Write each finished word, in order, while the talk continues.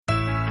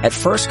At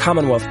First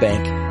Commonwealth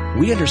Bank,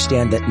 we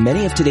understand that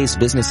many of today's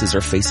businesses are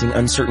facing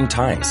uncertain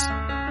times.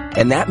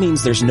 And that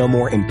means there's no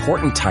more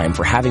important time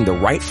for having the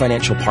right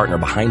financial partner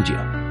behind you.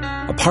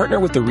 A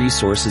partner with the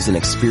resources and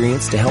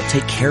experience to help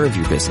take care of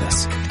your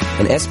business.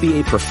 An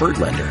SBA preferred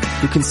lender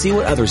who can see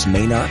what others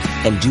may not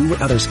and do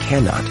what others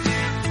cannot.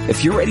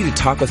 If you're ready to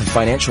talk with a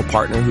financial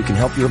partner who can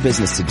help your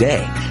business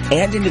today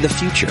and into the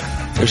future,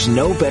 there's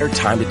no better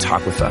time to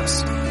talk with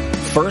us.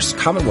 First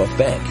Commonwealth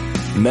Bank,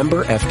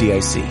 member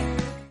FDIC.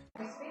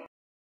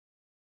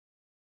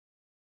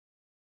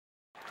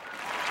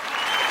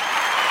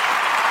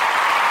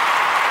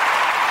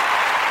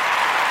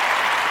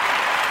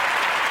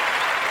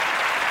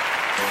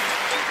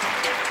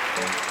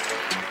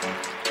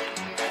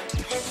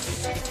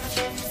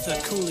 The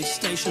coolest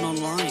station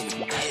online.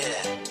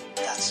 Yeah,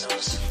 that's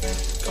us.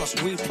 Cause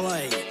we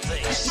play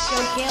this.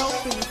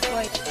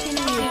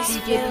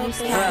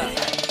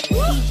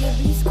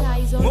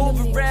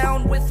 Move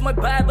around with my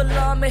Bible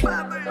on me.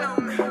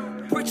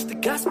 Preach the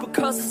gospel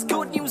cause it's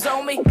good news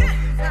on me.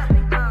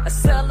 I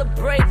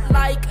celebrate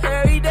like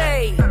every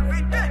day.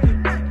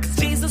 Cause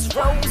Jesus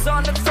rose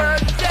on the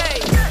third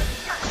day.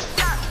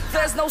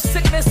 There's no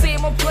sickness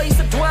in my place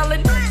of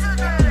dwelling.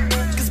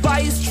 Cause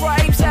by his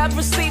stripes I've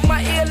received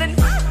my healing.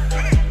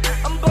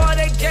 I'm born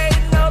again,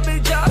 I'll be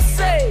just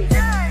saved.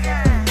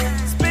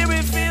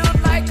 Spirit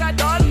filled like I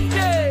done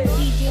did.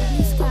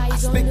 I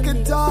speak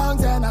in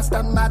tongues and I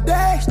start my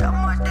day.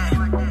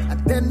 And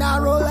then I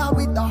roll out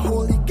with the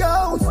Holy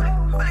Ghost.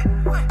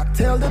 I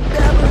tell the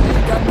devil you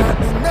got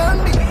nothing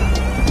on me.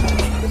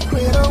 The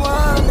greater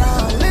one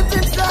now lives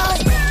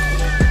inside.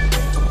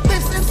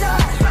 Lives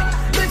inside.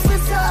 Lives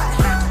inside.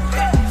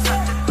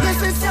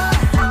 Lives inside.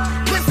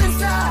 Lives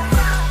inside.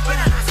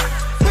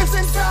 Lives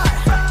inside.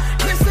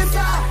 Lives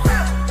inside.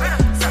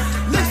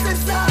 Lives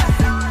inside.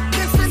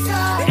 Lives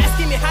inside. They're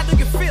asking me how do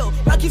you feel?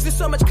 What gives you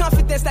so much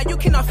confidence that you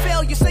cannot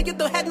fail? You say you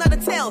don't have nothing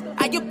to tell.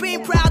 Are you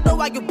being proud or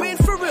are you being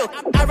for real?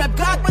 I rap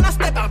God when I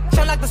step out,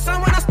 shine like the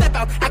sun when I step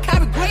out. I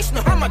carry grace,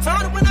 no harm my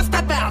tongue when I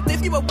step out.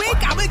 If you are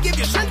weak, I will give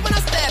you strength when I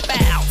step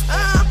out.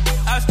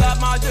 I start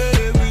my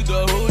day with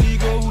the Holy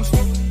Ghost.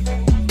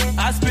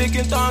 I speak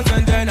in tongues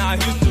and then I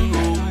hit the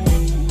road.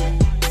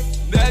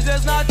 There's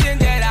just nothing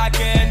that I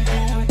can do.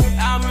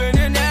 I'm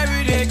winning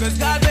every day cause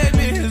God made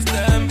me his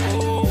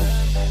temple.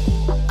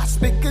 I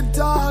speak in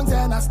tongues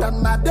and I start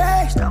my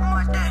day.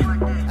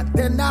 And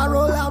then I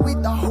roll out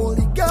with the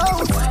Holy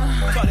Ghost.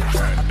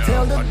 I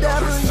tell the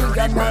devil you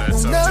got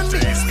nothing on me.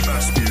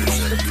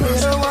 The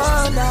greater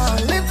one now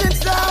lives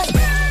inside.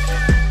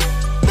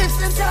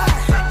 Lives inside.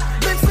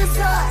 Lives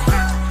inside.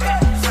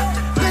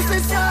 Lives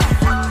inside.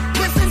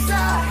 Lives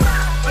inside.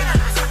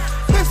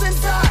 Lives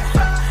inside.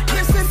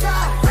 Lives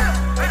inside.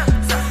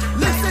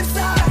 Lives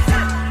inside.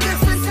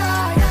 Lives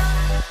inside.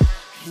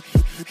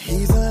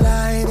 He's a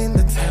light in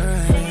the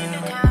turret.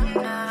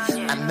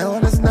 I know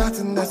there's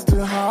nothing that's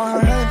too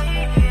hard.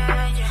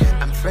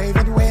 I'm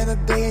favored whether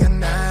day or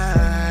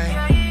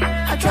night.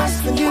 I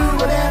trust in you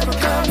whatever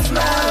comes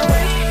my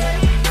way.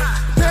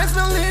 There's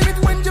no limit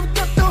when you've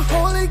got the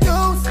Holy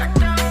Ghost.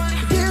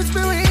 Gives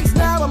me wings,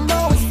 now I'm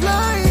always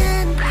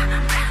flying.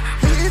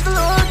 He's the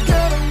Lord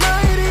God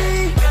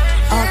Almighty.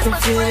 I can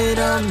feel it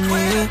on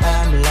me,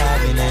 I'm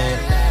loving it.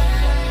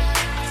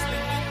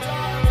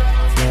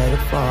 Let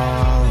it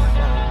fall.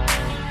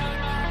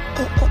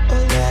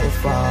 Let it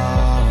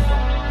fall.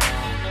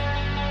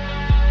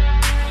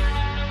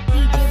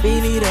 I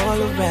feel it all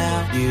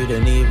around, you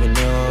don't even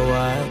know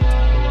what.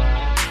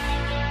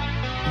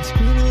 I'm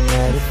screaming,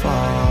 let it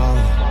fall.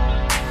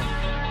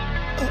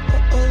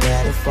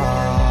 Let it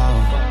fall.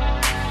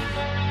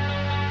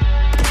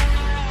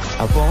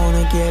 I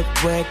wanna get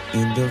wet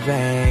in the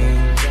rain.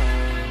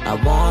 I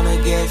wanna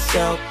get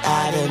soaked,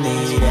 I don't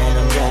need an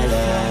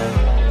umbrella.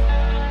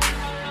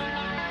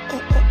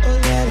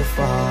 Let it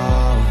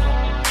fall.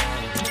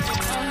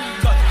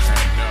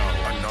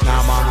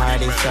 Now my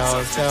heart is so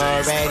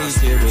ready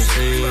to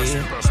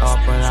receive.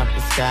 Open up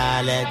the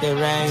sky, let the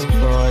rain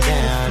fall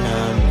down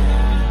on me.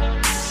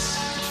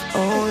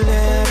 All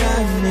that I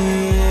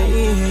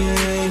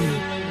need.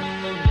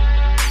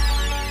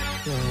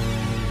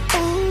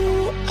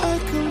 Oh, I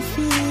can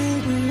feel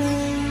the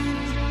rain.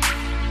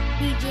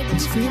 I'm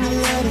screaming,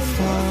 let it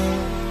fall.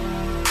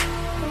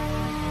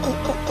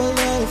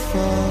 Let it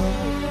fall.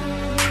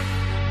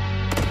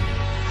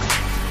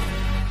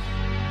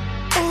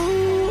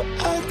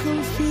 I can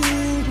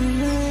feel the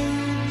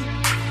rain.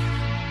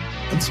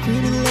 I'm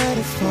screaming, let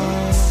it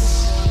fall.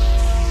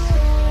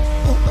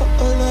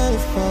 Let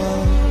it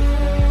fall.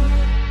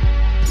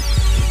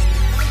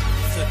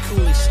 The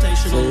coolest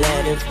station So online.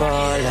 let it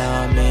fall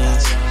on me.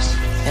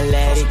 And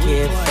let it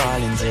keep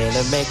falling till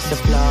it makes the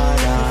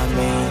flood on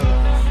me.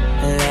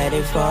 And let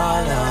it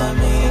fall on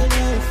me.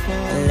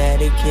 And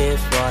let it keep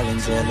falling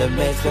till it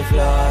makes the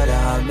flood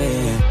on me.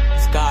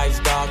 Sky's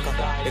darker,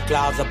 the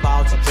clouds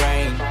about to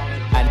drain.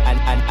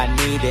 I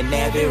need an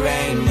heavy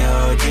rain,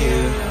 no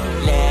dew.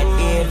 Let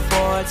it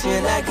fall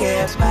till I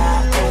get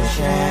my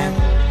ocean.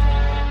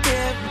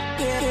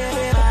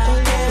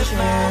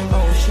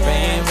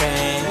 Rain,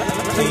 rain.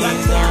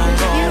 please don't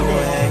go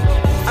away.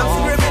 I'm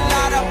screaming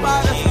loud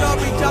about a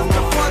story just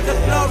for the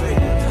glory.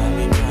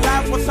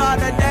 Life was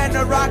harder than a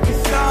rocky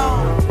song.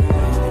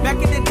 Back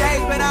in the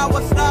days when I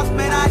was lost,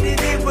 man, I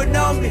didn't even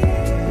know me.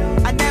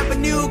 I never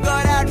knew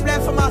God had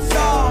plans for my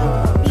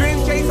soul.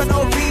 Dream chase and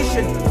no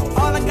vision.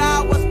 All I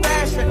got was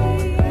passion.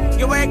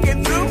 You're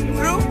working through,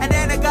 and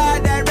then I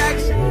got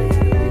direction.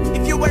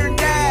 If you weren't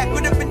there,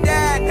 could have been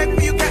there.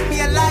 Thankful you kept me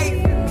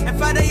alive. And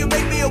Father, you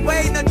make me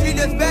away, not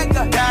Julius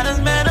Becker. God has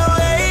made a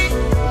way.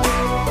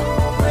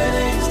 Where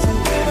they used to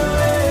get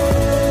away.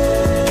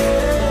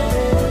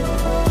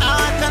 Now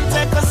I can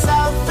take a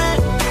selfie,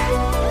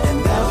 and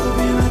that will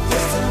be my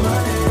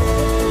testimony.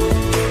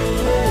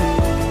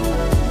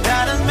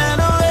 God has made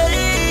a way.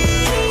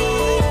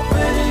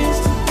 Where they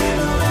used to get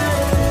away.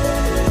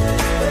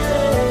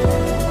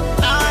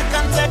 Now I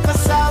can take a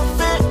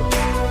selfie,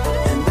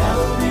 and that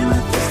will be my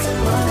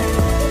testimony.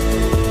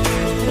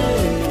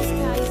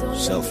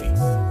 Selfie.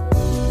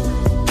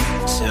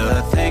 So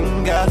I thank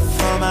God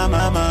for my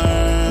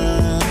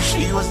mama.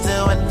 She was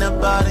there when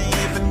nobody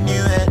even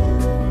knew it.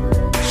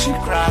 She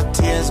cried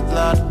tears,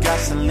 blood,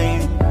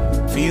 gasoline.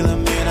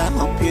 Feeling me, I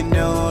hope you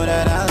know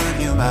that I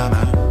love you,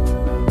 mama.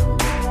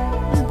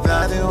 My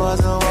daddy was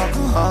a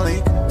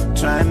workaholic,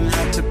 trying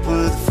not to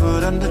put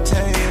food on the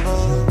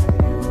table.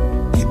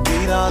 He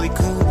did all he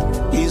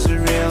could. He's a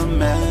real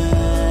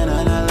man,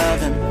 and I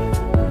love him.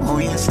 Oh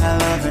yes, I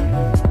love him.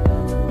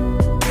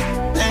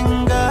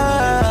 Thank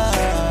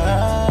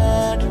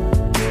God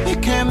he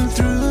came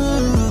through.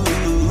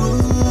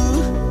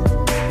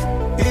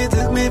 He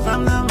took me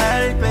from the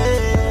married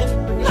bed.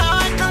 Now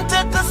I can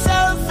take a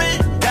selfie.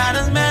 God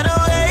has made a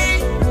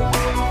way.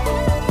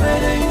 Where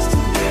they used to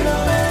get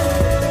away.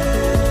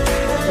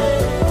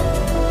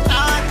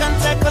 Now I can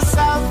take a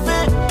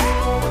selfie,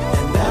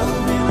 and that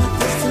will be my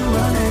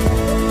testimony.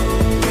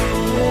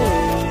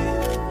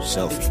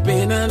 Selfie. It's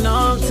been a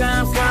long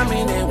time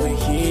coming and we're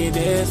here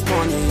this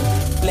morning.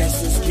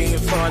 Blessings keep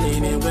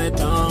falling and we're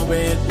done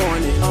with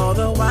morning. All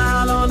the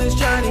while on this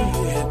journey,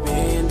 you have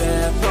been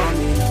there for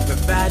me,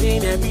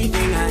 providing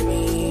everything I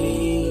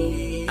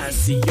need. I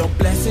see your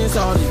blessings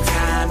all the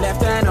time,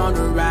 left and on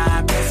the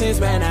right. Blessings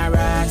when I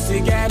rise,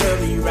 together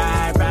we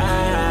ride.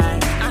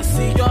 I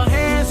see your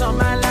hands on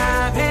my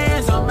life,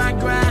 hands on my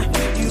grind.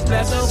 You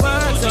bless the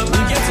words of my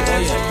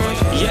hands.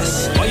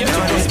 Yes, oh yeah, to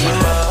bless my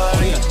life.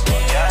 Oh yeah.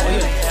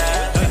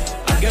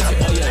 I get it,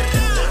 oh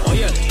yeah. Oh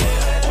yeah,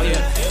 oh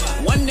yeah.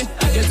 One day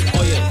I get it,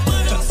 oh yeah. Oh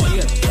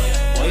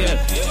yeah, oh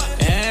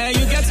yeah. And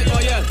you get it, oh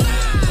yeah.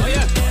 Oh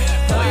yeah,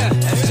 oh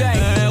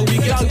yeah. We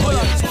get it, oh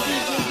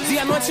yeah. The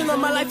anointing on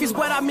my life is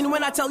what I mean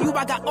when I tell you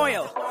I got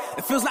oil.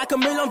 It feels like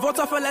 1,000,000 volts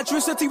of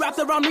electricity wrapped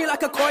around me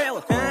like a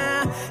coil.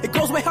 It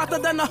goes way hotter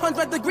than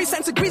 100 degrees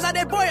centigrade at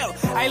they boil.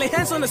 I lay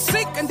hands on the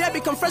sick and they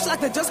become fresh like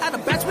they just had a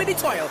batch with the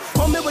toil.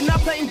 Homie, we're not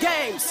playing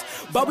games,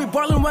 but we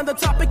boiling when the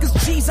topic is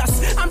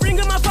Jesus. I'm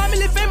bringing my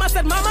family fame. I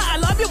said, Mama, I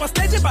love you on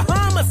stage in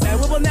Bahamas.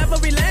 And we will never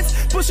relent,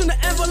 pushing the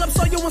envelope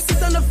so you won't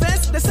sit on the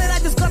fence. They said I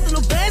just got the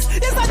new bands.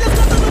 Yes, I just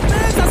got the new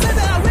bands. I said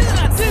that I will and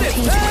I did it.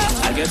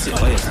 I get it,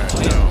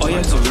 oh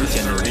yeah to reach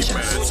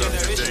generations.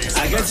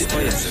 I get it,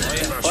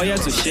 oh yeah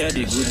to share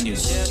the good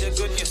news.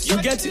 You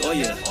get it, oh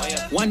yeah.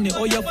 One day,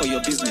 oh yeah for your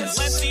business.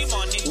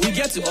 We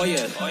get it, oh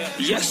yeah.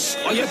 Yes,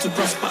 oh yeah to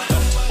prosper.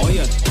 Oh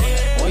yeah,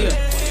 oh yeah.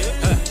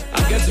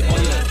 I get it, oh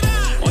yeah.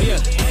 Oh yeah,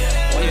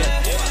 oh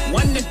yeah.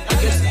 One day, I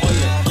get it, oh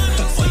yeah.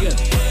 Oh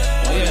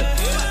yeah, oh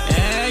yeah.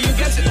 And you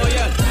get it, oh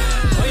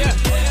yeah. Oh yeah,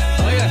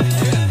 oh yeah.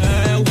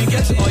 We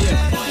get it, oh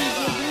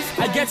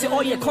yeah. I get it,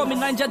 oh yeah, call me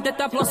Ninja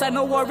Data Plus, I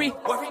no worry.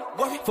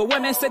 For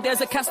women say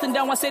there's a casting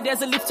down, I say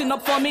there's a lifting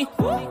up for me.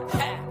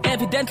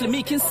 Evidently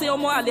me can say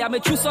more Ali, I'm a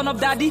true son of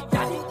daddy.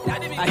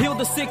 I heal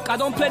the sick, I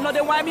don't play no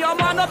they why me or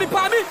man, no be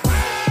pa me.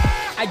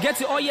 I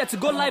get it, oh yeah, to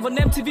go live on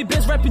MTV,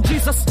 base rapping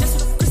Jesus.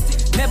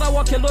 Never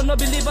walk alone, no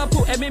be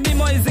Liverpool, me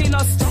more is in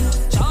us.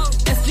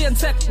 SG and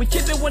Tech, we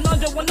keep it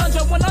 100,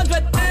 100,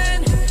 100,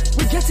 and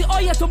we get it, oh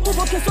yeah, to move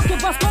up, let's talk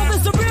about love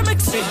is the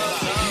remix.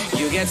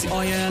 You get it,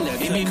 oh yeah, let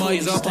me more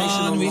is up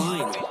on me.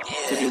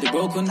 To heal the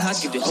broken heart,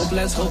 give the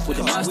hopeless hope with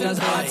the master's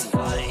heart.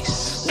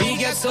 We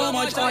get so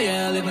much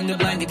oil, even the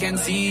blind they can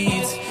see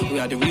it. We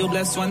are the real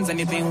blessed ones,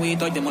 anything we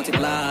touch they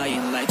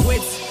multiplying like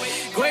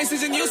weights. Grace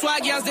is in new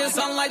swag, yes, there's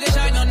sunlight they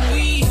shine on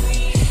we.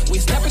 We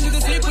step into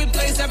the secret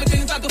place,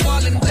 everything start to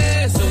fall in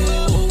place. So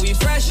we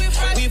fresh, we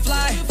fly, we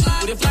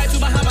fly to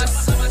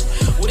Bahamas.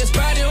 We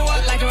spread it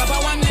out like a rapper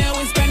one day,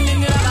 we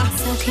spending it all.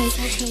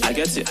 I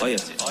get it, oh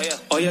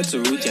yeah to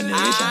root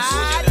generations.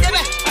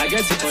 I get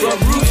it, oh yeah,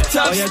 from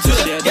rooftops to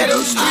the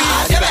ghetto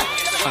streets.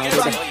 To the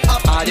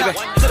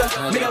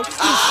middle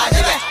east.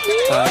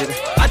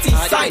 At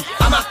east side,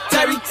 I'm a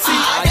Terry C.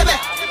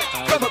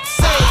 From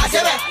upside,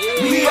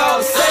 we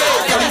all say.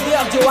 Every day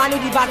of Giovanni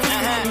the Baptist,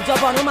 we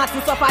jump on no matter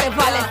so far the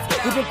violence.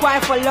 We've been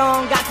quiet for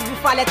long, got to be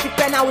falling.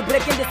 Now we're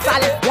breaking the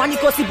silence. One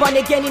equals born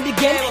again in the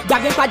game.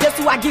 Grabbing for just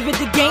who I give it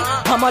the game.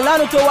 I'm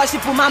alone to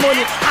worship for my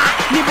money.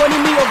 Me money,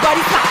 me, oh God,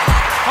 it's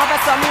on va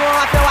sur me, on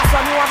va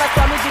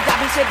faire me, du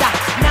gabin chez da.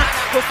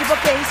 kò sí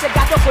bókè yín ṣe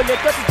gàtọ̀ kò lè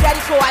tó ti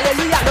Jericho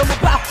hallelujah ló mú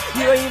bá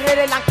ìròyìn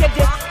rere là ń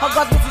kéde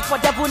August visit for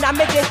devil na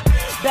méje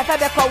bẹ́fẹ́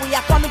bẹ́ kọ̀ we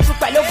are coming through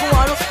pẹ̀lú ogun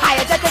ọ̀run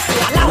àyẹ̀jẹ́ tètè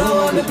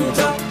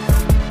aláwọ̀.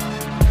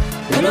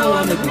 You don't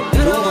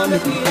want me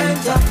to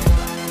enter.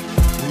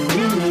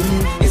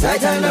 It's high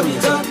time that we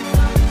talk.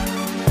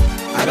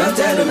 I don't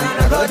tell them I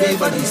got day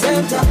for the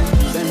center.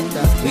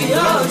 We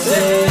all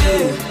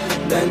say,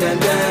 dan dan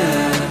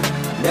dan,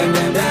 dan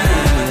dan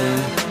dan.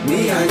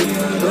 Me and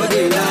you know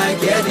they like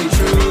hear the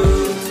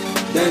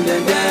truth. Dan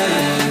dan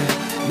dan,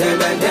 dan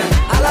dan dan.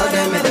 Allow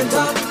them and them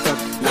talk.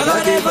 I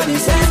got day for the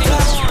center.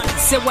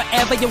 Say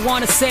whatever you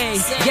wanna say.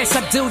 Yes,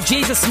 I do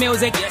Jesus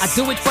music. I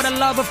do it for the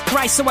love of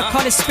Christ, so I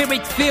call it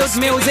spirit-filled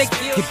music.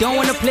 You don't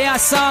wanna play our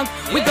song?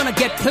 We're gonna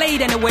get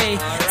played anyway.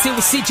 Till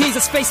we see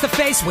Jesus face to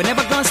face, we're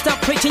never gonna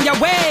stop preaching your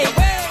way.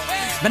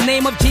 The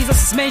name of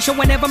Jesus is mentioned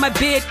whenever my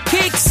beat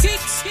kicks.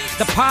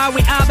 The power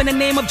we have in the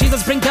name of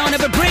Jesus bring down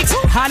every brick.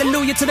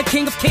 Hallelujah to the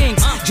King of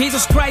Kings.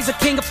 Jesus Christ, the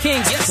King of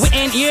Kings. We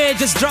ain't here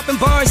just dropping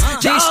bars.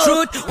 This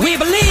truth we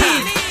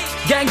believe.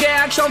 Gang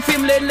action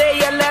film lele,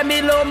 yeah, let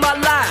me know my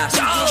life.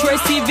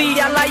 Trace TV,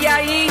 yeah, like yeah,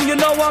 you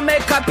know what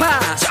make I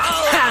pass.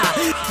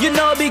 Ha, you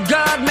know be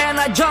God, man,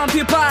 I jump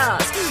you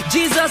past.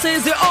 Jesus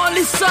is the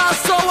only source,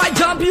 so I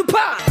jump you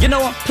past. You know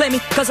what, play me,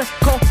 cause I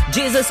call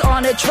Jesus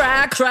on the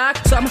track.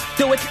 So I'ma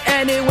do it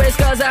anyways,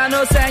 cause I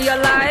know saying your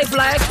life,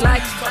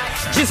 like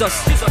Jesus.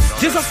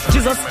 You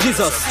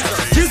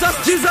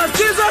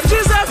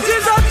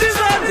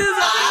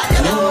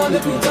don't want me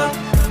to talk.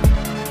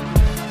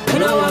 You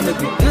don't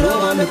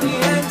want me to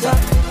enter.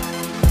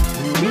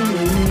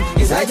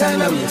 It's high time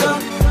that we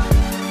talk.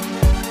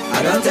 I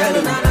don't tell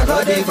them I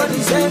got day for the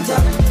center.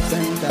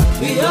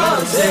 We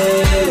all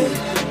say,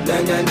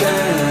 dan dan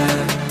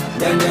dan,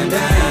 dan dan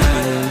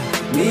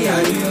dan. Me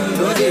and you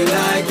know they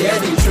like hear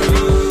the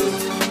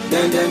truth.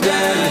 Dan dan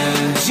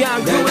dan,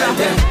 dan dan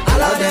dan.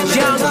 Allow them to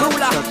talk.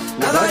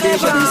 I got day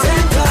for the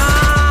center.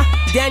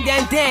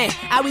 Dan,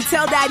 I will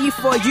tell daddy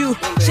for you.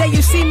 Sure,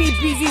 you see me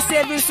busy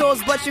saving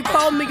souls, but you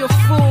call me a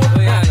fool.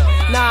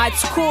 Nah,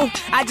 it's cool.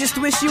 I just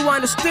wish you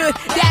understood.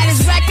 That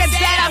is records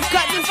that I'm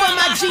cutting from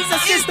my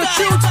Jesus is the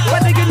truth.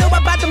 Whether you know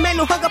about the man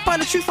who hung up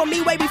on the tree for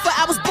me way before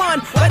I was born.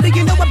 Whether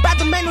you know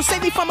about the man who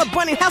saved me from a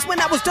burning house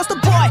when I was just a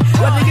boy.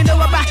 Whether you know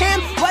about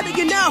him, whether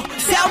you know.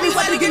 Tell me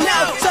whether you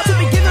know. So to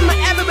be giving my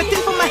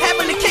everything for my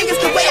heavenly king is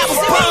the way I was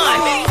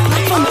born.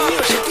 From the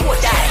music to a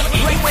die.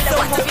 So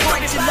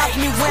important you love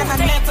me when I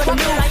never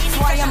knew. That's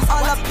why I'm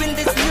all up in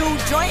this new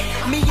joint.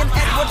 Me and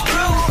Edward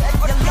Cruz.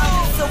 Your love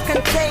is so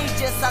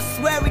contagious. I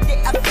swear it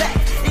did affect.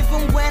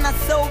 Even when I'm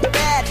so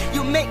bad,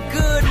 you make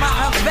good my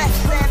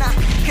best. And I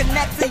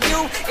connect to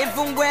you.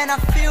 Even when I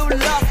feel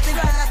lost.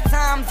 Even at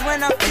times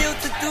when I feel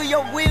to do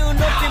your will,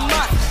 nothing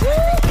much.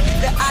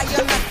 The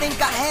iron I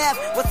think I have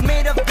was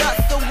made of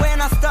dust. So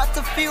when I start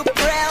to feel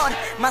proud,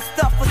 my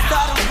stuff will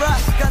start to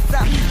rust. Cause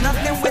I'm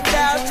nothing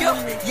without you.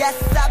 Yes,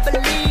 I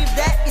believe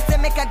that. You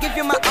said make I give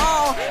you my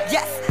all.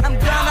 Yes, I'm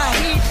gonna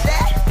heed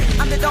that.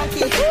 I'm the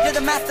donkey, you're the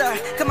master.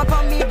 Come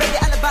upon me, baby,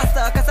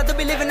 alabaster. Cause I do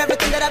believe in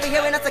everything that I've been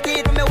hearing as a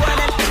kid. From your word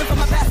and from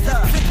my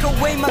pastor. Took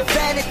away my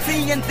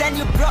vanity and then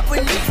you brought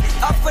relief.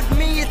 Offered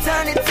me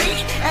eternity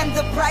and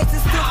the price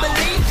is to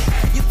believe.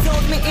 You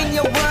told me in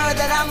your word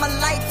that I'm a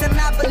light and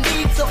I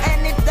believe. So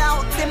any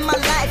doubts in my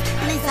life,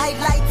 please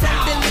highlight and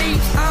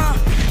delete.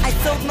 I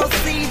sowed no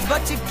seeds,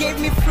 but you gave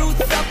me fruits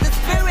of the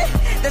spirit.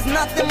 There's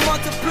nothing more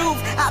to prove.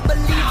 I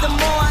believe the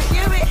more I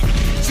hear it.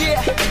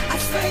 Yeah, I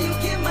swear you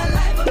give my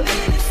life a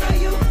minute. So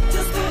you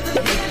just do the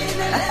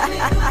healing and let me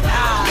do the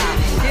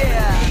living.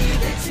 Yeah. I believe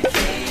that you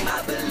came. I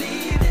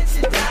believe that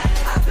you died.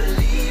 I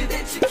believe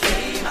that you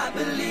came. I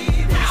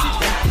believe that you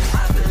died.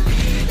 I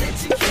believe that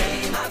you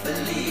came. I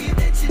believe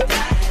that you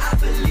died. I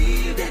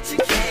believe that you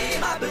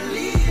came. I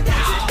believe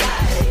that you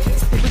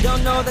died. People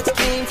don't know that you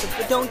came, so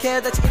people don't care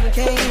that you even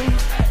came.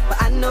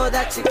 But I know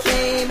that you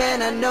came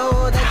and I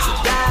know that you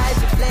died.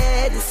 You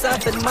bled, you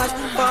suffered much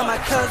for my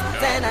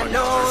cousins, and I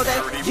know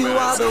that you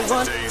are the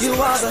one, you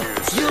are the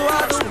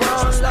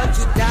one. Lord,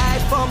 you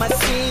died for my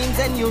sins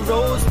and you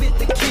rose with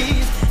the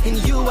keys. In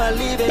you I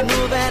live and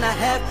move and I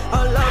have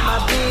all of my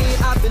being.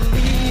 I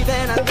believe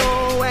and I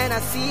know and I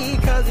see,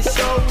 cause it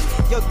shows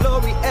your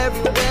glory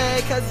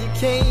everywhere. Cause you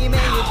came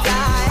and you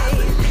died.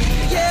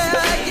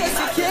 Yeah, yes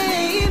you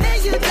came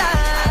and you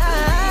died.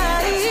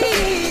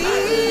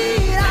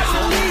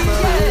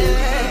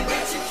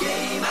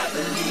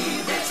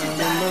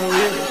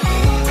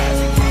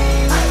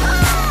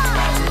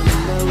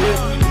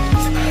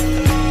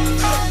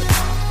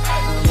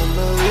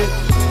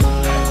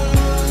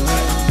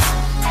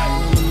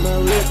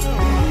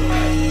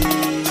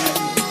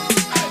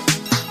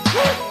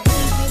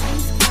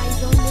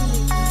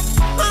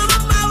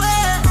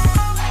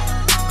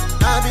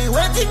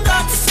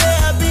 God to say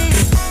I be.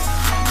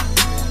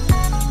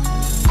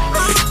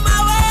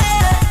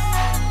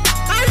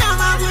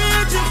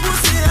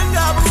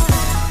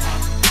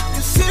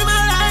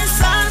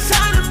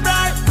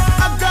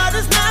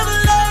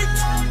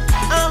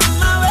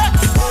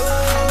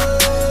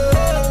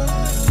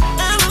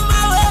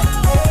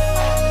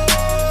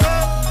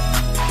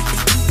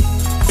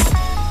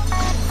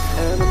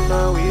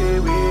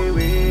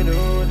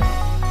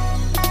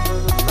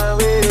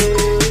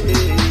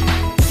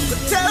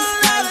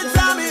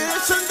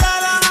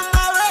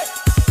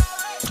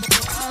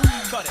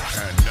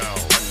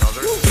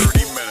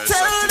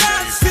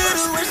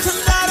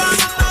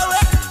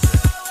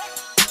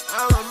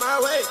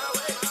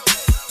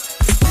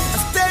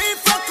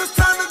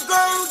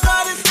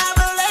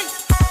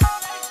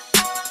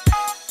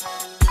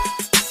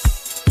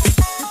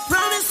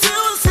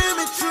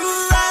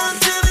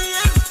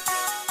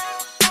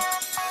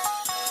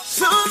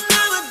 So I'm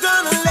never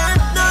gonna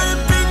let nothing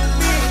bring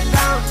me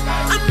down.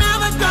 I'm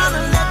never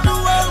gonna let the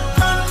world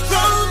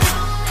control me.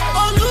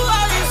 All who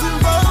I is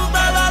involved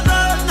by the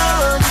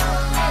blood.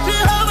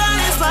 Jehovah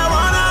is my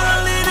one and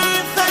only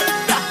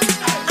defender.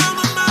 I'm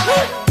on my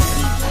way.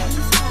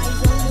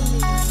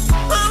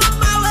 I'm on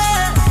my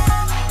way.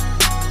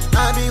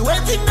 I be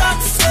waiting God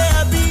to say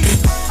I be.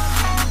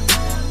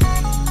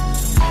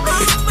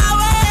 I'm on my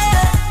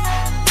way.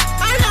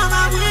 I am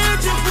a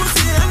weird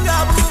pussy and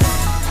gaboo.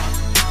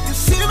 You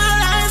see my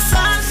light,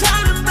 sun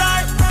shining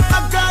bright. My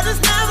God is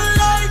never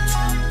late.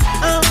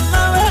 I'm on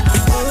my way.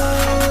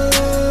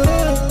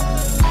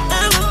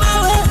 I'm on my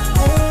way.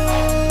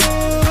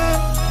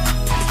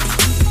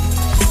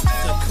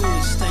 The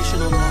coolest station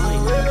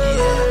online.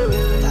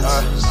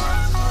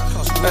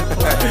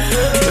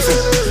 Listen,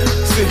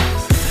 see,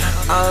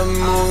 I'm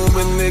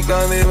moving, they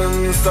can't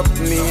even stop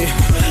me.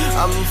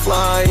 I'm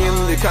flying,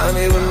 they can't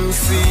even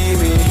see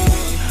me.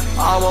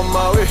 I'm on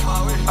my way,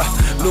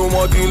 no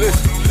more delays.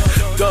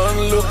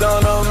 Don't look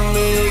down on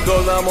me,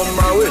 cause I'm on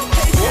my way.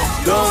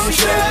 Don't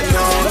shed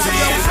no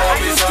tears. I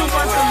used to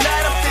want a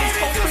lot of things,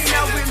 hoping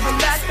now win the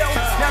lotto.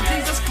 Now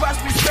Jesus Christ,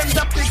 we send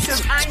up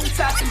pictures. I ain't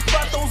talking,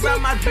 but those are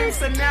my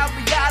dreams. And now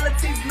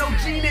reality's no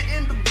genie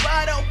in the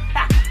bottle.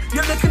 Ha.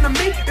 You're looking at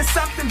me, it's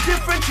something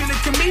different. You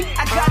look at me,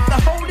 I got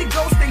the Holy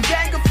Ghost and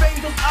gang of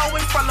angels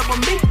always following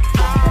me.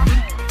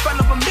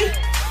 Following me,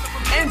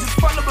 angels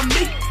following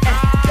me. And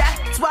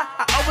that's why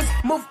I always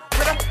move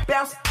with a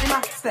bounce in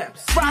my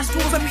steps. Cross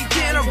rules and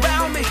begin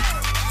around me.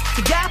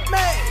 You got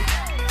me.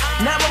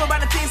 Now I'm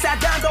about the things I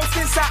done, those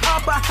things I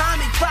are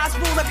behind me. Cross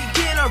rules and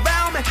begin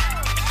around me.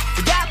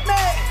 You got me.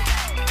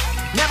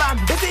 Now I'm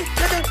busy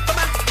living for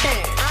my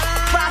hand.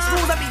 Cross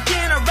rules and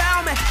begin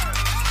around me.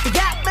 You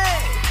got me.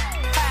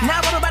 Now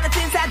I'm about the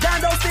things I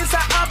done, those things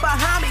are up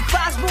behind me.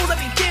 Cross rules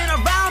that begin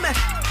around me.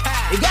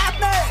 You got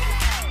me.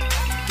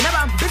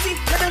 Now I'm busy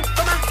living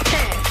for my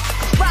hand.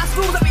 Cross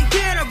rules that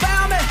begin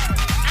around me.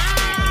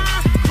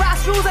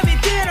 Cross rules that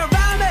begin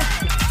around me.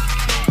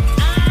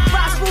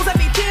 Cross rules that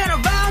begin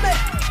around me.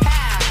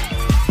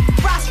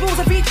 Cross rules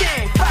that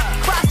begin.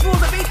 Cross rules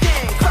that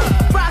begin.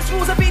 Cross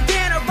rules that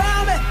begin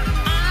around me.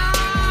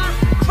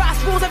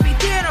 Cross rules that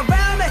begin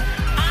around me.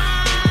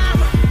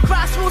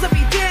 Cross rules that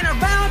begin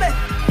around me.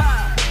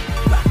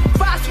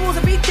 Cross rules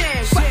of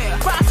everything.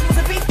 Cross rules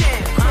of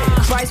everything.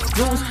 Christ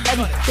rules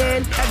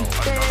everything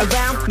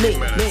around me.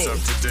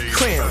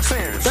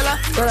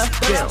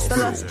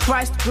 Dollar.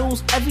 Christ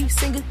rules every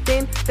single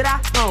thing that I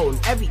own.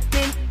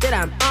 Everything that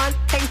I'm on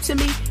came to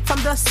me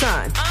from the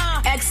sun.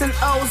 X and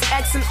O's.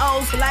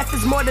 Life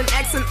is more than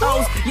X and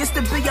O's. Used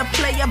to be a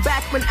player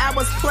back when I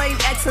was playing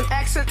X and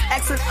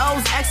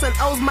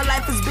O's. My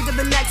life is bigger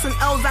than X and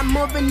O's. I'm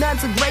moving on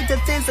to greater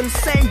things. I'm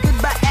saying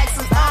goodbye X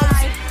and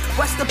O's.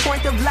 What's the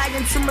point of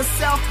lying to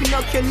myself?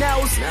 Pinocchio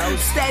knows.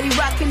 Steady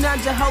rocking on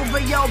Jehovah,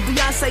 yo,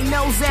 Beyonce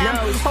knows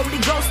I'm Holy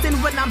Ghosting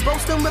when I'm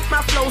boasting with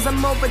my flows.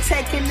 I'm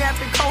overtaking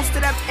every coast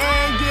that I'm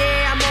in,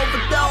 yeah, I'm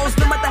overdosed.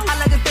 No matter how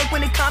long it takes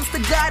when it comes to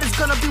God, it's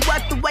gonna be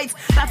worth the wait.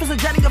 Life is a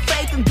journey of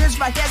faith, and this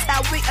right here's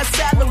how we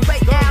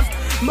accelerate. I'm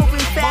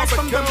moving fast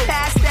from the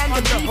past and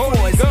the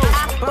befores.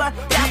 But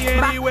that's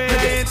my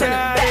prediction.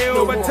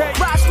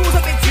 Cross rules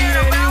of it,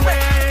 around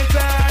it.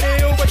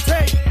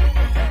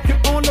 You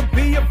wanna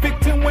be a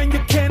victim when you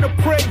can't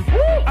pray.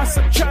 As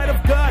a child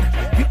of God,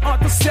 you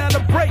ought to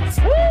celebrate.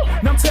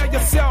 Now tell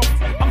yourself,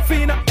 I'm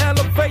finna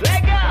elevate.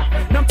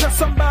 Now tell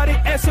somebody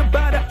else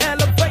about to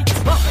elevate.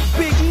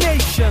 Big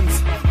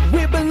nations,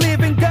 we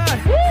believe in God.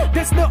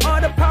 There's no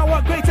other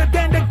power greater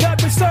than the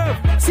God we serve.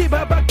 See,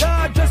 Baba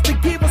God just to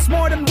give us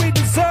more than we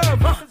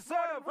deserve.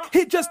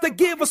 He just to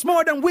give us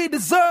more than we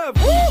deserve.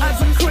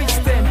 As a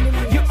Christian,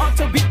 you ought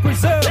to be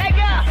preserved.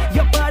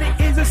 Your body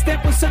is a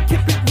staple, so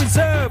keep it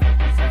reserved.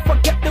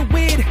 Forget the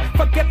weed,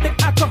 forget the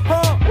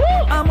alcohol.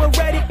 I'm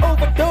already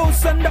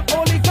overdosed on the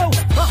Holy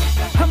Ghost.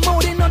 I'm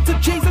holding on to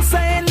Jesus,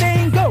 I ain't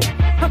letting go.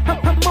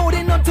 I'm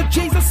holding on to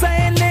Jesus, I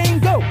ain't letting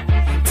go.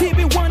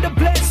 TV1, the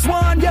blessed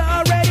one, you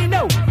already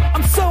know.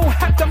 I'm so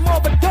happy, I'm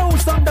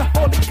overdosed on the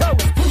Holy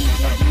Ghost.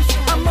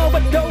 I'm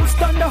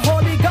overdosed on the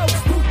Holy Ghost.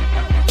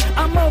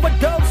 I'm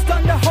overdosed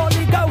on the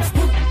Holy Ghost.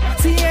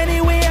 See,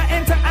 anywhere I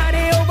enter, I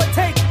they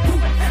overtake.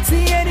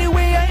 See,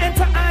 anywhere I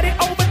enter, I they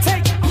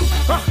overtake.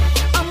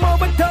 I'm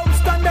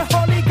overdosed on the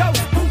Holy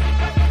Ghost.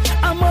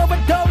 I'm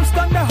overdosed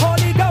on the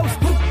Holy Ghost.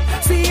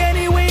 See,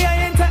 anywhere I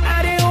enter,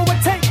 I they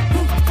overtake.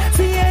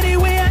 See,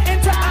 anywhere I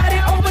enter, I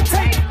they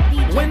overtake.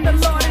 When the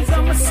Lord is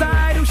on my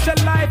side, who shall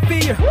I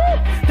fear?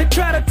 They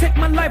try to take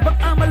my life,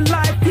 but I'm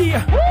alive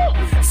here.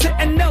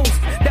 Satan knows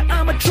that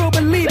I'm a true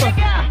believer.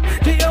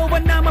 Jehovah,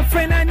 now my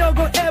friend, I know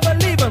go ever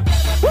leave him.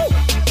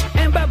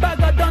 And Baba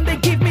God, don't they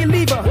give me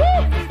liver?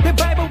 The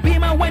Bible be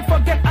my wife,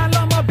 forget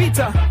Alama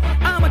Beta.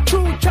 I'm a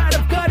true child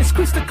of God, it's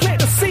crystal clear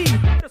to see.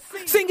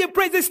 Singing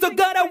praises to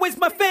God, always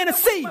my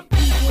fantasy.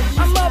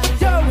 I'm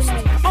overdosed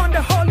on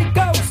the Holy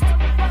Ghost.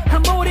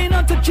 I'm holding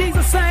on to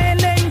Jesus, I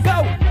ain't letting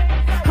go.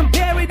 I'm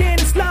buried in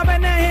His love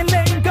and I ain't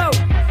letting go.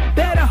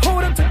 Better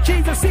hold on to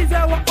Jesus, He's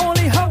our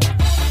only hope.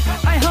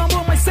 I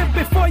humble myself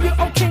before you,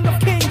 O King of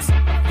Kings.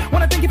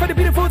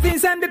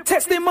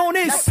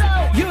 testimonies.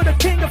 You're the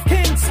King of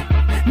Kings,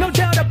 no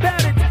doubt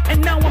about it.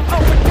 And now I'm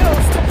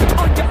overdosed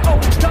on your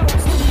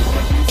overdose.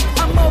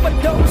 I'm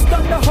overdosed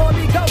on the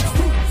Holy Ghost.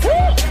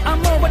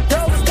 I'm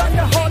overdosed on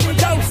the Holy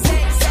Ghost.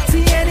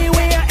 See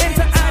anywhere I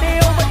enter, I they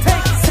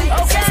overtake.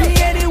 See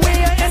anywhere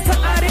I enter,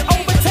 I they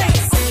overtake.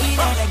 Say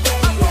that I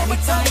get it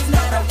anytime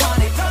that I want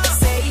it.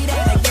 Say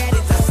that I get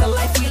it, that's the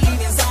life we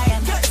live in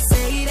Zion.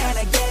 Say that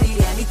I get it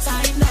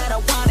anytime that I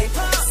want it.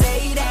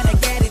 Say that I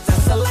get it,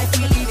 that's the life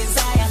we live in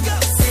Zion.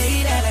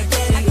 Say that I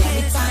get it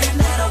anytime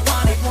that I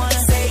want it.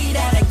 Say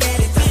that I get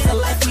it, that's the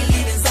life we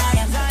live in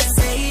Zion.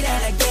 Say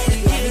that I get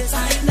it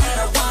anytime that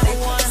I want it.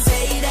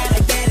 Say that I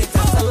get it,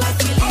 that's the life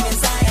we live in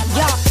Zion.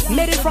 Yeah,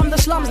 made it from the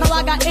slums, now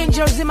I got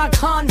angels in my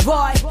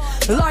convoy.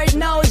 Lord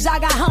knows I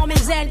got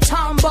homies and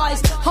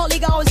tomboys. Holy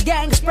Ghost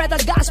gang, spread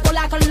the gospel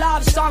like a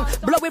love song.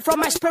 Blow it from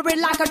my spirit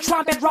like a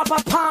trumpet, drop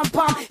a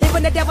pom-pom.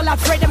 Even the devil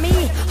afraid of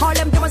me, all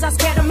them demons are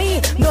scared of me.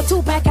 No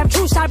Tupac, I'm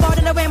true star, born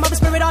in the realm of the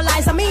spirit, all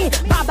eyes on me.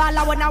 Baba,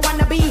 I when I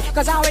wanna be,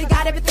 cause I already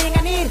got everything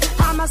I need.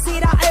 I'm a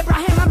seed of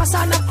Abraham, I'm a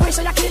son of Chris,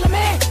 so you're killing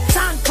me.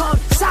 Sound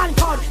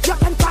code, you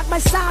can crack my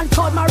sound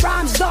code. My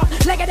rhymes dog,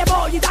 leg of the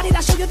ball, you got it,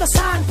 I show you the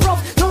sound proof.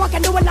 No one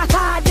can do it like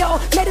I do,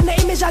 made in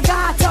the image of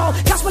God, though.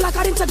 Gospel I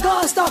got into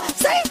ghost, though.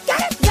 Say, get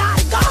it,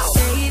 gotta go.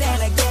 Say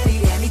that I get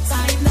it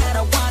anytime that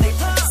I want it.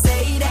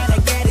 Say that I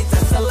get it,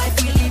 that's the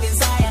life we live in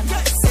Zion.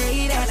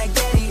 Say that I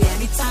get it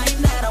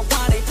anytime that I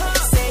want it.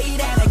 Say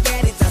that I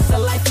get it, that's the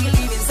life we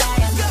live in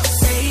Zion.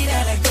 Say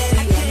that I get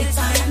it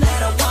anytime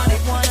that I want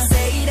it.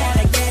 Say that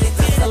I get it,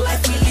 that's the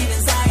life we live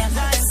in Zion.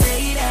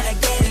 Say that I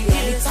get it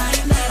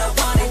anytime that I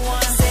want it.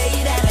 Say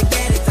that I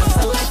get it, that's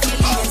the life we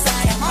live in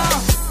Zion.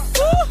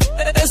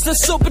 It's the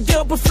super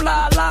duper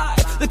fly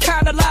life, the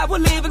kind of life we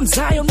live in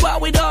Zion while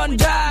we don't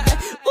die.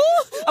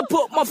 Ooh, I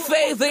put my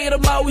faith in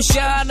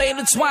emotion,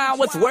 intertwined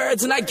with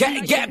words, and I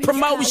get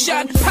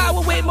promotion.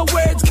 Power with my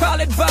words, call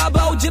it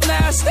verbal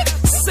gymnastics.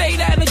 Say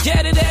that and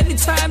get it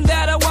anytime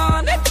that I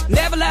want it.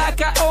 Never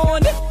like I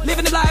own it,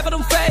 living the life I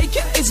don't fake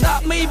it. It's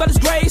not me, but it's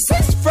grace.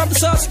 From the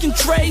source you can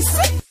trace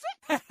it.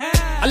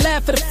 I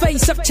laugh at the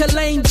face of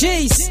Chilean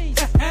G's.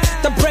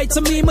 The bread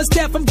to me must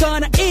death I'm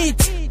gonna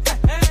eat.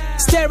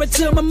 Stare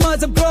into my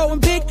mother growing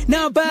big.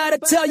 Now I'm about to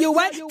tell you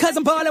why, cause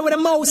I'm ballin' with the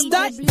most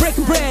start.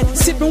 Breaking bread,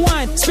 sipping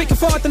wine, speaking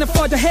forth in the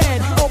farther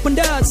head. Open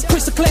doors,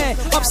 crystal clear,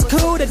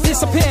 obstacle that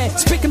disappear.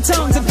 Speaking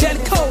tongues of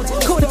deadly codes,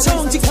 code of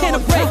tones you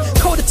cannot break.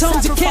 Code of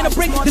tones you cannot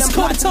break, this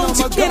code of tones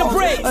you cannot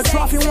break. A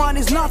trophy one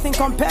is nothing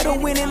compared to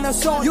winning the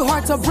soul. Your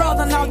hearts are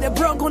brother, now they're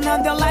broken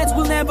and their lights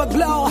will never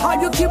glow.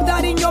 How you keep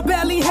that in your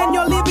belly and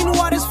your living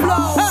waters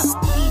flow?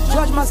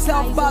 Judge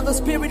myself by the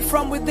spirit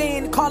from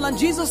within. Call on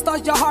Jesus,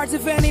 touch your hearts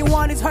if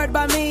anyone is hurt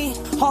by me.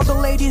 All the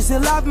ladies who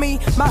love me,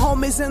 my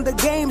homies in the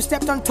game.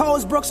 Stepped on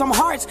toes, broke some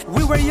hearts.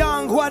 We were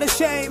young, what a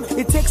shame.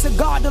 It takes a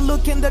God to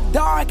look in the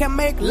dark and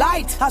make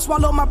light. I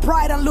swallow my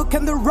pride and look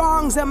in the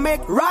wrongs and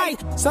make right.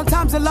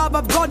 Sometimes the love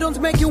of God don't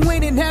make you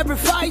win in every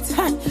fight.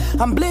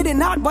 I'm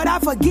bleeding out, but I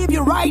forgive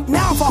you right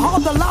now. For all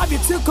the love you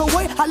took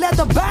away, I let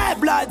the bad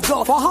blood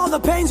go. For all the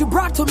pains you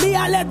brought to me,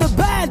 I let the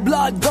bad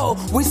blood go.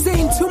 We're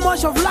seeing too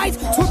much of light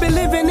to be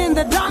living in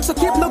the dark, so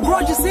keep no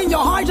grudges in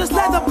your heart, just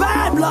let the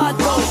bad blood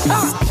go.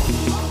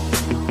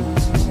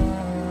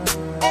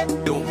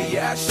 Don't be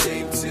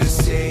ashamed to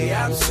say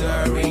I'm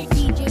sorry.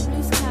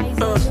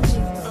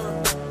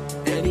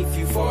 And if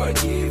you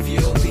forgive,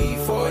 you'll be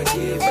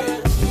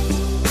forgiven.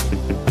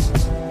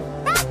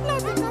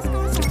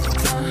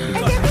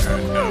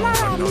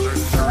 Another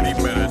 30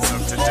 minutes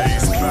of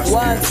today's best.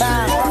 One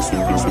time.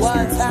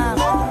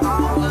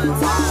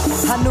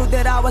 I knew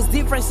that I was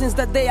different since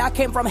the day I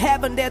came from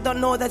heaven. They don't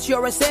know that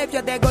you're a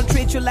savior. They're gonna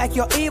treat you like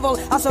you're evil.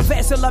 As a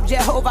vessel of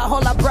Jehovah,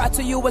 all I brought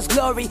to you was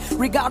glory.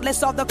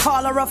 Regardless of the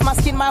color of my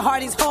skin, my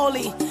heart is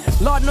holy.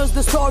 Lord knows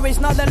the stories,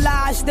 not the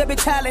lies they be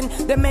telling.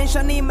 They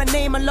mention him my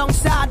name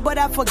alongside, but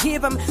I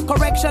forgive him.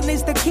 Correction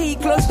is the key.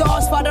 Close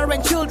doors, father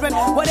and children.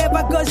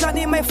 Whatever goes on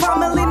in my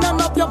family, none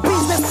of your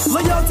business.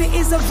 Loyalty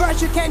is a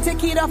virtue, can't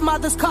take it off my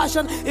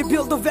discussion. It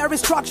built the very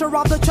structure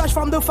of the church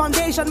from the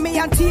foundation. Me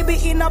and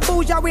TB in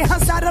Abuja, we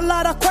answered a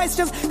lot of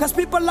questions, cause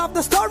people love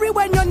the story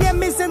when your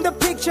name is in the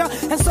picture.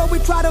 And so we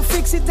try to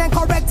fix it and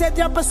correct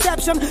their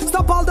perception.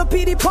 Stop all the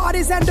pity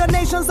parties and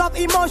donations of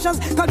emotions.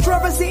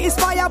 Controversy is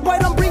fire, boy,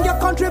 don't bring your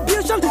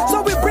contribution.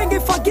 So we bring in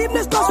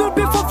forgiveness, cause we'll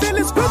be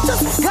fulfilling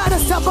scriptures. Gotta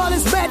stop all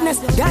this badness,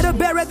 gotta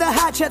bury the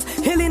hatchet.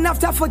 Healing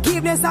after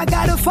forgiveness, I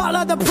gotta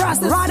follow the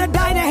process. Rather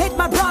die than hate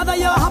my brother,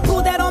 yo, I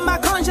put that on my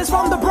conscience.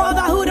 From the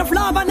brotherhood of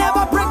love, I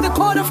never break the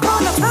code of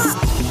conduct.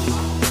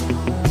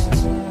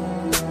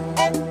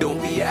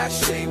 Don't be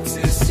ashamed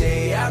to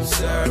say I'm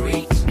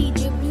sorry.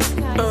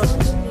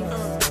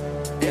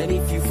 And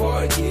if you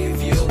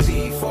forgive, you'll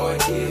be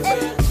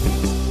forgiven.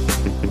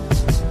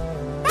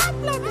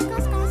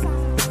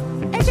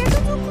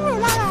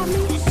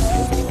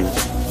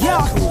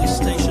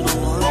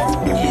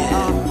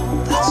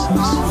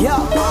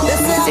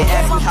 They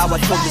ask me how I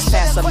took this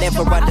fast, I'll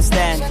never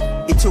understand.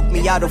 It took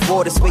me out of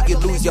waters where you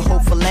lose your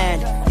hope for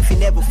land. If If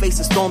you never face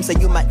the storms,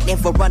 then you might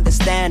never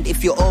understand.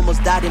 If you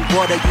almost died in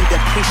water, you'd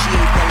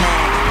appreciate the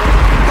land.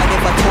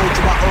 Whatever I told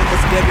you, I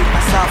almost buried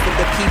myself, and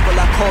the people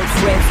I called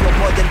friends were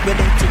more than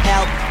willing to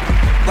help.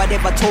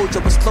 Whatever I told you,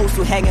 was close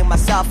to hanging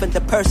myself, and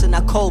the person I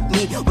called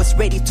me was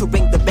ready to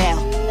ring the bell.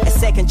 A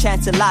second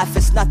chance in life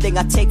is nothing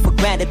I take for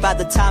granted. By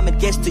the time it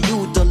gets to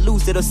you, don't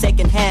lose it or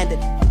second-handed.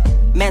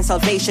 Man's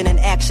salvation and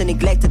action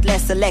neglected,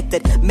 less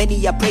selected.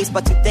 Many are praised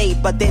but today,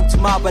 but then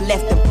tomorrow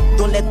left them.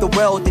 Don't let the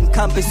world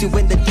encompass you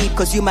in the deep,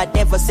 cause you might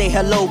never say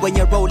hello when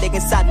you're rolling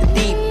inside the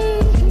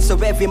deep. So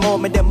every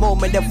moment, a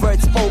moment of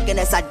words spoken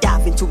as I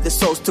dive into the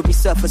souls to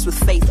resurface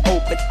with faith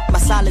open. My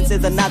silence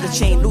is another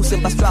chain,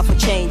 loosened by strive for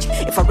change.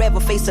 If I ever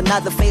face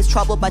another phase,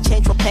 troubled by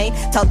change or pain,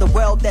 tell the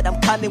world that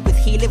I'm coming with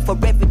healing for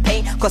every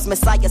pain. Cause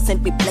Messiah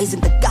sent me blazing,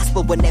 the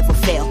gospel will never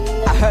fail.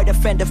 I heard a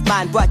friend of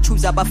mine brought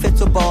truths about fit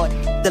so bored.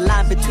 The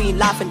line between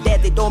life and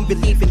death, they don't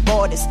believe in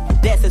borders.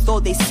 Death is all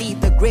they see,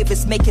 the grave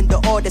is making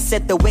the order.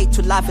 Said the way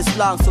to life is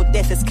long, so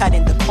death is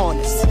cutting the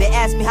corners. They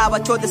ask me how I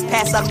chose this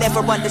path, I'll never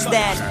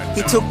understand.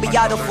 He took me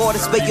out of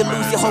waters where you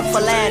lose your hope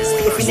for lands.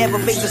 If you never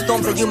face the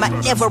storms, then you might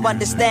never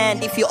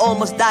understand. If you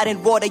almost died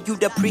in water,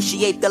 you'd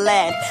appreciate the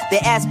land. They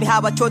ask me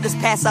how I chose this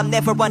path, I'll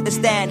never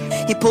understand.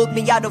 He pulled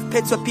me out of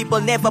pits where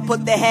people never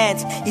put their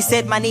hands. He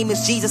said my name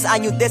is Jesus, I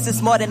knew this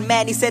is more than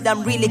man. He said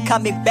I'm really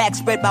coming back,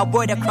 spread my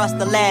word across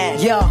the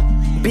land. Yeah.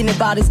 Been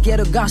about his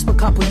ghetto gospel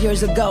couple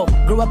years ago.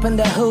 Grew up in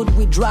the hood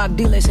with drug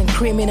dealers and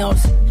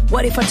criminals.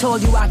 What if I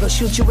told you I could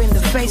shoot you in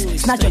the face,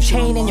 snatch your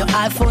chain and your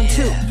iPhone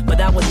too? But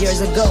that was years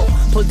ago.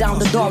 Pulled down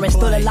the door and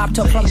stole a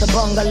laptop from the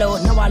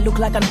bungalow. Now I look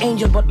like an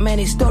angel, but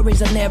many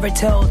stories are never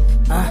told.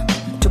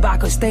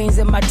 Tobacco stains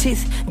in my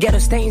teeth, ghetto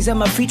stains on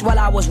my feet while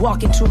I was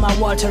walking through my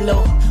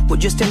Waterloo.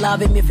 Would you still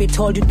love him if he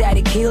told you that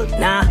he killed?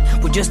 Nah.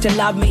 Would you still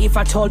love me if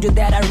I told you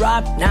that I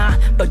robbed? Nah.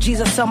 But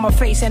Jesus saw my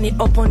face and he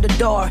opened the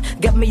door,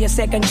 gave me a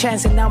second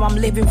chance and now I'm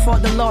living for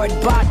the Lord.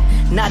 But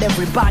not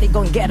everybody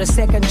gonna get a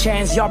second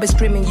chance. Y'all be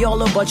screaming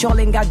YOLO, but y'all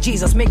ain't got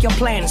Jesus. Make your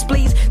plans,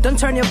 please. Don't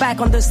turn your back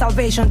on the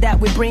salvation that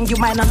we bring. You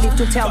might not live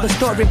to tell the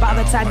story by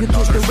the time you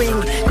kiss the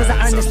ring. Cause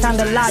I understand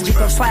the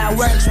logic of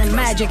fireworks and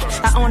magic.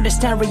 I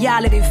understand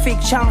reality,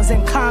 fiction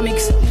and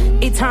comics.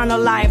 Eternal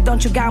life,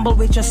 don't you gamble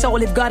with your soul.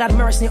 If God had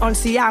mercy on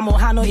Siamo,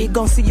 I know he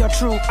gon' see your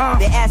truth.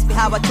 They ask me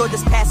how I chose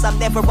this path, I'll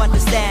never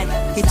understand.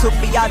 He took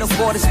me out of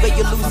waters where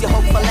you lose your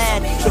hope for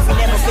land. If you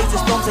never face the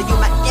storms, then you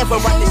might never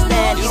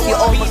understand. If you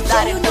almost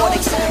died in water.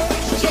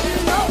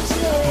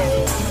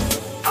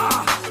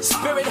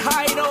 Spirit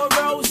high, no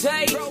rose,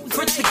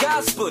 preach the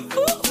gospel,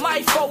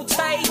 my forte.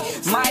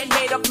 Mind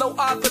made up, no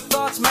other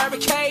thoughts, Mary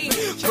Kay.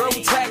 Bro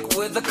tech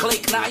with a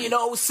click, now you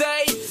know,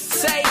 say,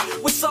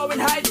 we're soaring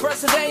high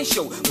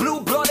presidential.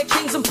 Blue-blooded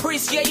kings and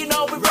priests, yeah, you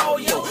know we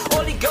royal.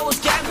 Holy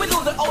Ghost gang, we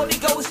know the Holy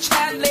Ghost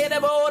chant. Let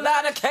them all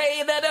out of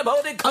K, let them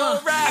Holy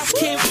Ghost rap. I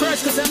came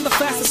first cause I'm the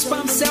fastest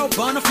sperm cell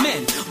born of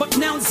men. But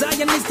now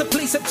Zion is the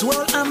place I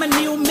dwell, I'm a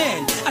new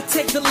man. I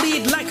take the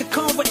lead like a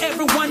convoy,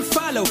 everyone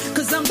follow.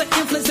 Cause I'm the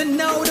influence and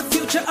know the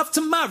future of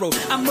tomorrow.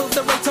 I move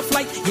the rate of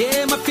light,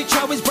 yeah, my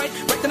future is bright.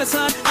 Bright than the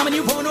sun, I'm a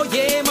new one, oh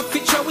yeah, my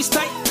future is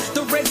tight.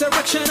 The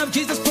resurrection of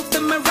Jesus proved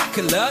the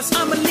miraculous.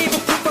 I'm a living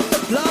proof of the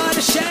blood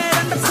shed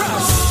on the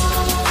cross.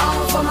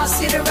 All for my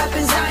city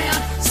reppin' Zion,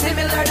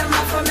 similar to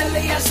my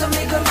familiar, so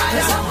me good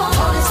riders.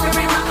 Holy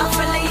Spirit, my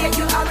affiliate,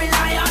 you I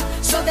rely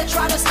on. So they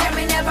try to scare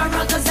me, never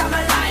run, cause I'm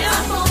a lion.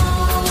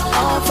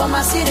 All for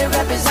my city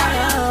reppin'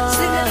 Zion,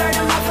 similar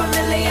to my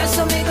familiar,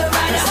 so me good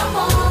riders.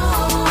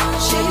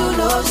 Share you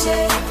know,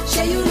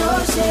 share you know,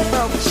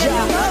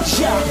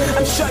 yeah.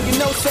 I'm sure you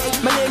know, say,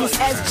 my name is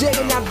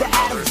SJ and I'm the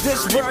out of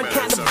this world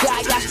kind of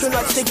guy.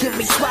 Astronauts, they give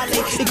me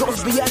swelling. It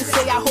goes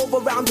Beyonce, I hover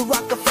around the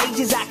rock of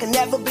ages. I can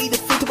never be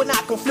defeated when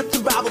I can flip the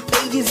Bible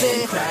pages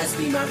in. Christ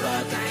be my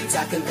rock, I ain't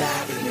talking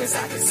godliness.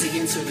 I can see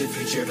into the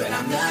future, but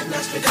I'm not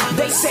Nostradamus.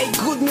 They say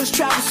good news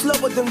travels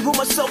slower than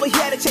rumors, so we're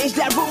here to change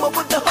that rumor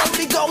with the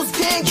Holy Ghost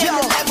gang.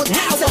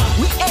 So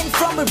we ain't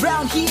from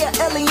around here,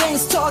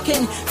 aliens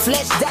talking.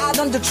 Flesh died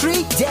on the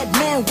tree, dead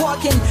man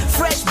walking.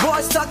 Fresh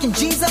boys talking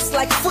Jesus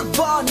like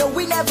football. No,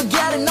 we never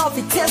get enough,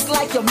 it tastes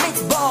like your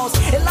mixed balls.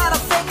 A lot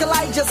of fake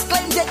Elijahs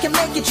claim they can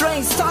make it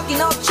rain, stocking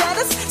up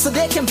cheddars so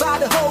they can buy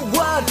the whole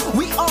world.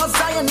 We all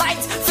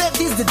Zionites,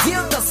 faith is the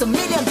deal. That's $1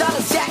 million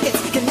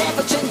jackets, can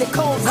never change the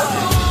code.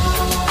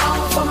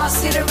 All for my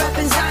city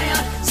reppin'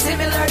 Zion,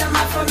 similar to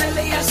my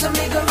familiar, so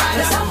me good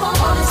riders.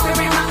 Holy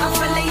Spirit, my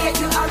affiliate,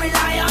 you I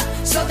rely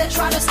on. So they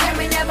try to scare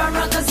me, never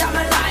run, cause I'm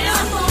a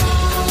lion.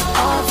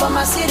 All for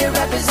my city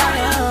reppin'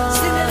 Zion,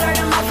 similar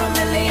to my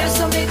familiar,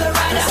 so me good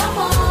riders.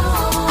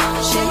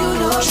 Share you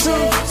know, share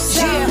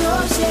you know,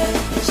 share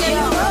you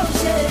know.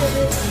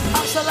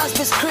 Hustlers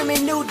be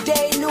screaming new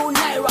day, new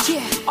naira.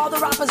 All the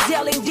rappers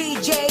yelling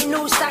DJ,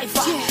 new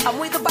cipher. I'm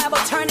with the Bible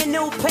turning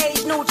new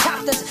page, new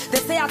chapters. They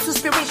say I'm too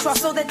spiritual,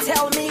 so they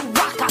tell me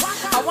waka.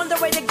 I wonder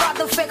where they got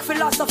the fake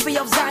philosophy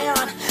of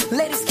Zion.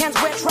 Ladies can't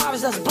wear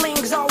trousers,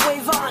 blings all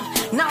wave on.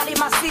 Not in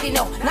my city,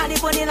 no, not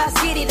even in our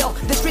city, though.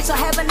 The streets of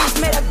heaven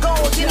is made of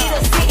gold, you need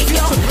a city,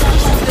 yo.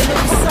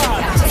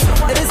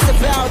 It is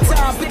about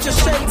time, put your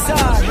shades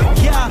on.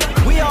 Yeah,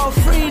 we all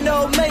free,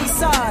 no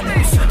Mason.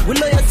 We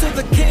loyal to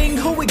the king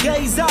who we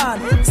gaze on.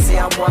 See,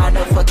 I'm one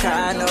of a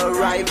kind, no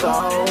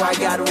rival. I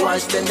got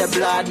washed in the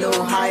blood, no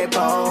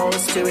hypo.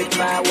 Spirit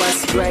man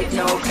was great,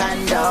 no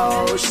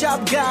candle.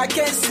 Shop guy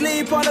can't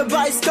sleep on a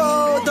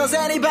bicycle. Does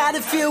anybody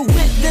feel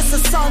with this a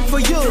song for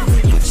you?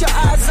 Put your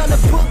eyes on the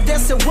book,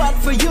 there's a word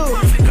for you.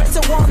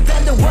 Greater one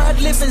than the word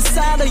live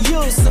inside of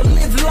you. So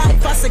live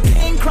life as a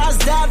king,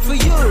 Christ died for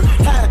you.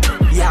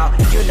 Yo,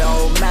 you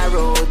know my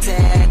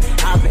routine.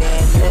 I've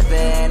been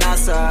living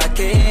as a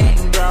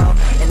king, bro,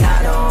 and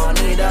I don't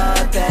need a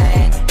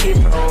thing. He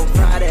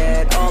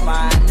provided all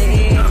my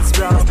needs,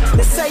 bro.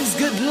 They say it's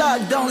good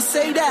luck, don't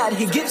say that.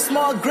 He gives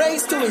more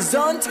grace to his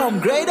own Tom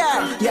Greater.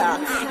 Yeah,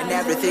 and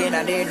everything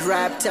I need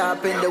wrapped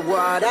up in the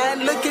word. I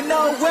ain't looking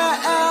nowhere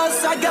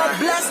else. I got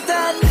blessed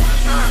and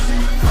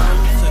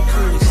the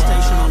coolest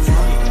station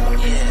online.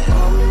 Yeah,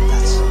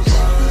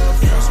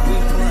 that's we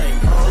play.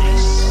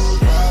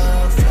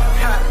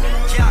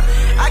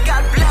 I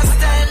got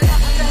blessed and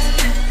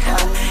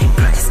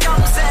grace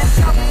comes and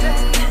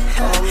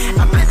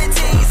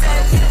abilities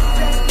and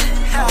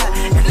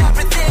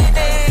everything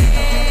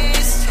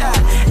is.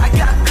 I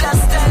got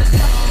blessed and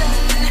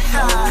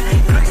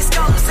grace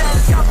comes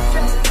and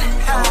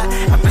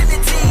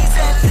abilities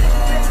and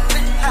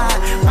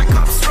my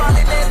cup's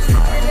running in.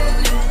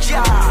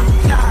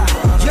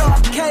 Yo,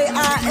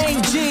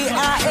 K-I-N-G.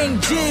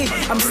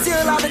 I'm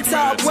still at the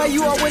top where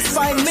you always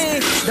find me.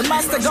 The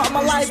master got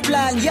my life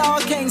plan. Y'all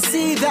can't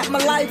see that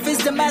my life is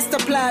the master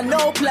plan.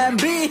 No plan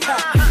B.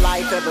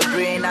 Life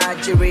evergreen,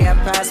 Nigerian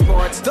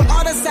passports. The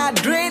other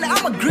side green,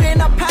 I'm a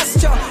greener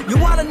pasture. You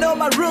wanna know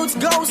my roots?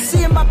 Go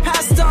see my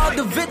pastor.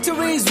 The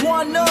victory is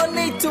won, no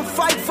need to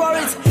fight for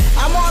it.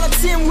 I'm on a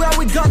team where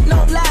we got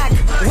no lack.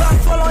 We're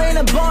following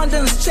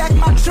abundance, check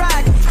my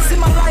track. See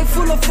my life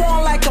full of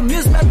fun like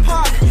amusement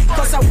park.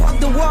 Cause I walk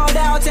the world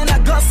out and I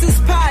got 6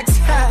 packs.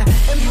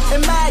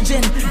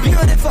 Imagine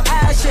beautiful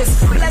ashes,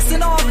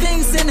 blessing all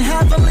things in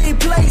heavenly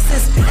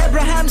places.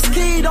 Abraham's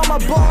kid on my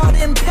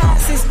boarding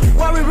passes,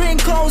 while we ring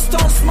coast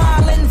on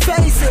smiling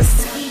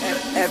faces.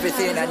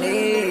 Everything I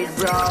need,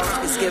 bro,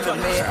 is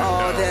giving me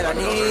all that I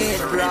need,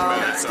 bro.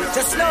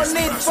 Just no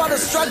need for the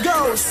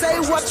struggle. Say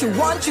what you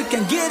want, you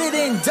can get it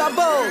in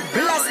double.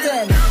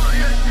 Blessed.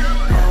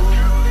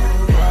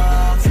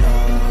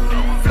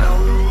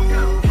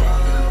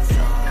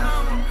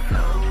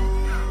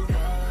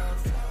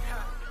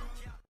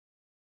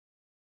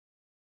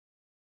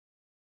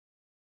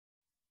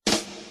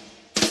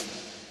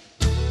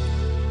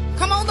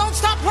 Come on, don't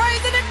stop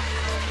praising him.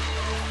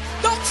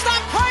 Don't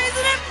stop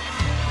praising him.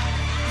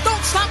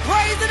 Don't stop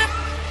praising him.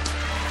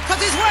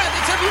 Because he's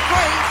worthy to be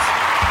praised.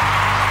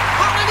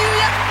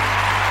 Hallelujah.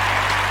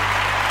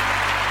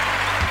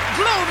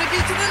 Glory be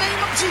to the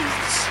name of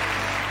Jesus.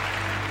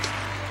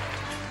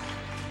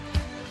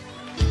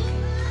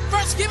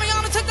 First, giving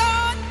honor to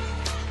God.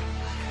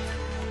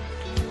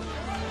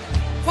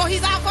 For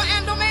he's Alpha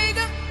and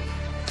Omega.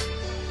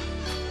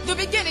 The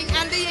beginning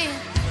and the end.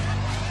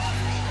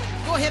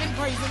 Go ahead and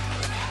praise him.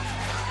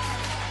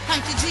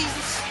 Thank you,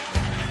 Jesus.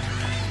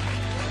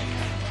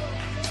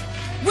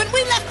 When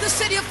we left the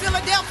city of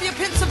Philadelphia,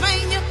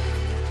 Pennsylvania,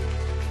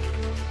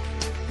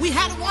 we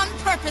had one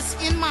purpose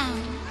in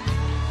mind.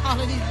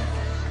 Hallelujah.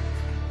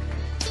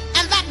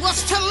 And that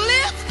was to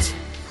lift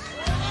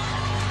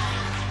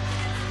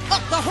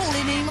up the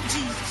holy name of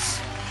Jesus.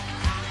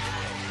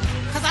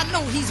 Because I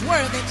know he's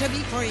worthy to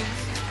be praised.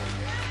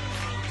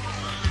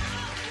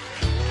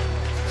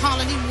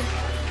 Hallelujah.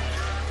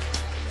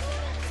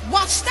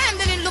 While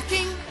standing and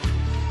looking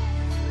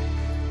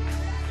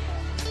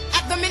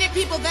at the many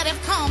people that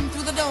have come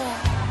through the door.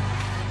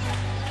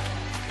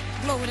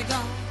 Glory to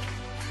God.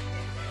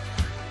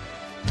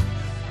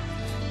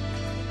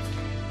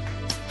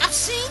 I've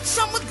seen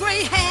some with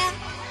gray hair.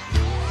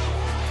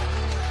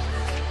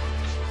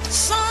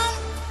 Some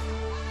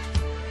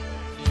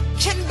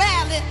can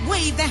barely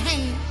wave their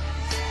hand.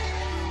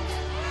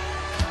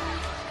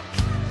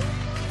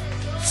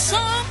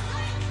 Some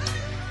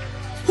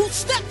whose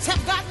steps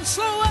have gotten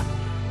slower,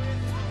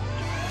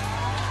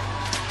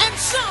 and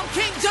some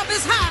can't jump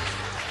as high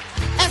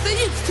as they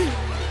used to.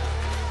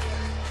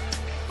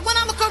 When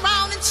I look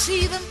around and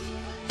see them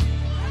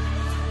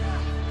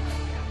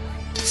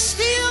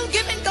still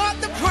giving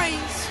God the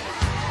praise,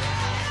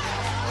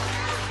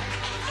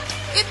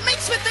 it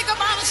makes me think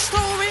about a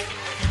story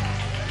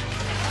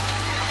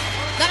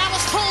that I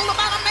was told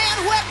about a man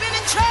who had been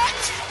in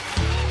church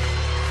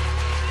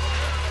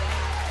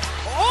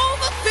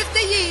over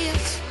 50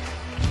 years.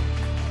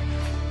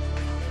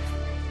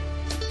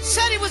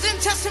 Said he was in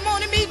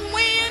testimony meeting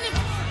when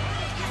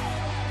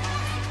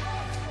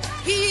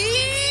he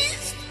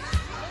eased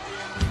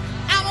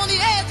out on the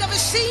edge of his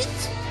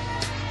seat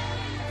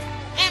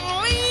and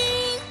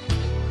leaned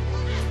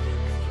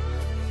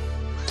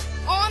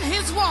on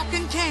his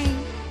walking cane.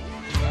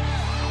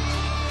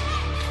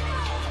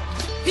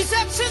 He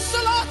said, since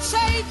the Lord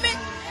saved me,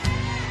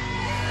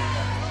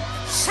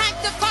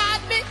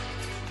 sanctified me,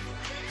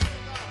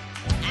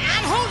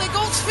 and Holy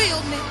Ghost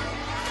filled me,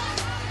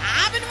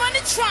 I've been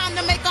running trying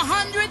to make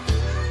 100.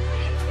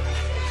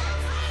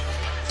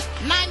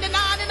 99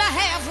 and a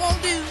half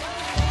won't do.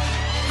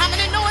 How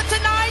many know it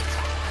tonight?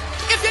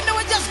 If you know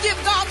it, just give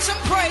God some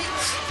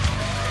praise.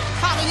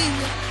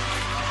 Hallelujah.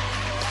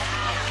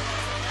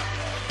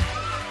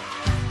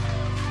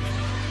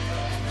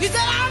 He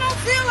said, I don't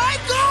feel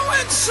like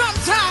going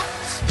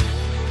sometimes.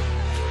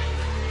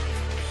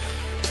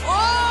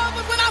 Oh,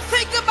 but when I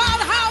think about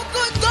how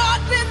good God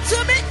been to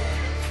me,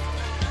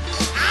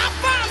 I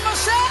find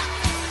myself,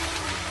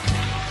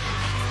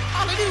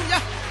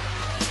 hallelujah,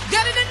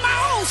 getting in my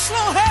own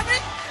slow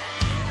habit.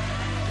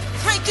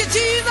 Thank you,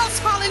 Jesus,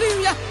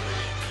 hallelujah.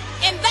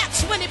 And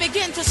that's when he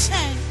began to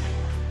sing.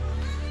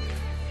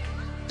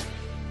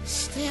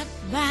 Step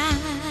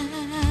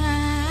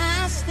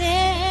by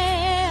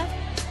step,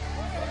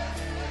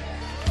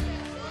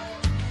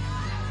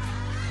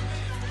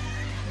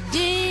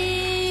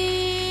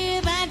 day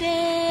by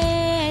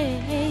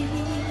day,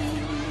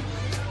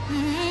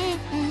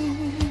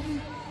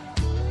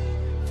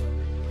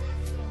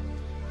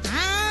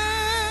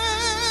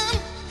 I'm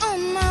on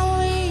my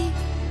way.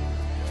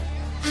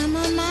 I'm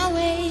on my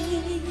way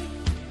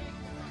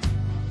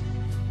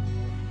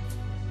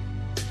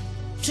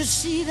to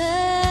see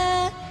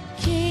the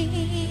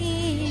King.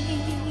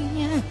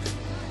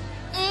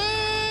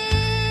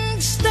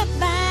 Step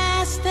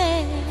by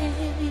step,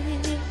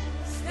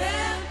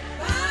 step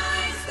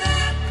by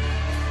step.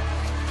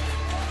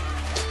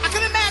 I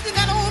can imagine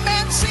that old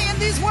man saying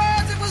these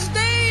words. It was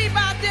day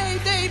by day,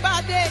 day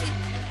by day,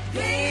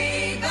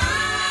 day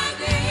by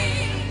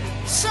day.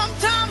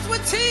 Sometimes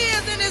with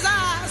tears in his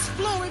eyes.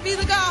 Glory be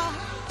to God.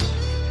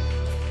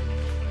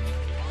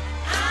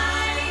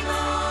 I'm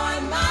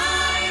on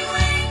my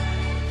way.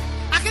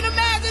 I can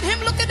imagine him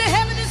looking to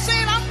heaven and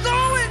saying, I'm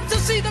going to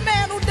see the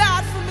man who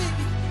died for me.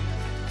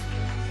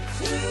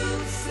 To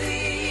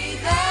see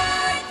the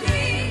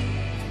King.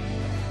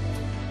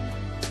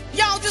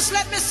 Y'all just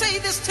let me say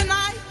this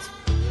tonight.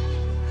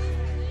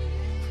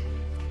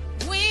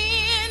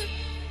 When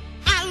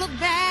I look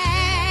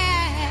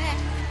back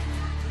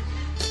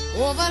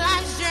over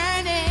life's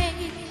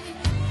journey,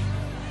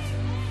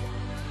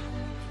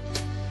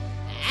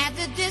 at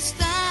the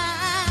distance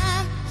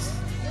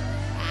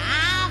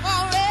I've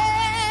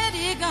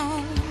already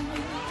gone,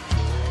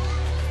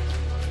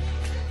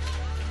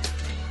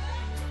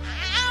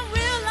 I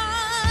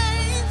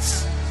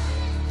realize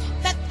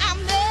that I'm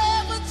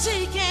never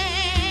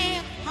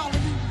taken,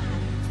 hallelujah,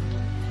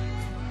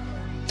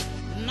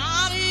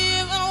 not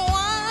even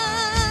one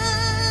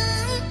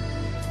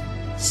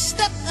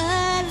step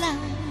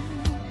alone,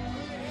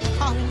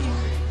 hallelujah.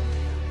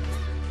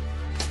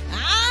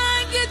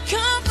 I get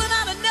comfort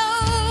out of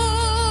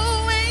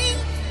knowing,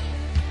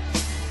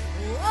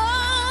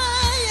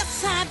 oh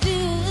yes I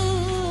do,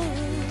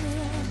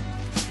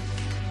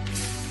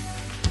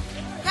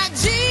 that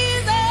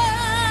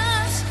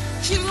Jesus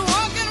keeps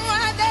walking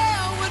right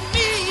there with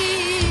me.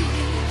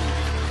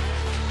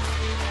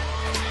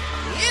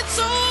 It's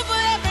over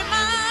every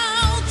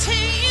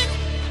mountain,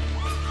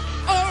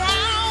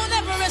 around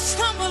every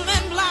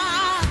stumbling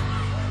block,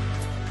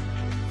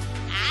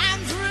 and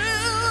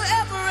through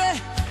every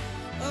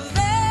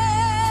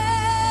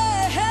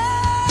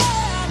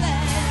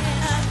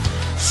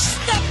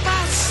step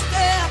by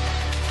step,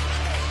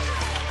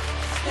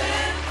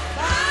 step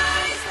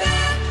by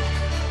step.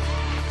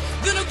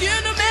 Then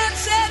again the man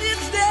said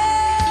it's day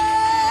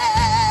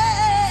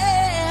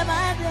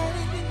by day,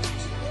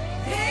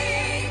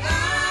 day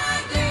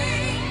by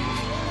day.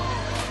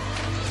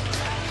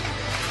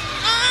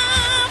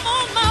 I'm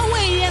on my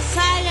way, yes I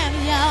am,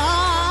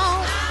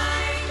 y'all.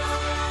 I'm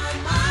on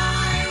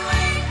my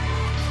way.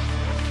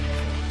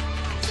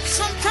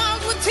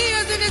 Sometimes with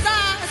tears in his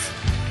eyes,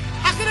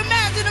 I can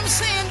imagine him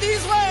saying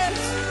these words.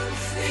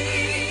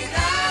 See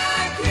the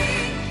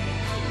King.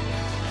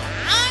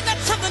 I got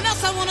something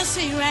else I want to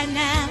say right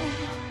now.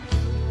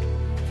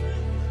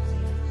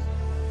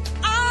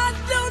 I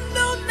don't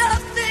know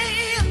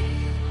nothing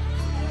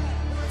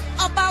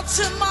about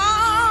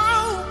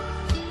tomorrow.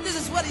 This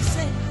is what he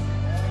said.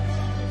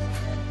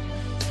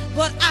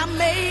 But I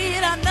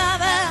made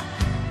another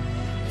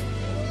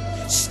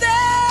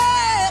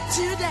step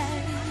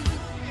today.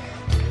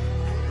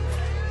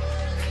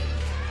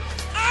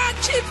 I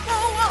keep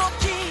on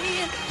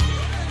walking.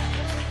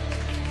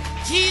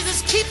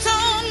 Jesus keeps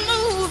on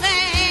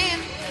moving.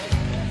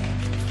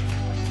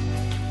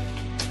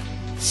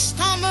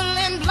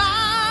 Stumbling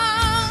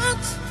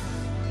blocks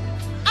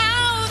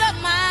out of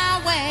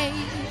my way.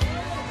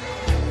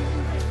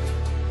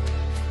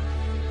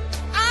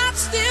 I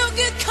still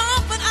get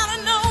comfort out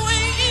of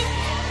knowing,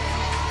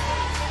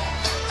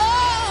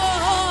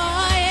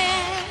 oh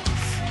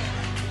yes,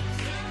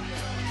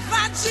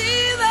 my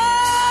Jesus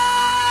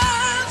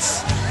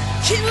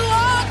keep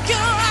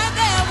walking right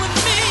there with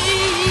me.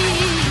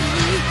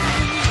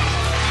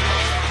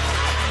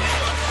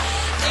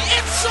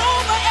 It's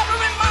over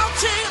every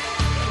mountain,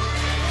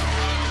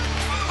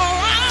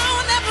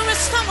 around every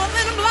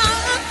stumbling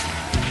block,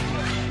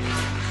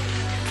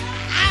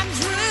 and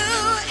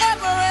through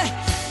every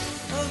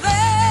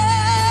valley.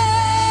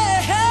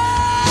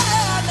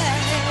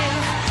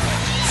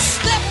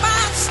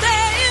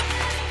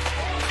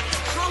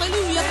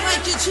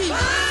 Thank you, Jesus.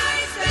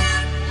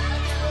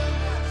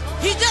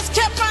 He just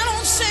kept right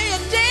on saying,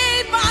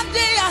 day by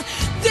day,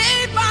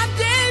 day by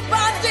day,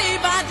 by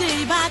day by day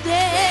by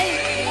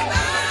day.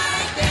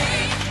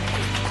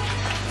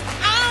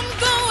 I'm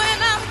going,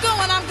 I'm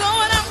going, I'm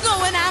going, I'm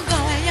going, I'm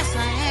going. Yes,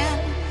 I am.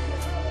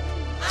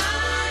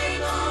 I'm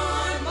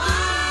on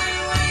my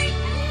way.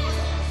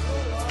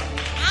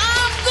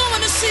 I'm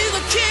going to see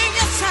the King.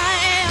 Yes,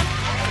 I am.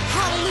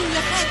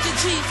 Hallelujah. Thank you,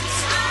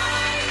 Jesus.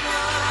 I'm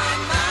on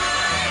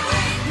my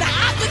way. Now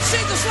I could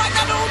sing this like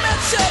that old man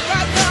said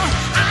right now.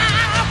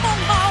 I'm on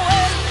my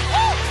way.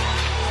 Woo.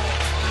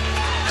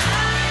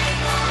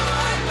 I'm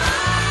on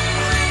my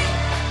way.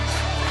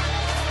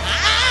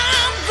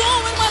 I'm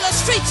going where the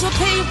streets are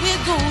paved with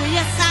gold.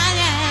 Yes, I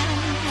am.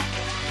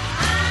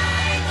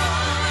 I'm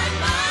on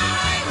my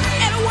way.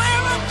 And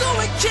where I'm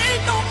going,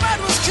 can't no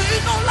murderers,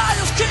 can't no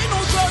liars, can't no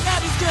drug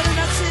addicts getting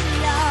that city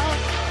out.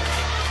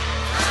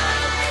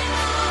 I'm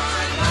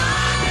on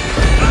my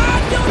way. I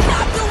don't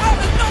have to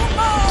worry no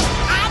more.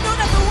 I don't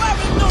have to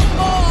worry no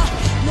more.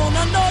 No,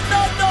 no, no,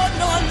 no, no,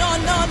 no, no,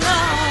 no, no.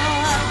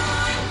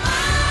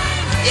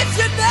 If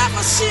you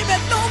never see me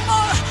no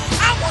more,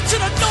 I want you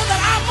to know that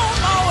I'm on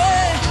my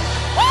way.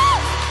 Woo!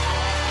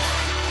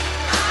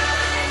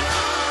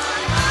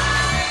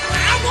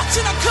 I want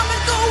you to come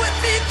and go with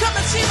me. Come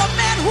and see the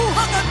man who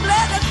hung and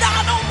bled and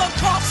died on the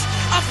cross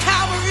of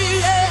Calvary.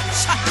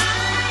 Yes. I'm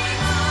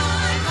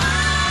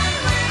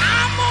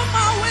on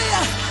my way.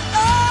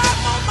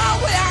 I'm on my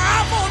way.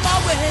 I'm on my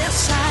way.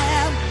 Yes,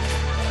 I am.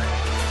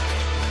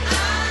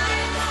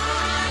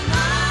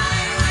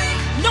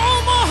 No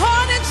more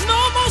heartaches, no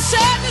more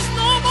sadness,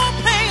 no more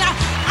pain.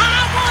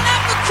 I won't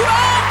have to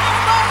cry no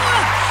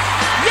more.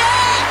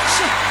 Yes.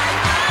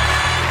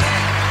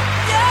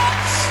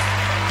 Yes.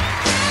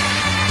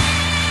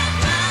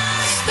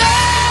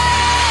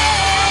 Stand.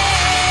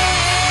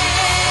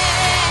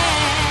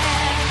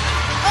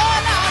 Oh,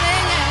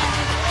 darling, yeah.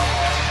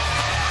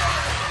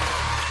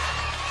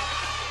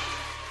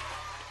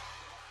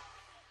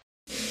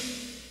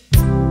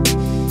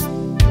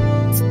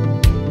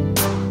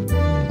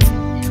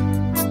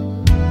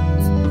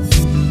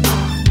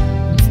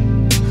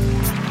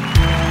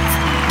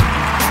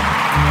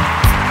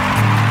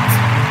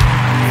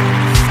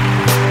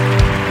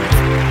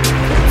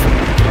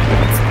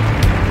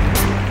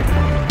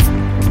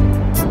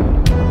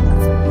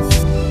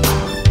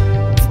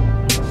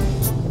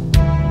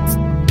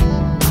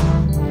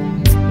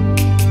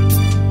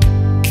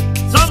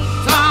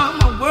 Sometime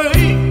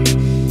away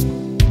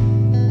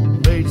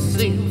may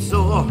seem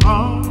so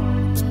hard.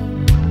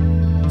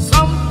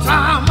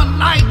 Sometime a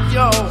night,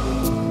 y'all,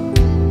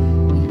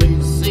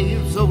 may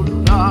seem so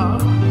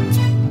dark.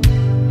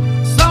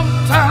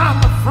 Sometime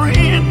a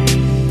friend,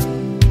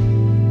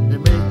 they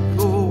may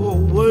go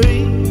away.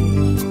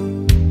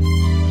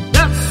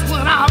 That's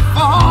when I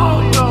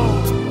fall, y'all,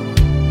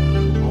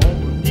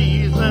 on my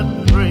knees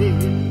and pray.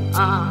 I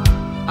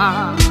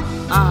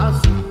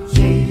say,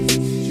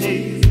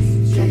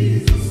 Jesus,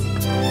 Jesus,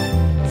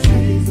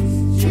 Jesus,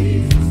 Jesus,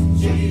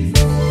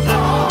 Jesus,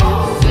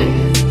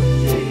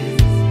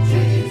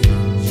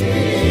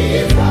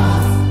 Jesus.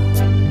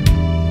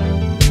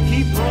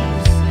 Keep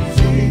on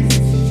saying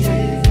Jesus,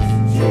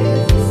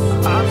 Jesus.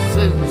 I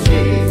said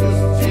Jesus,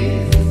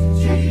 Jesus,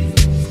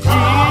 Jesus.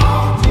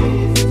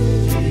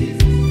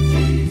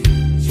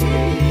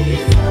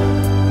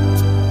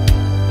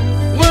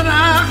 When I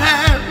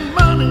had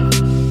money,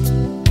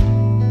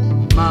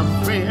 my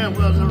friend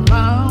was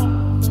around.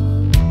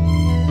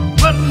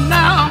 But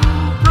now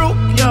I'm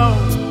broke, y'all.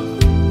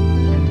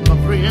 My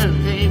friend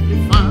can't be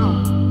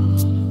found.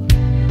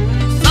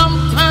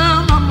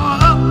 Sometime I'm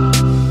up,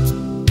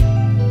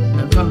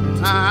 and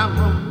sometime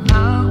I'm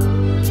down.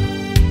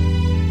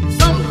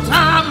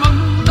 Sometime I'm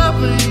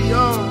loving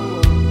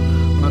y'all,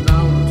 but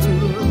down to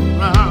the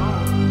ground.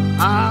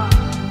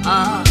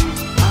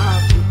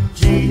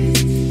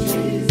 Jesus,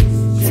 Jesus,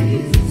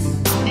 Jesus,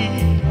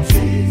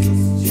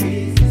 Jesus,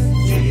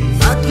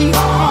 Jesus. I keep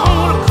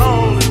on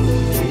calling.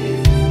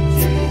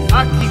 I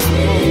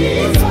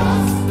keep on.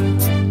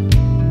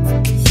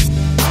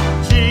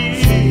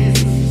 Jesus,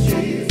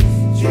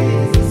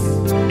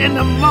 in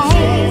the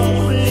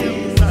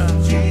morning,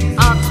 I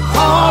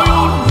call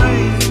your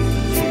name.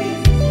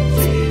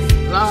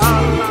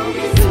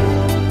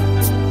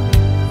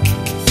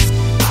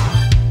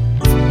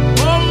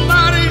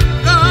 Almighty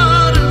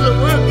God is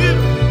working,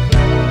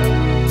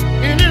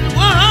 and His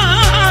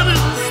word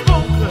is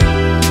spoken.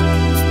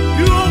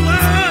 You are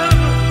aware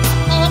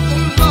of the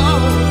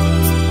Lord.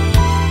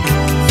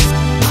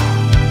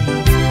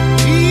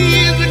 He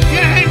is the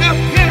King of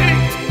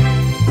kings.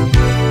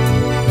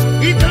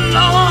 He's the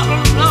Lord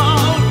of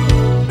lords.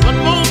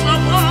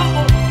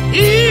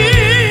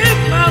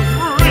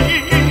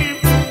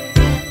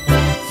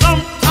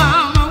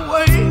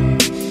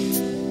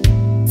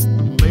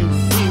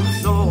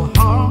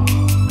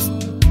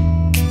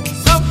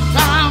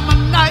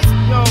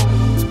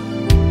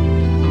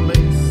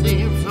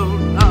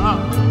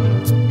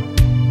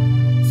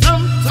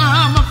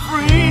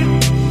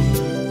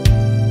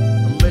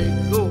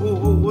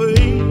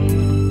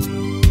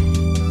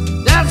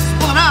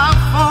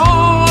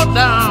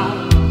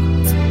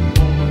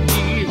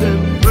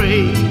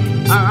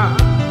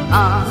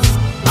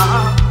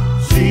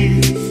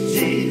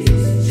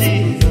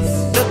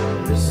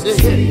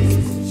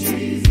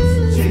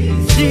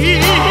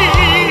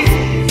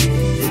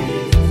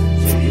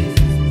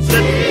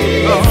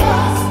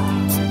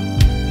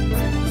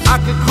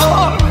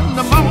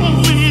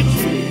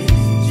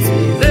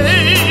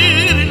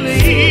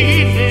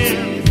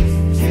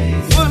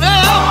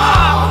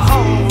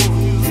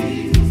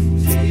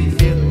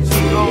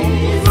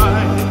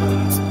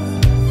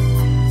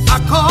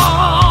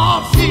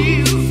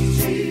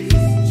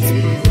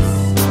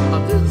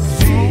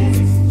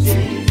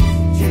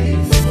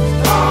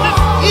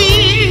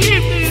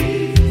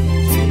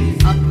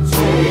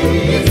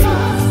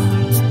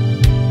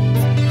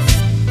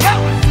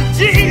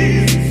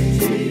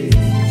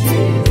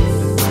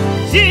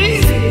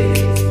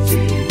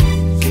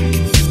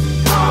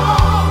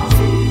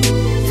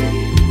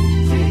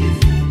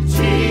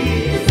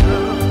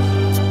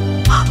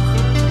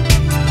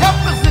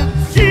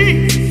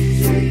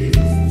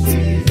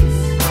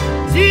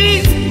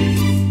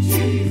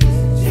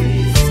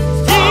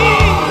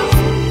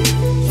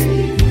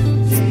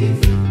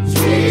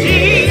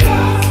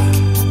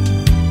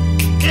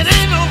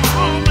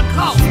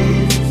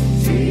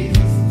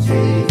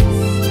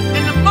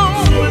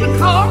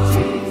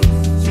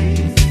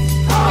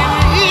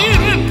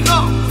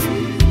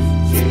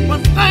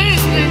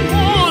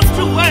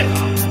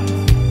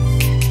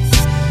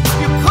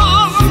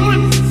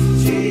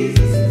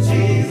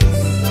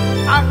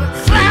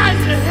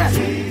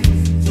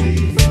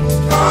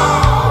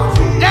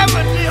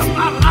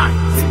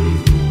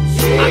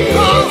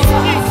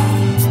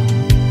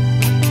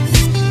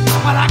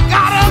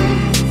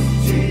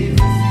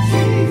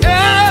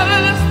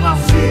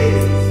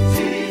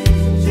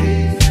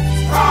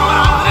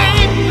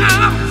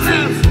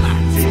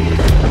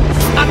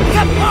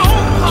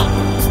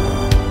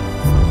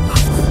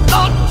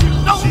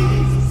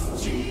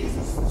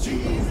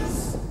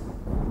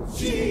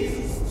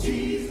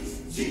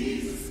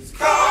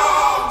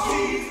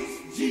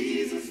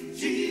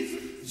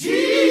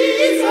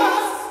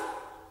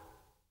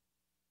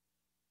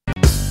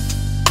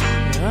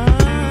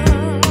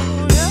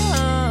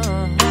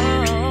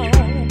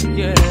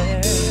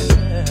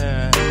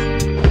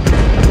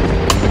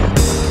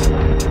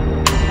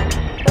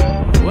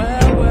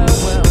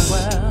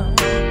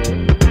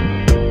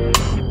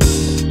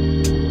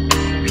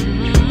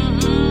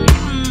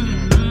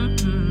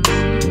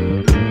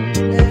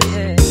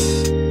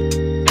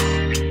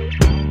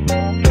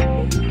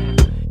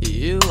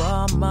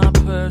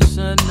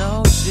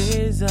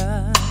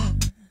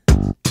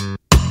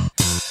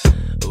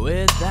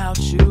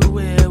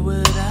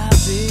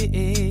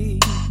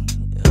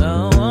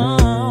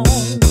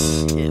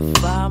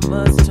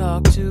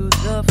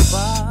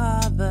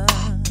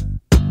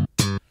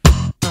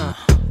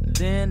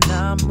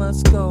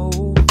 must go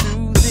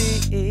through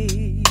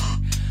this.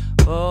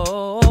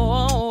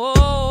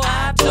 Oh,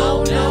 I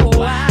don't know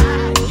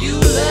why you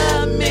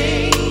love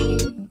me.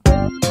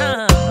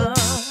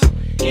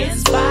 In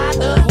spite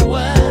of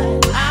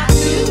what I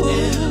do,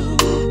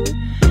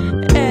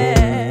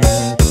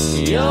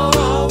 you're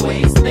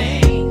always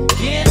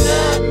thinking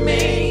of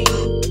me.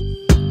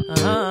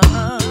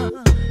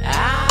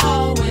 I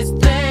always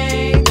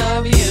think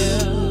of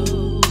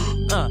you.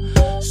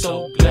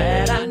 So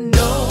glad I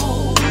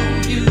know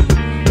you.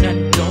 I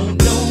don't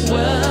know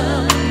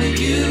what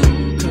you,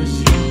 'cause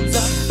you're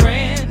a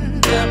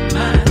friend of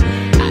mine.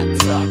 I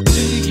talk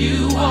to you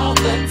all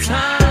the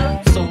time.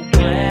 So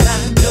glad I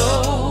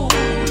know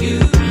you.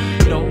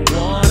 Don't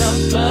wanna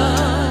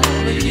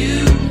bother you.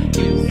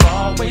 You've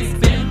always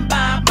been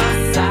by my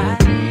side.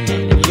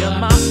 And you're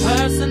my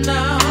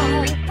personal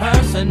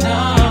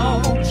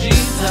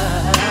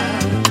Jesus.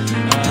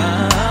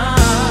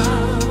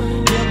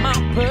 You're my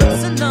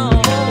personal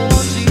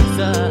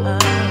Jesus.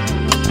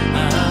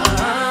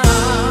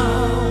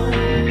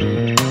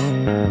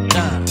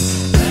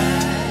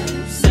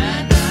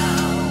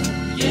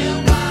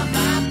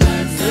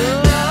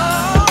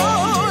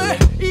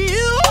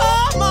 You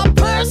are my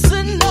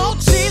personal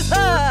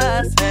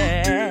Jesus.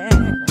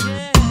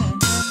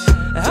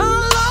 I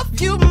love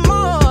you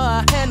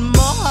more and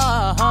more.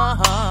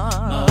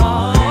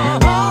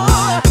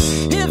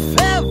 If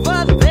ever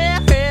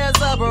there is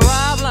a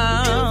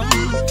problem,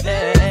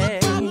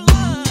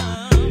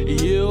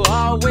 you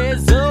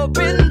always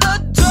open the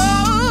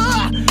door.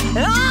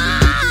 I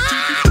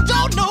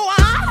don't know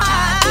why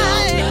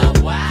you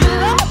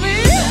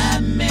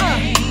love me.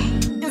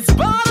 In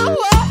spite of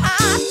what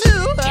I do,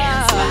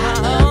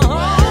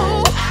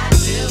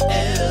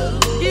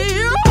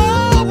 you're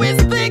always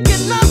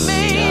thinking of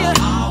me.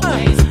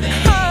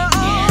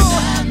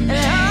 And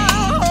I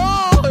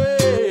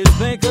always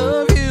think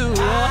of you.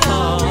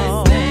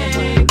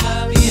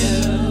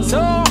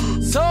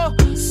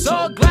 So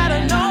glad I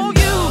know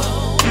you.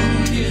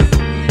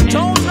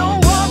 Don't know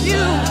of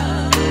you.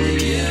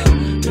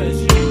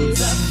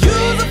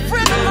 You're the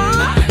friend of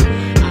mine.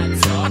 I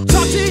talk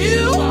to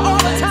you all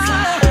the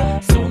time.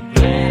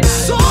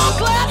 So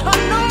glad I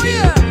know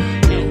you.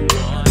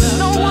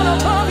 No one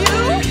above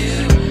you.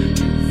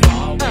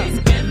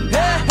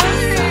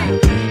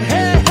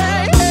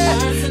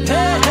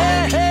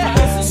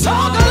 So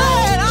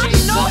glad I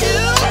know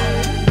you.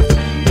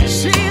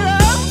 She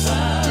loves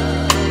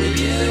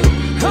you.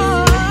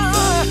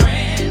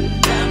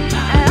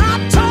 And I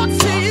talk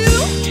to you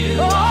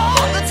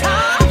all the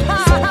time.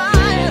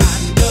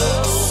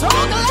 So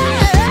glad.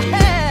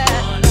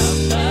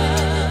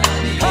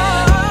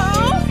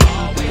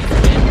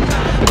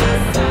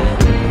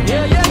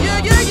 Yeah,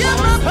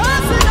 my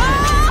personal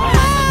Jesus.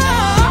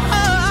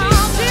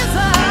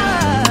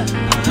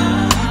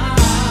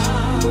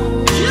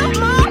 You're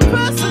my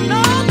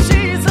personal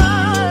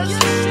Jesus.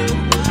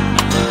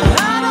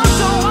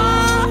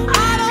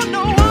 I don't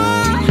know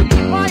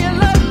why you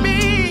love me,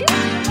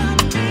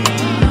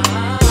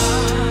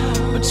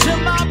 but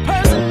you're my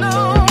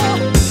personal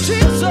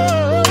Jesus.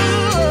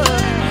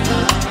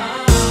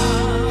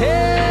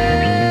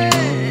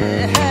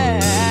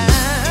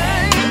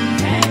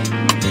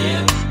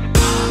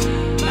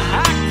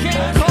 I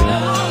can't call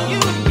on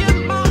you, you're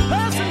my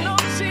personal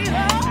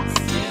Jesus.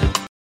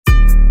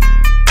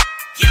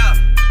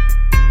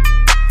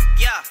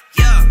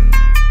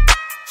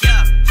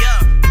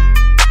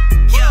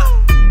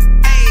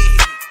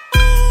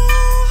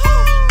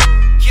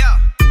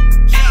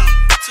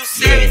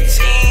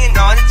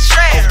 On the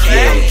track,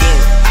 okay, I'm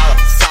getting out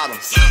of Sodom.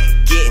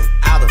 Getting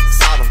out of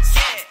Sodom.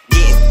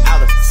 Getting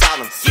out of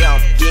Sodom. Yeah,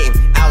 I'm getting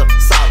out of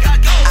Sodom.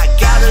 I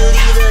gotta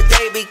leave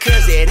today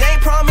because it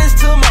ain't promised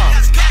tomorrow.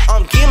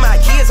 I'm getting my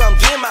kids, I'm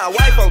getting my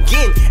wife, I'm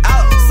getting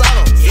out of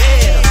Sodom.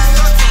 Yeah.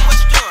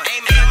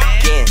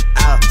 Getting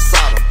out of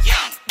Sodom.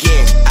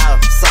 Getting out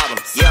of Sodom.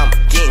 Yeah, I'm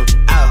getting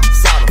out of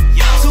Sodom.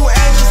 2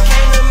 angels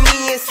came to me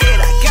and said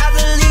I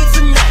gotta leave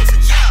tonight,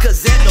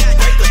 'cause at the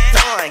break of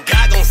dawn,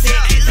 God gon' set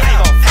it light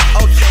on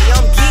fire. Okay,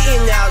 I'm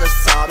getting out of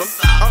Sodom.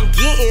 I'm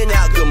getting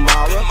out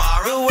Gomorrah.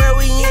 The world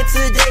we in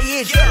today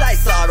is just like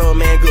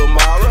Sodom and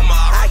Gomorrah.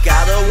 I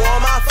gotta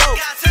warn my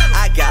folks.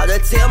 I gotta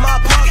tell my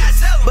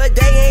pops, but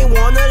they ain't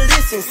wanna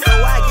listen, so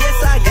I guess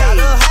I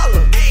gotta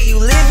holler. You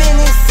living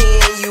in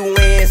sin, you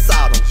in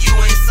Sodom.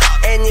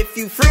 And if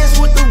you friends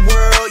with the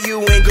world,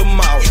 you in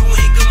Gomorrah.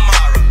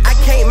 I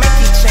can't make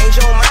you change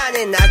your mind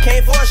and I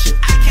can't force you.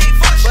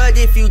 But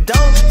if you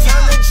don't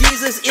turn to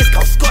Jesus, it's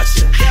gon' scorch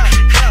you.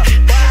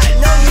 But I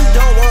know you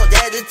don't want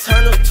that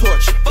eternal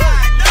torture. Boy,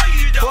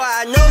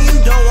 I know you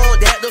don't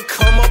want that to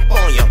come up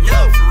on you.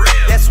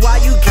 That's why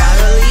you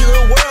gotta leave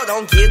the world,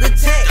 don't get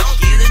attached.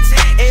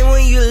 And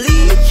when you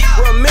leave,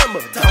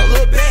 remember, don't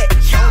look back.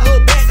 Don't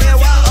look back, that's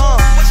why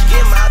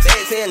get my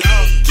bags and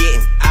I'm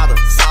getting out of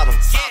Sodom.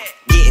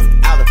 Getting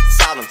out of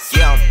Sodom.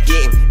 Yeah, I'm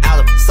getting out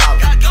of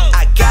Sodom.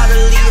 I gotta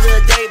leave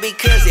today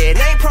because it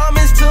ain't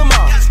promised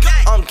tomorrow.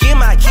 I'm getting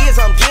my kids,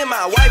 I'm getting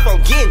my wife,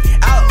 I'm getting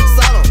out of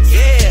Sodom.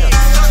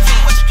 Yeah.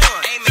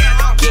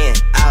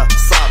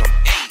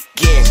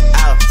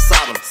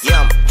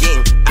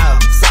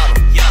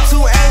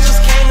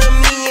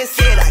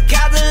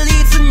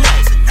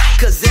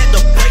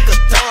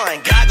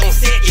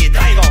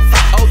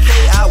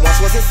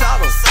 was in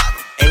Sodom,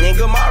 and in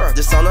Gomorrah,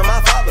 the son of my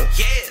father.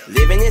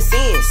 Living in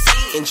sin,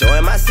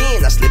 enjoying my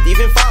sin, I slipped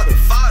even farther.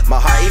 My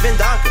heart even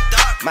darker,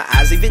 my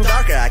eyes even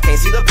darker, I can't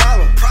see the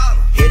problem.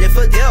 Headed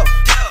for death,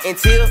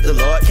 until the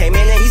Lord came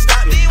in and he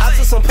stopped me. I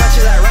took some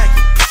punches like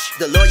Rocky.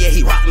 The Lord, yeah,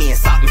 he rocked me and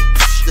stopped me.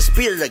 The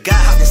spirit of the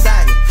God hopped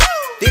inside me.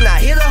 Then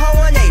I hit a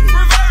whole 180.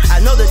 I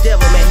know the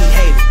devil, man, he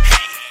hated.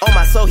 On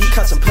my soul, he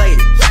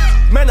contemplated.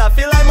 Man, I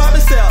feel like mom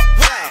myself,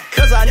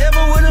 cause I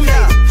never would've made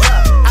it.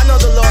 I know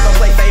the Lord don't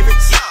play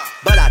favorites,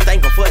 but I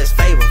thank him for his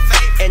favor.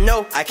 And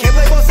no, I can't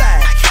play both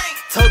sides.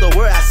 Told the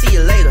world I see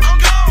you later.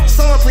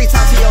 Someone please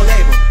talk to your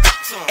neighbor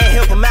and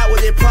help him out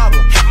with their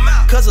problem.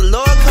 Cause the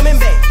Lord coming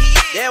back.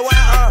 That's why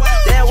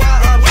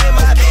I'm getting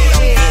my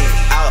baby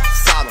out of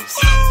Sodom.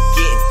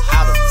 Getting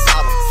out of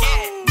Sodom.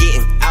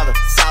 Getting out of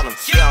Sodom.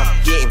 Yeah, I'm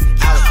getting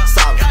out of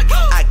Sodom.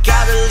 I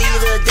gotta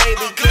leave today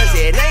because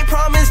it ain't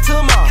promised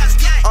tomorrow.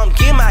 I'm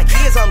getting my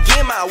kids, I'm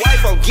getting my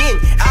wife, I'm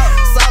getting out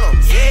of Sodom.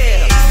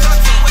 Yeah.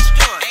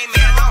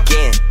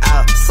 Getting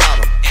out of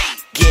Sodom.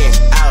 Getting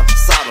out of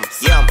Sodom.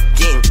 Yeah, I'm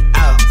getting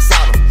out of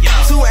Sodom.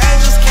 2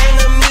 angels came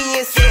to me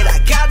and said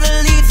I gotta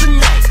leave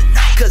tonight.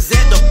 Cause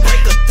at the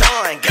break of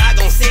dawn, God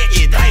gon' set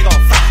it, I ain't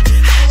gon'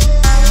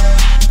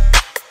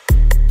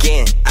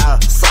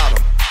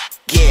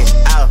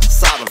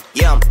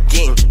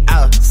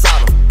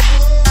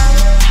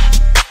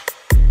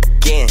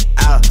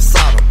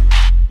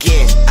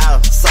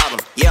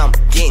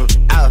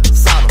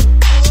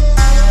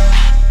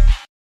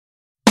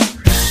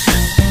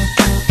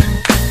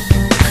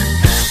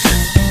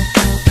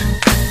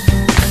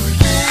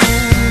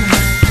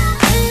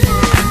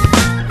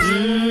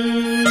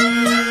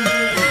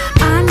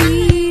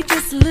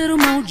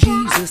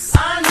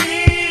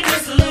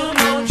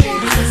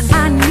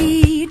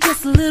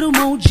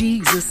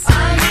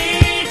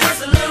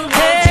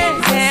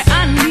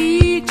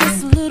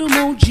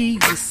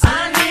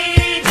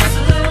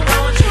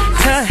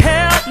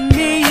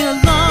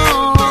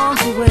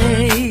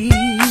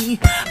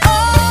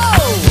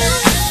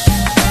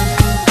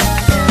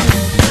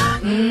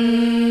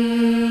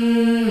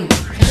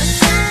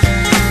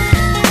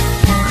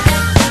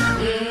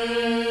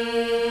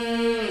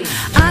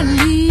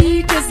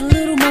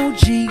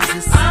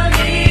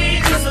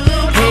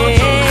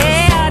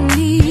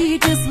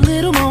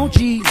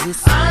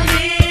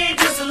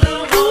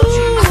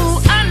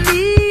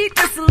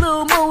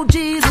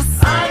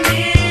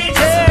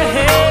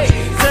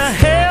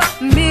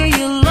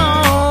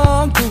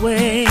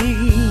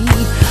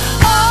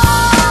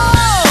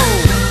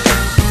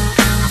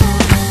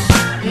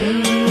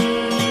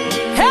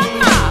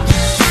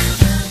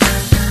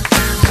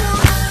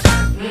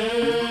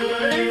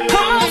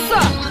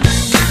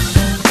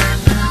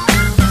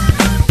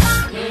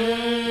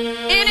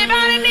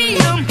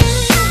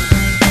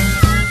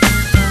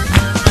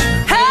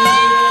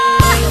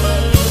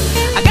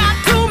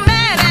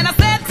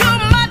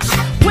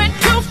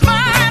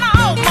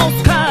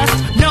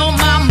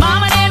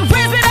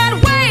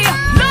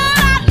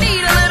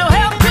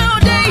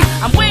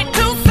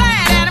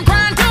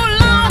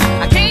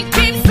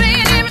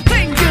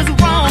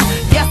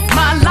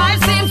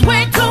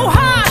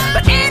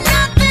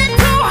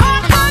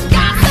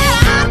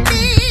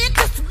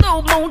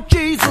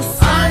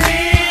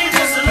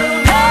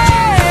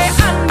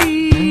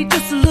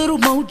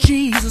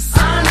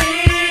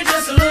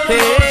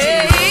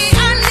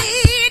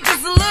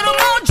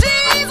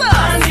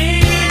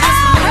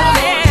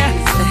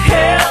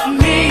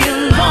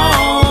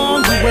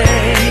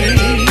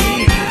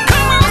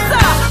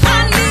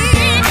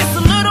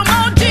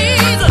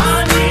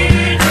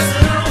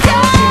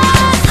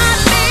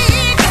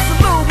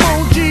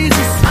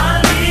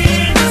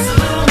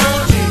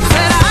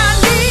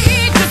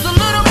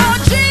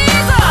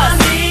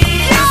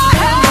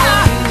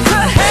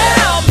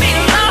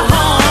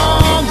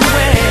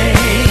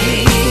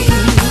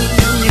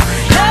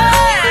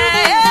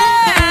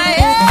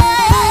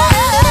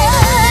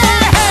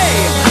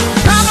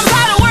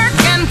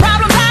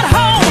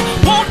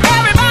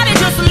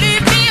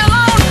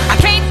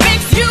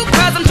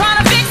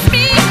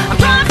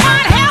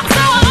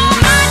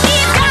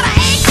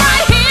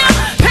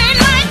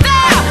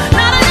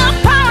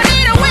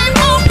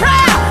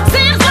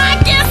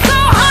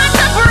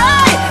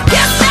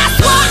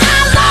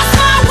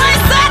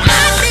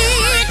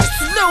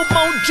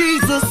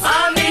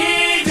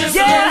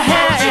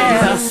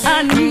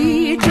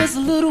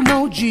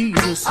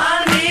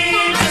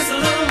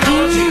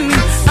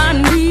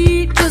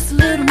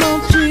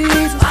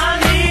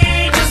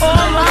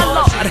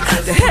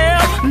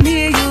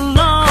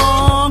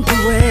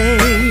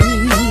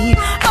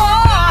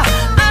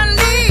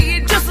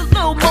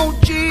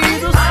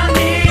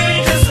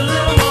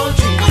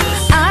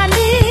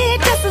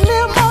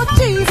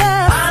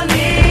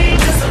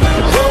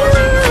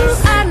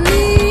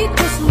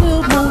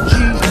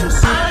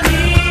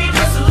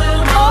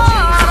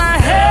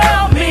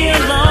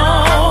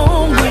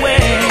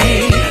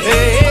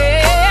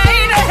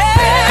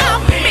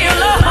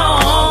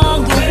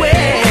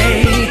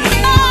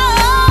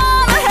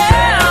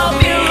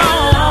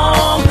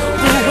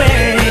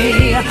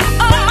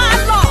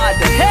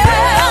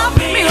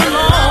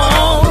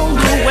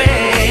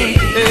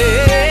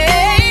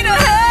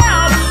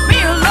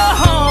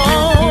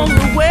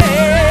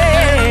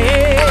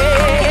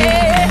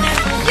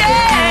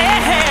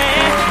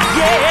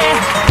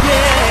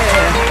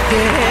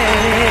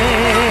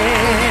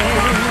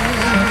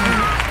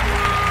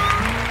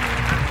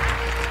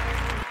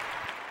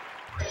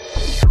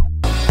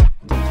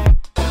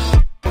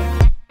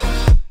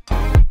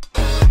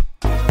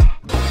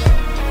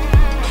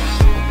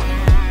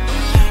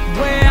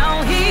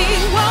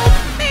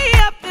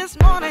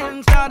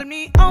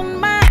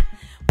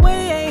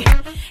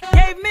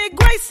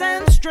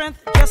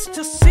 just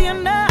to see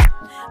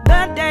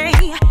another day.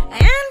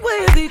 And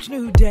with each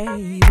new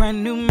day,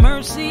 brand new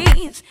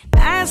mercies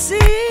I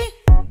see.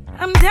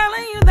 I'm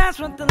telling you, that's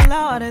what the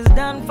Lord has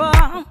done for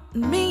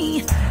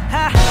me.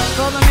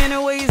 For the many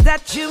ways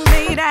that you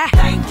made.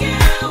 Thank you,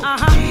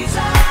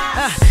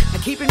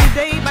 Jesus. Keeping me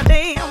day by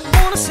day, I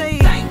wanna say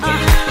thank you,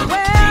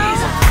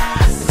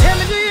 Jesus. Tell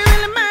me, do you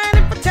really mind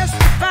if I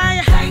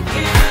testify? Thank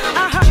you,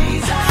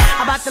 Jesus.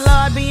 About the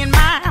Lord being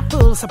my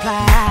full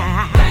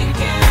supply. Thank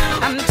you,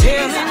 I'm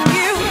telling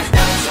you, He's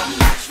done so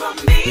much for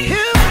me.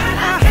 And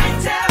I can't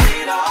tell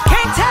it all.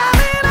 Can't tell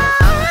it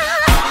all.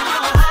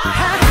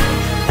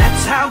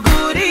 That's how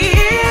good He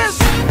is.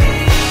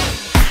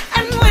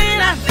 And when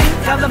I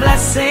think of the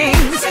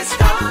blessings it's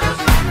gonna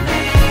from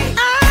me,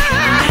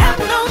 I have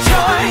no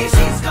choice.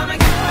 He's gonna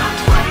get my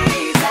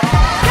praise.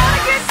 Gotta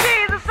get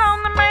Jesus on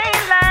the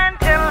main line.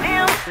 Tell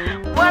Him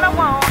what I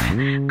want.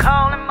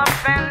 Call Him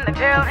up and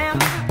tell Him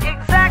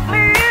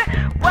exactly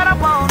what I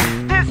want.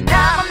 This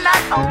time I'm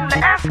not only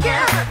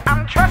asking,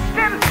 I'm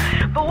trusting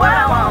for what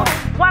I want.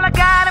 While I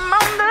got Him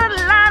on the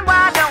line,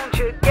 why don't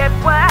you get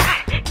what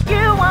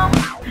you want?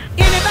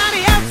 Anybody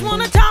else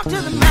wanna talk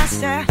to the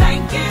Master?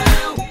 Thank you,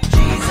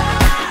 Jesus.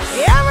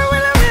 Yeah, I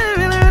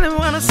really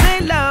wanna say,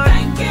 Lord,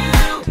 thank you,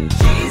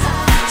 Jesus.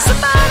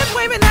 Somebody's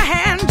waving their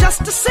hand just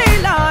to say,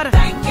 Lord,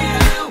 thank you,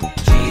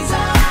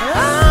 Jesus.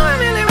 Oh, I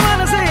really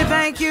wanna say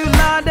thank you,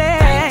 Lord.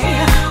 Thank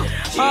you,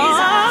 Jesus.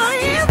 Oh,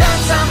 He's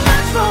done so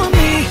much for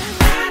me.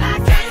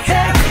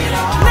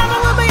 Never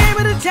will be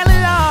able to tell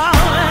it all.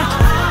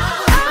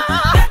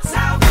 That's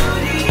how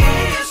good He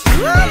is.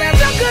 Oh,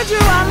 that's how good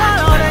you are,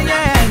 Lord.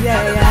 Yeah.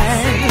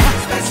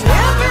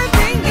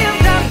 Everything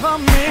You've done for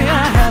me,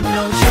 I have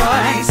no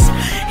choice.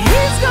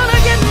 He's gonna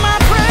get my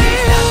praise.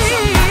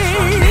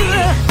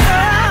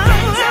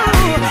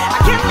 I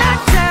cannot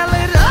tell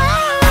it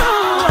all.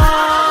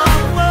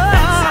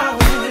 That's how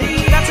good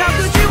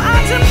You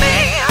are to me.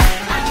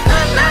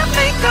 And I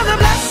think of the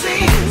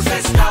blessings.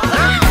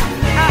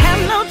 I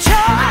have no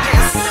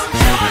choice.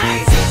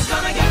 He's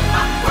gonna get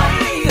my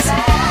praise.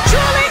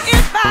 Truly,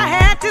 if I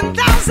had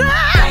 10,000,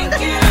 thank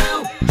you,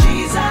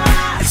 Jesus,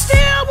 it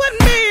still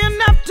wouldn't be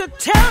enough to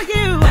tell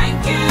you.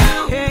 Thank you,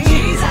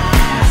 Jesus.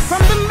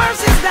 From the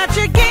mercies that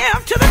You give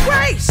to the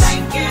grace.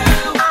 Thank you,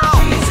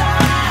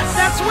 Jesus.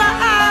 That's why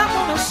I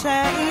wanna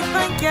say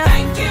thank you.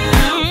 Thank you,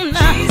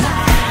 Jesus.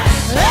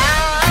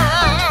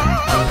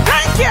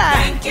 Thank you.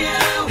 Thank you,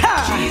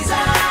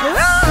 Jesus.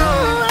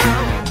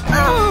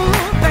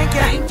 Thank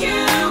you. Thank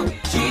you,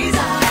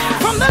 Jesus.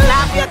 From the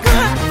love You're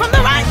good, from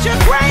the right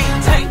You're great.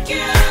 Thank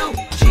you,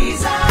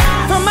 Jesus.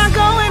 From my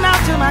going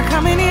out to my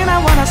coming in, I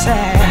wanna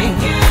say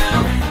thank you.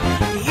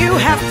 You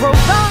have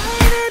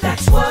provided.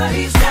 That's what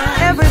He's done.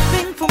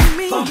 Everything for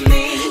me.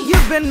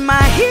 You've been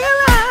my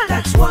healer.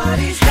 That's what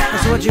He's done.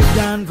 That's what You've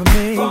done for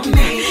me.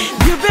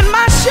 You've been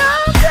my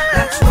shelter.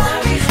 That's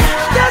what He's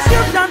done. Yes,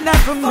 You've done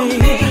that for me.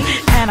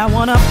 And I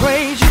wanna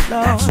praise You,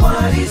 Lord. That's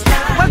what He's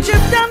done. What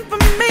You've done for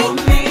me.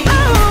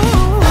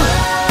 Oh,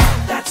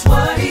 that's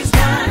what He's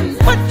done.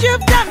 What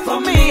You've done for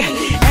me.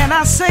 And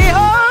I say,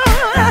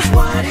 oh, that's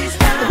what He's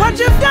done. What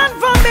You've done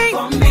for me.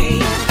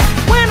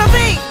 When I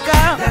think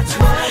of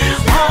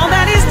all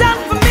that He's done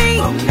for me,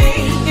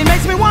 it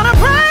makes me wanna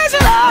praise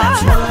You, Lord.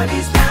 That's what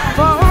He's done.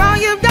 For all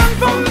You've done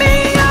for me.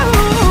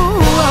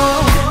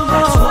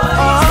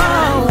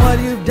 What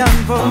You've done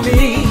for me.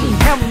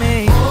 Help me.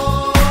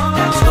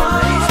 That's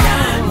what He's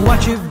done. What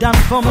You've done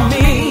for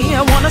me.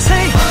 I wanna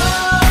say,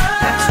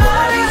 that's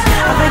what He's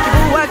done. I thank You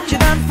for what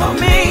You've done for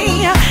me.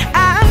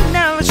 I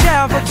never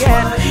shall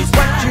forget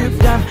what You've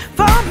done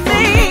for me.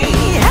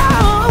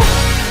 Oh,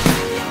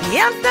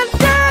 yeah,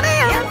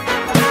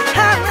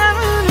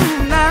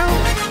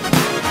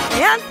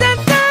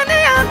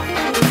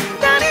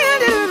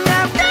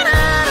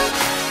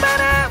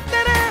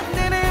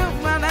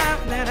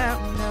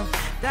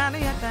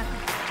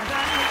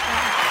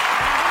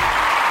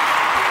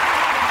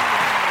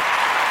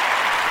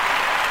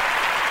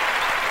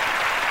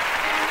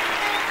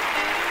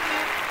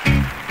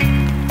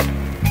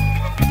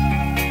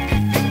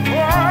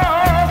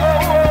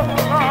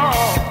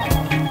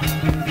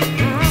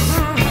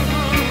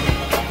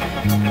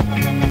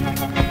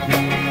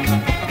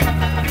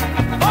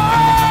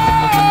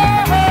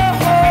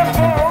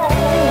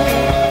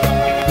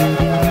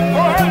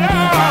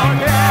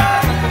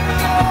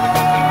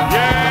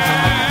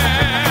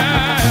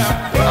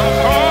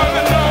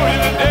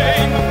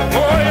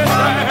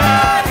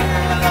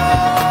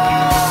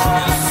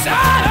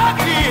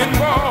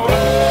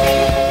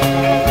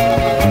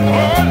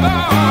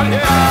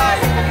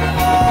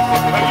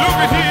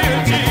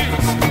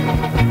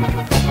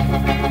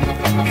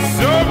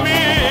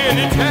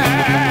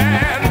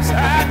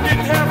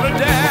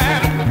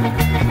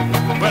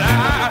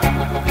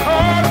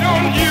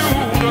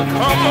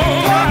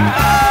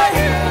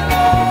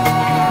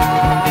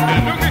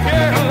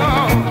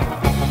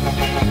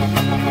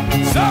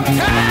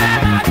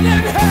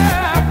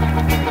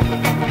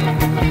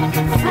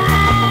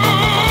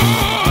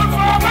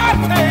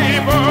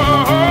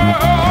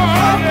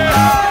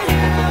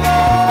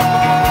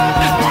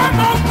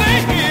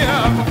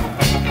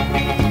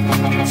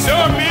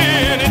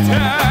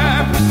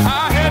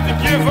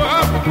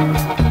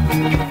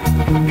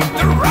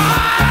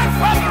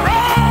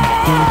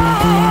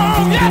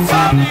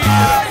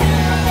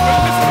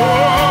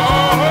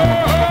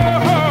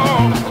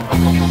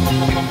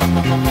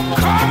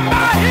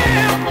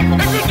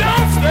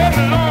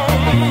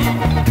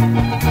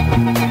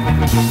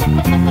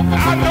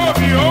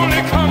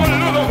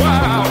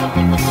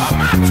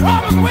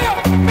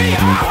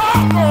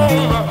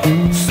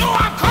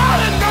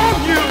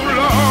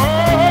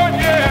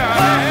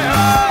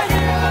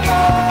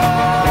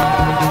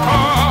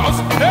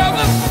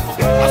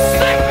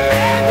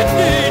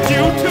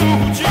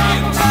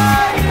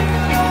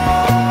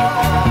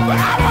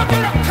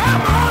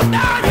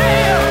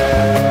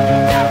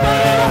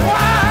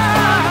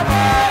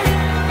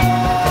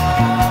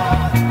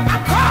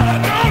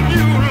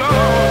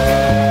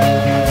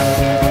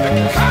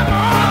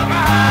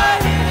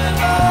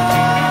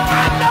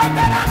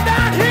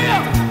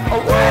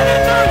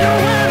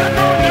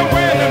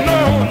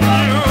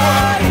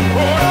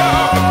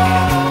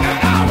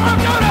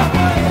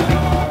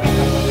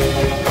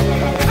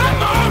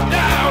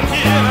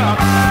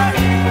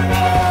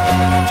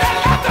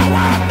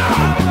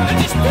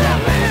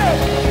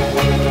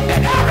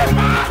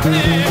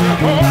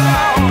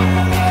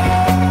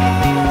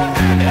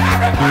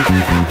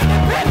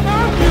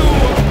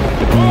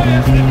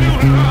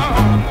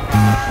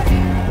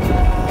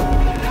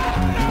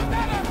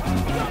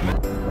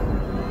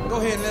 Go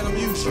ahead and let them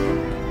use you.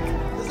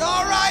 It's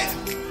all right.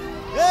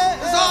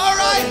 It's all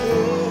right.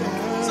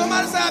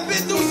 Somebody say, I've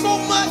been through so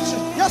much.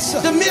 Yes,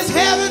 sir. To miss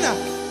heaven.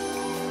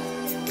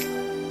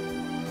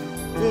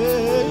 Oh,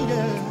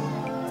 yeah.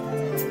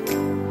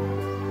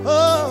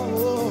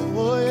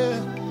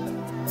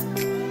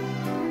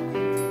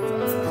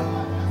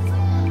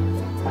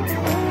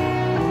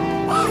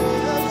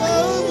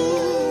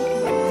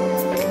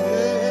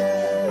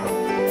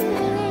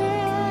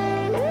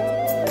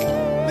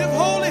 Lift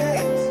holy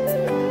hands.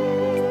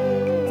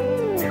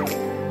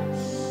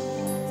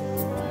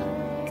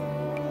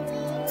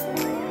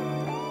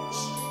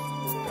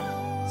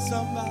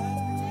 Somebody.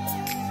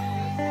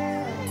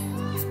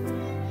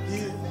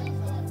 Yeah.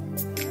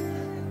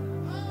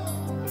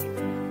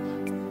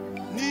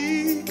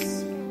 Needs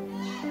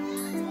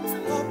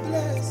a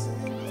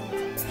blessing.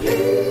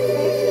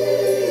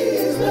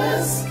 Please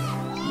bless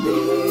me.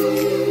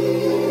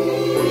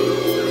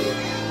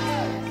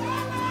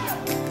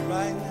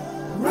 Right now.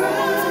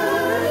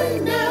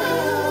 Right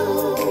now.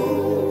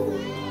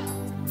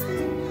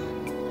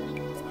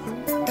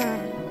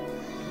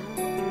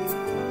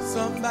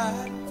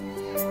 Somebody.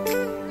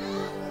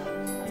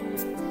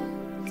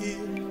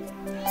 Here.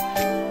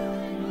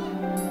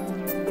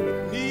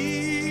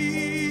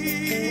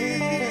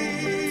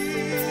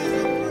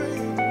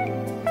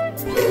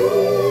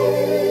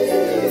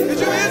 Did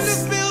you in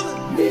this building?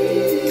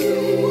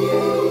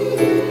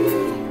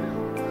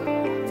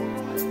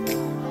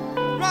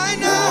 Right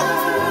now.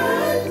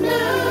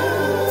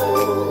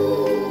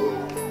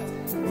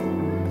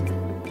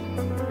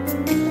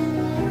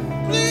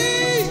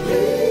 Please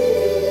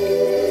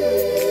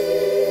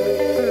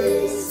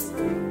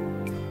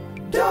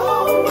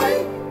don't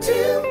wait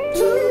till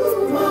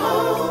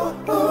tomorrow.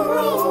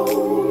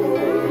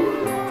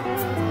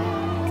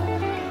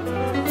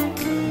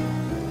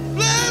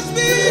 Bless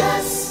me.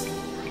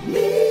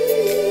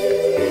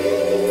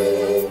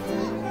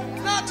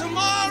 Not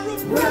tomorrow.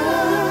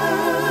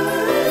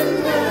 Right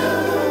now.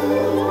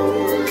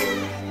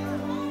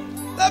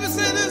 Let me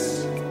say this.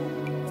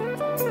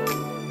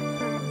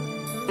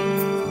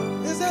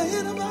 Is there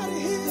anybody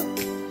here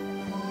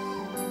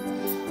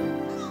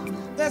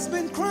that's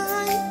been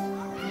crying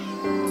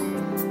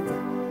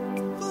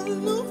for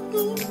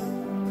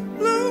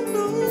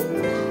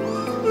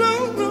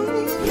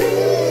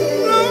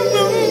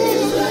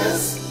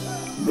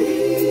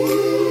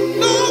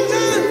long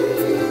time?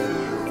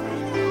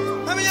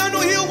 How many of y'all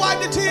know he'll wipe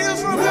the tears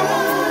from you?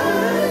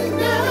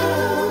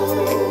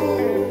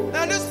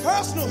 Now this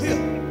personal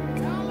here.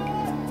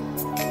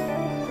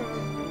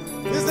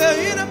 Is there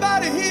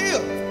anybody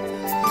here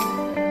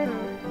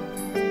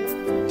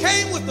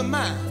came with the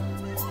mind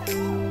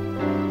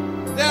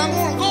that I'm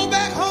gonna go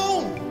back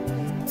home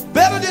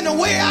better than the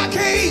way I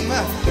came?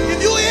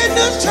 If you in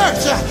this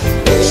church,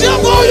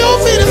 jump on your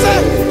feet and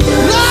say,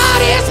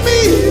 Lord, it's me.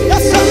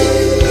 Yes, sir.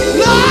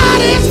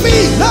 Lord, it's me.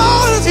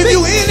 Lord, it's me. If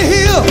you in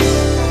here,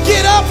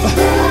 get up.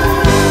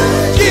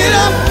 Get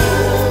up.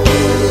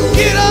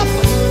 Get up.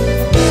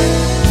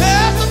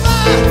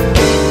 Testify.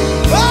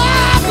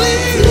 Oh,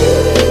 please.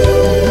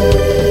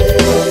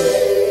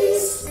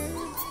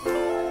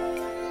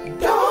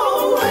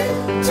 Don't wait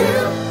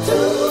till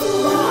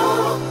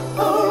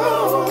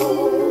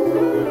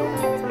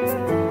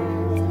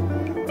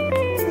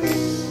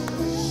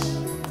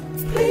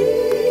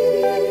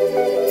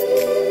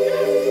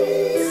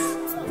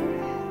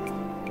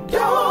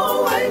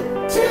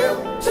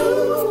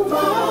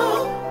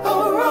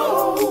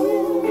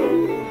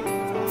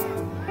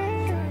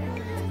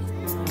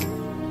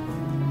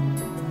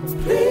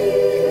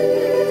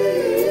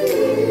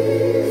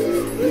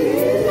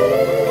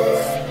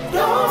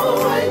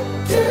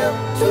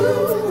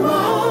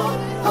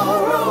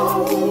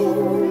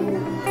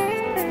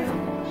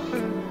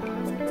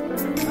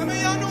How many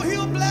of y'all know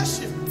he'll bless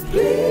you?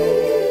 Please.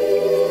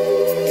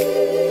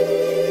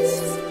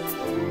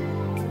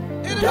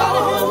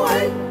 Don't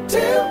wait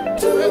till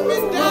tomorrow.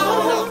 Been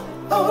down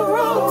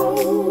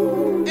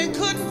and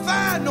couldn't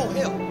find no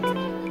help.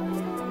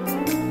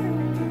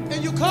 And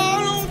you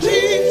call on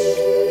Jesus.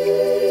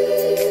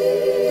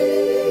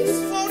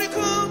 Won't he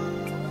come?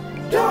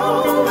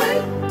 Don't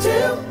wait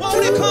till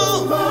won't he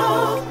come?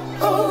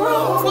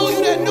 Oh,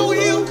 you that know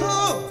he'll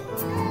come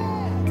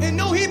and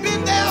know he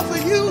been there for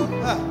you.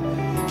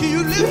 Can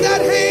you lift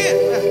that hand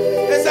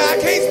and say, I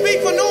can't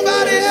speak for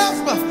nobody else,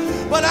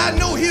 but I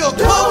know he'll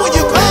come when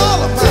you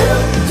call him.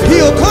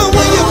 He'll come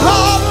when you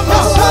call him.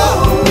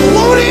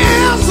 Won't he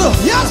answer?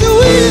 Yes, he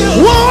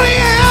will. Won't he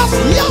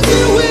answer? Yes, he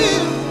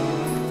will.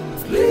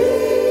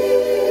 Please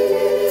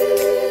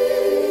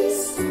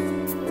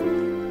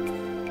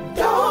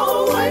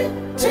don't wait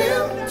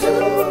till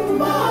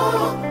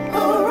tomorrow.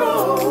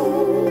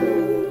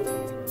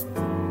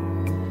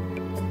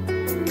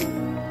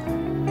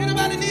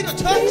 Anybody need a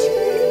touch?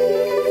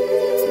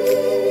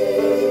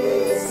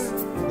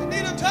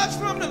 Need a touch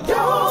from the Lord.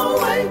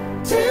 Don't wait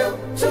till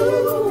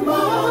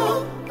tomorrow.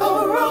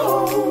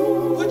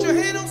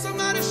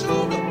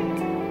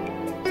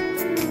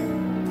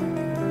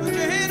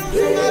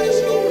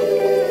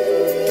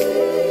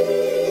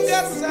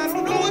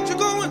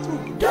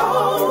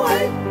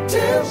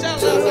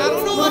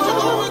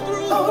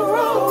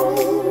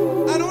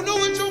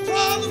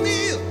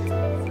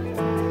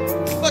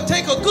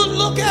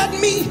 look at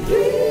me.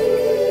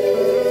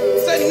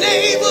 Say,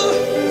 neighbor,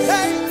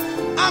 hey,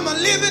 I'm a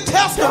living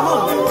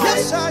testimony.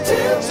 Yes, I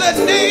am. Say,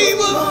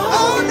 neighbor,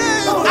 oh,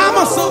 neighbor, I'm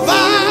a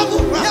survivor.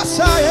 Yes,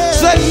 I am.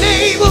 Say,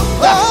 neighbor,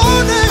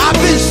 oh, neighbor, I've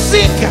been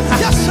sick.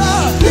 Yes, sir.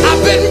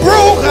 I've been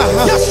broke.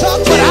 Yes, sir.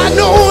 But I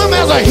know him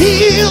as a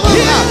healer.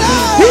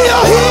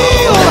 He'll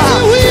heal.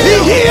 He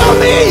healed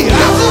me.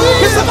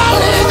 It's about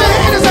to hit the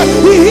hand and say,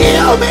 he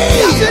healed me.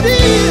 Yes, it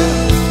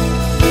is.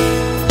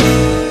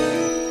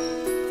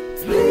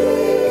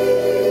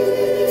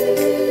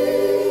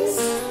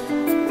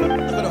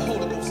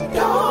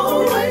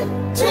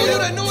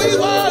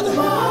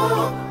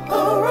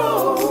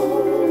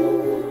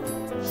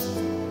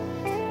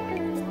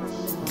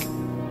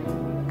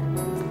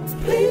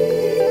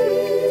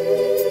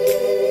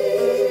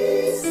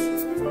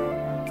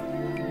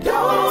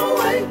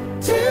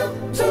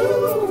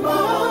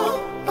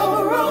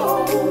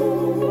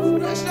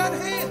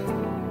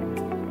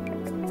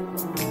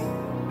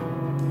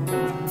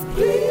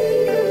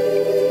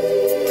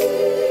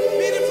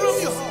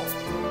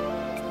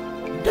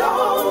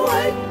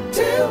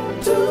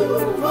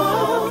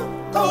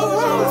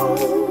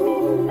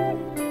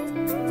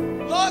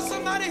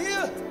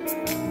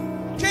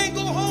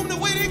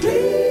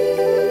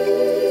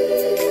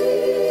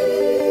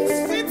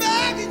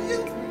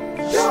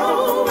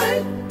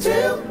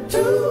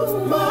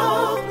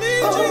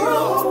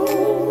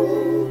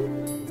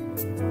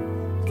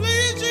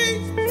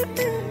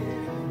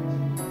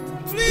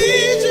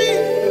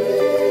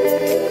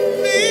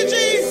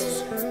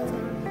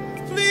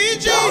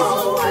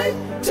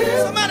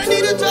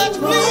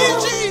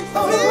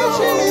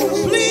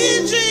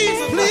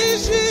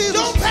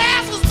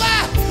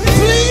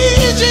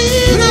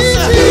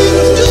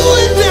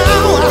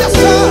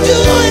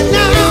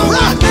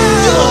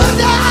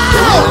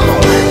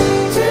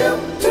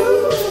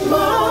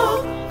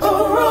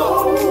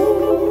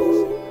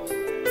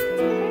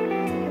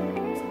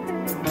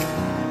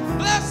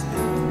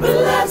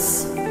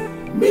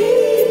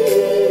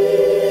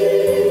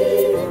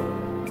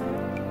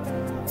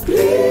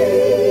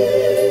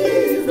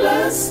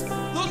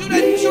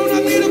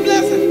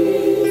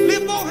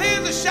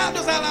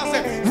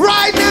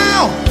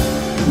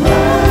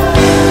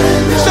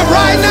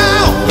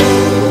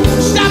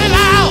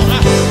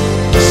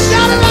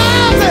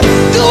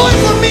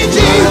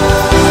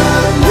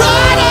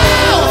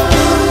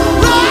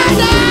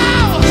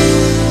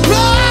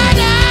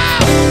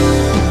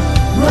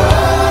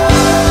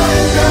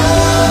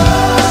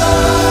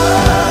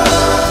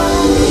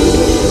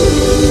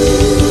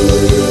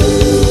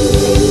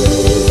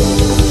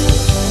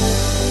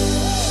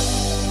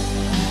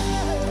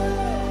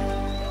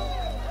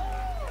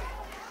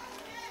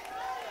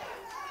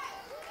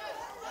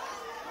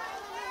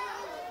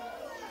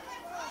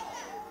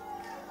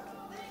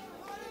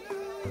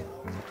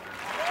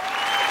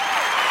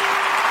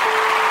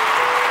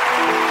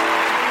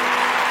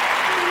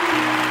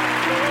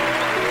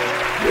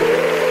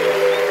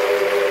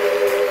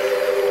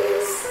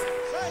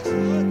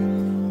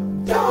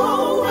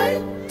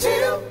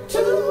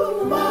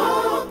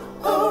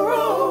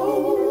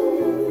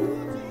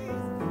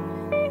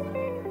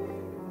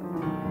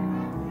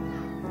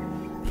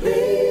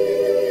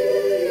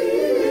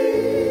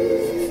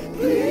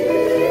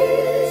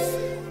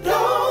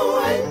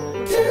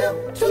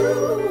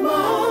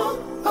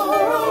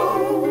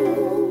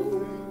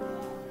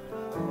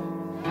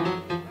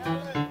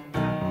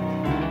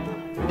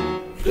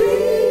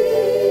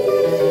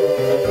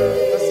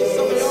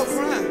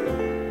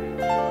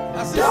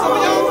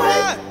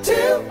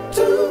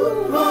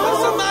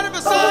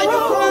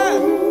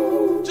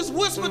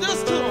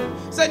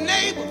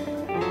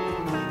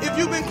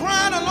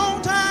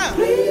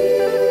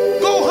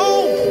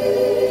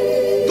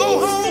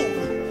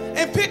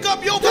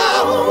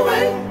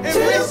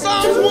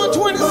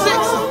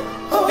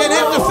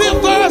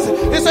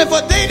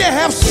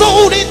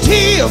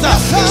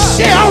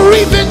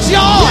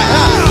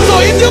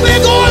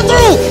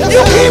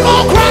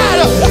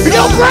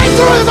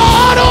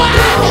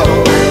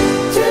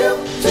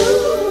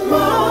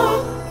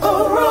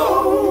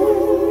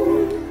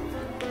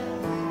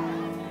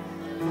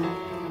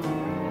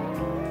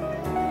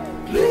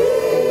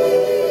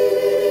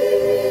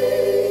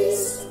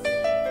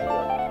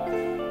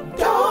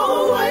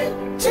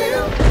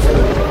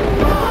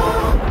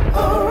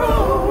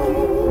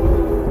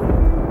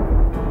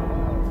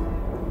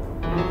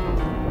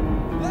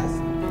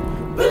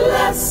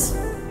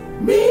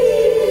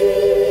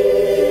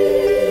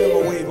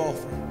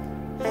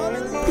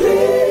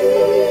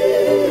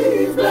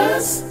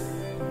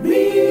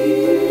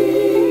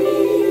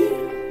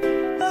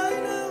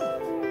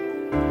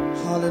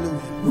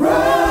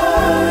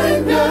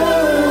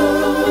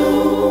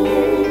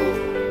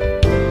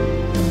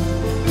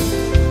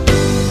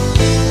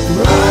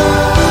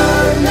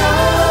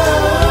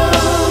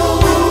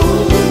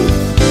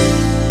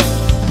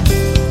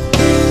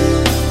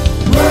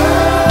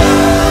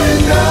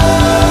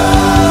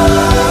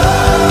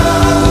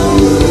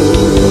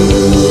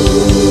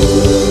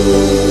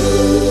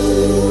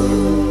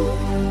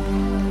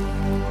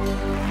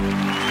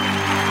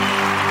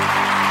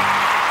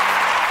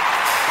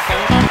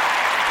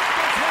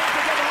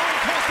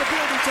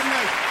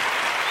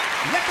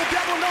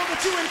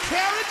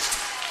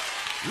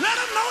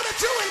 that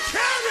you're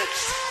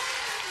encouraged.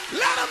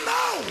 Let them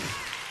know.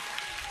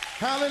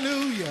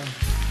 Hallelujah.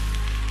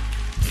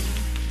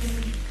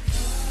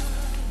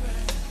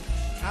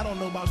 I don't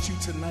know about you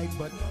tonight,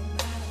 but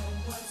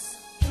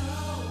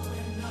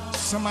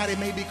somebody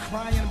may be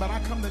crying, but I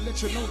come to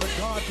let you know that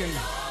God can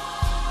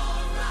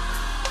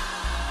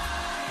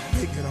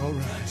make it all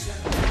right.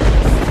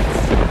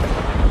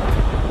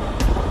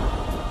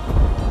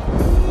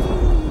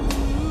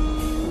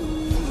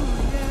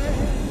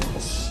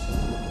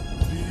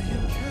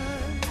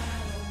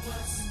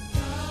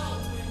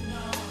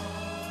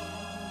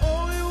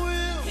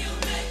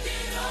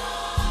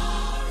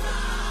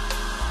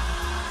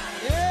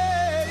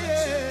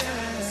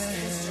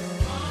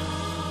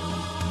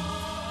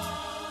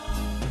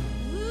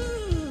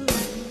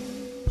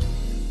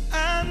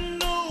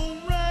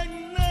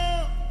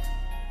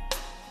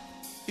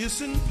 It's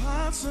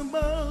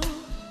impossible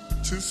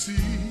to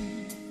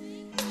see,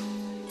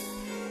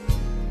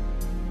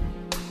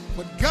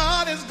 but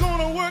God is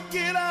gonna work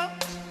it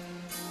out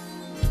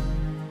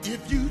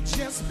if you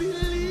just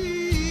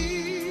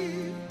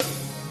believe.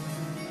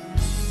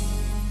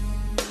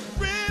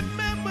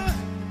 Remember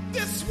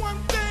this one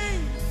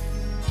thing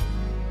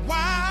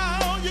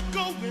while you're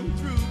going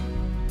through.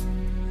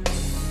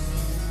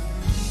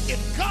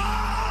 If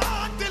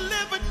God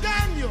delivered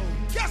Daniel,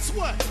 guess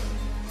what?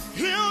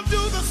 He'll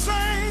do the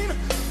same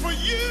for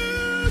you.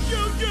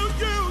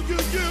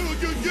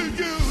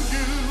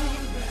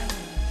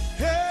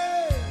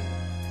 Hey.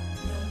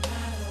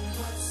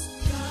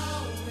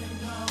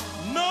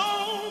 No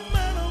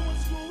matter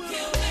what's going on,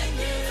 he'll make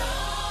it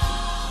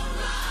all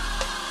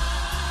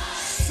right.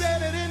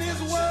 Said it in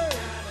his word.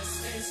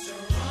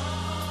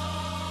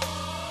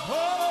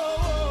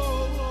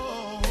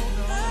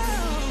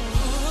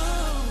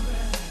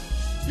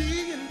 Be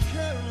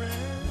encouraged.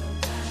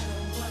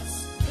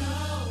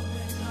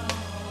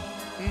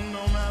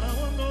 No matter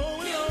what's going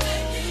on, he'll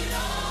make it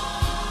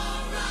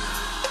all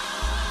right.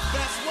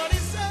 That's what he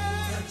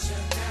said.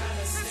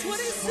 That's what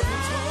he said.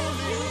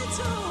 He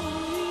told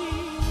me.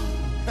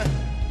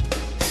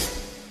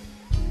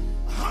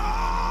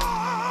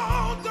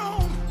 Hold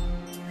on.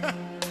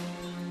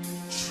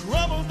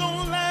 Trouble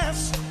don't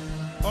last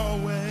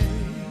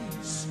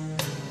always.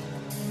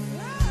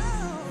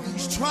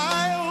 These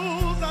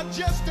trials are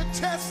just a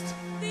test.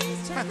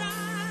 These trials.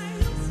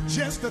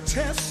 Just a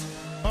test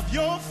of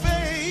your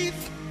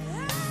faith.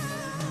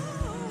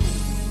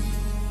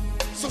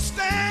 So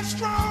stand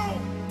strong,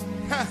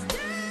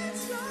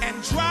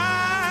 and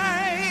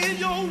dry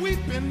your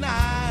weeping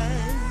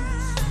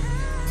eyes,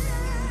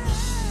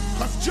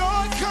 'cause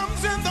joy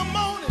comes in the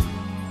morning,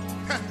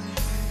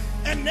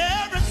 and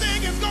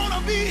everything is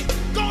gonna be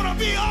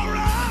all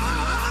right.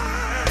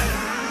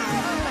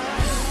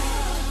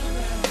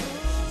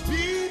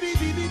 Be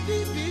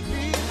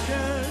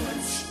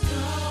encouraged.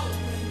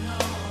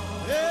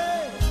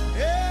 Hey,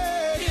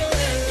 hey,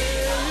 hey.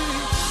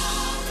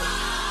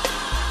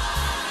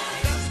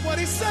 That's what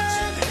he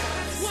said.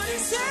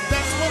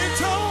 That's what he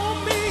told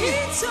me.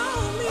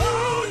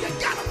 Oh, you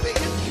gotta be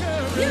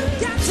encouraged. You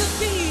got to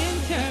be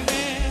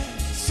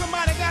encouraged.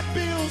 Somebody got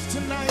bills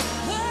tonight.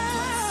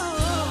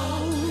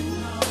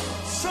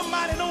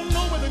 Somebody don't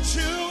know where the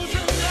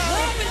children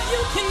are. But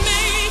you can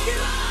make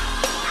it.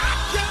 I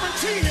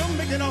guarantee he'll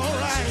make it all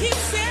right. He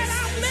said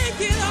I'll make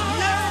it all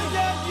right.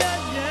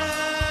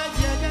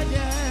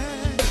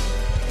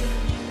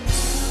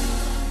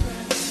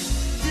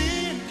 Be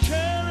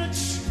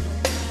encouraged.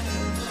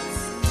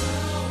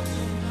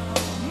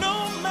 No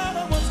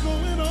matter what's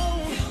going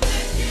on,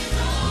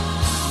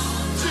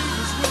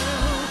 Jesus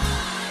will.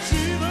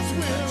 Jesus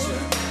will.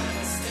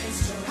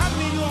 How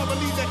many of you all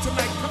believe that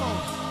tonight? Come on.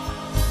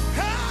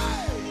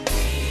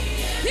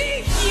 He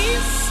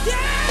is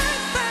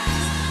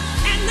steadfast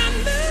and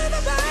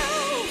unmovable,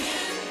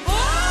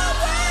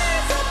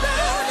 always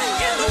abounding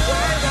in the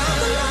work of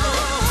the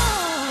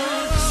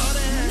Lord.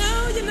 No,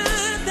 you're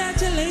not that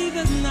your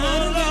labor's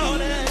not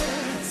alone.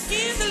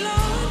 In the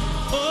Lord.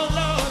 Oh,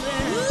 Lord.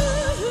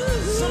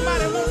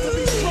 Somebody wants to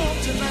be strong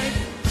tonight.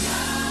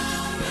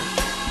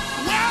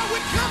 Well, we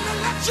come to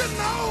let you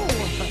know.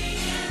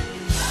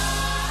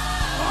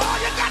 All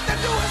you got to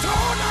do is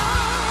hold on.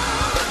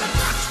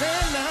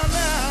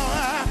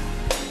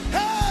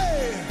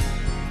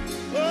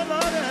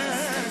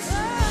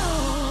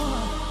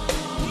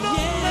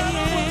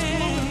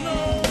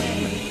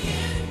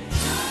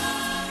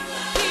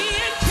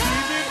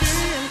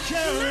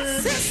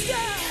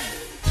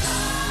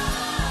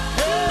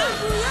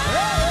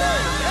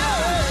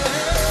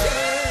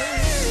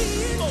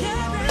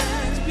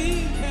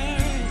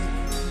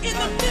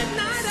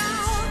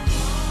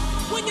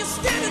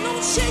 Standing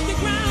on shaky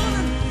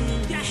ground,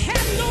 you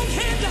have no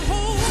hand to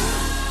hold.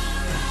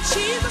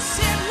 Jesus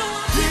said, no,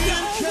 I'll be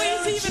there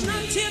always, even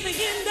until the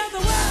end of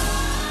the world.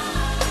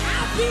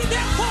 I'll be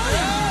there for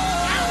you.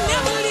 I'll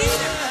never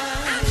leave you.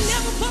 I'll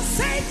never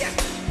forsake you.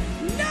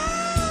 No,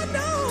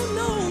 no,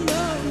 no,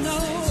 no, no.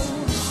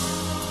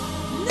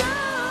 No.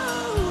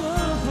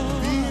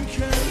 Be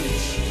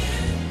encouraged.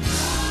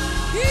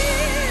 Be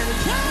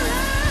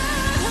encouraged.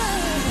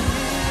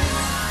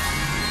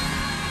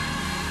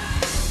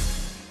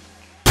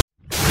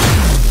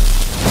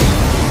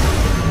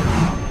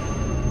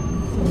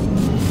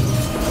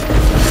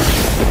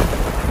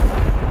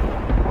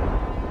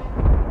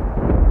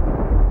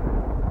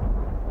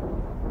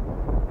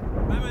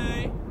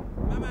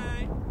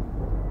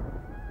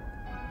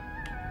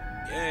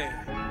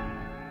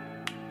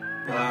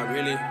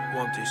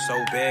 want this so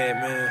bad,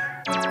 man.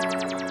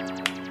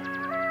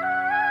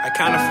 I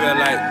kinda feel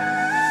like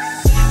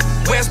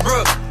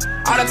Westbrook.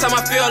 All the time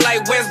I feel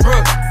like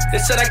Westbrook. They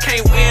said I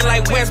can't win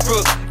like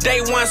Westbrook.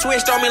 Day one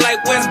switched on me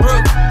like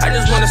Westbrook. I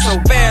just want it so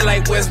bad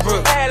like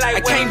Westbrook.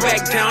 I came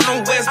back down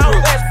on Westbrook.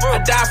 I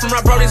died for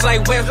my brodies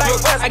like Westbrook.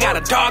 I got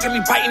a dog in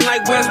me biting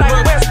like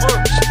Westbrook.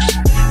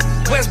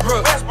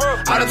 Westbrook.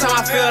 All the time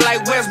I feel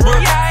like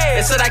Westbrook.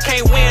 They said I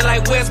can't win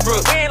like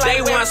Westbrook. Day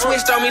one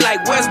switched on me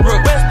like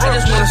Westbrook. I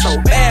just want it so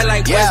bad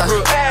like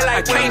Westbrook.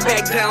 I came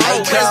back down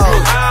on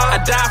Westbrook. I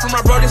died for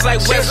my brodies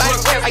like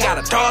Westbrook. I got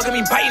a dog in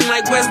me biting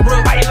like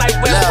Westbrook.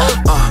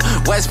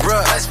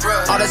 Westbrook.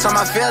 All the time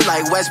I feel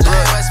like Westbrook.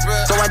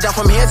 So I down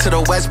from here to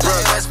the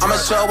Westbrook. I'ma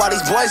show all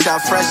these boys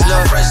how fresh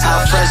look.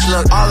 How fresh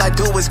look. All I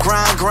do is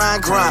grind.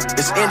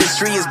 This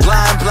industry is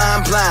blind.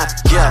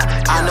 Yeah,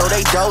 I know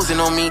they dozing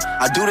on me.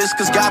 I do this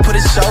cause God put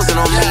his chosen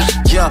on me.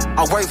 Yeah,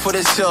 I work for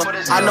this hill.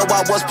 I know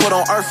I was put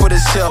on earth for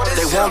this hill.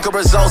 They want good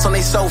results on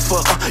they sofa.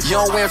 You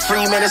don't win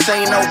free, man, this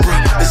ain't Oprah.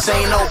 This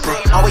ain't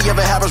Oprah. All we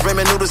ever had was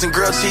ramen noodles and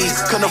grilled cheese.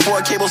 Couldn't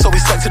afford cable, so we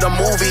stuck to the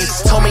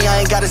movies. Told me I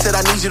ain't got it, said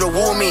I need you to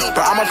woo me.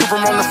 But I'ma prove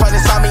them wrong, the fight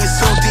inside me is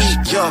too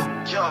deep.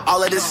 Yo, all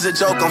of this is a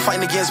joke. I'm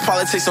fighting against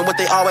politics and what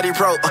they already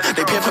wrote.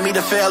 They pinned for me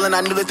to fail and I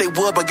knew that they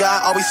would. But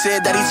God always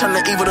said that he turned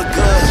the evil to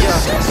good,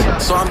 yeah.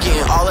 So I'm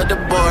getting all of the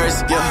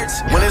boards, yeah.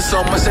 Winning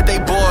so much that they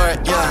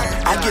bored,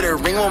 yeah. I get a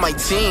ring on my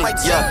team,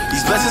 yeah.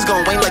 These blessings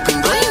gon' wane like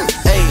bling bling,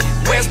 hey.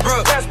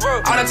 Westbrook.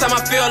 All the time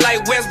I feel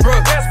like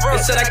Westbrook. They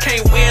said I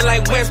can't win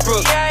like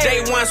Westbrook.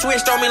 Day one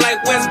switched on me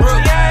like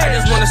Westbrook. I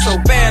just want it so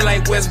bad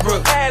like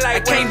Westbrook. I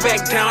came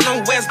back down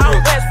on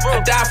Westbrook. I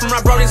died for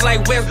my brodies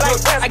like Westbrook.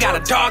 I got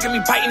a dog in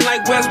me biting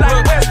like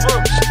Westbrook.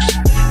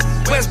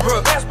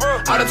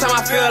 All the time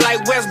I feel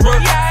like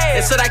Westbrook.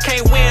 They said I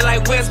can't win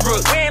like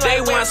Westbrook. Day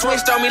one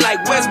switched on me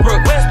like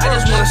Westbrook. I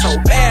just want it so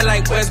bad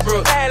like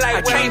Westbrook.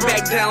 I came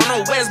back down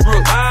on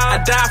Westbrook.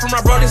 I died for my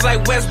brodies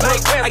like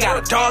Westbrook. I got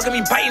a dog in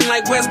me biting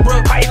like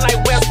Westbrook.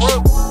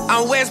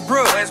 I'm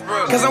Westbrook,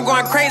 cause I'm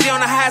going crazy on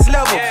the highest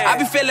level. I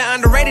be feeling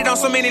underrated on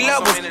so many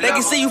levels. They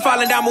can see you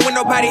falling down, but when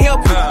nobody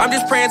help you. I'm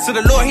just praying to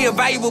the Lord, he a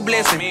valuable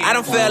blessing. I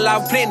done fell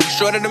off plenty,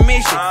 short of the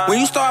mission. When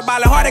you start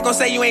balling hard, they gon'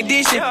 say you ain't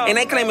dishing. And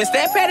they claiming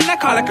stat pad and I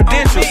call it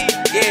credentials.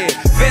 Yeah,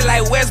 feel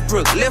like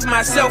Westbrook, lift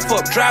myself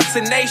up, drop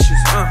tenacious.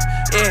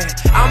 Yeah,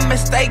 I'm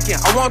mistaken,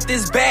 I want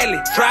this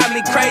badly, drive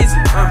me crazy.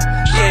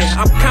 Yeah,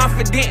 I'm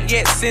confident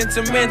yet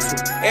sentimental.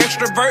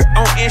 Extrovert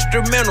on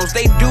instrumentals,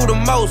 they do the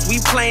most, we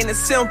plain and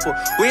simple.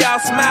 We all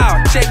smile,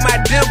 check my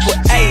dimple.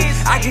 Ayy,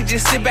 I can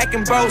just sit back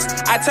and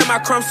boast. I turn my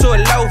crumbs to a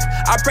loaf.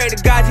 I pray to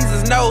God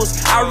Jesus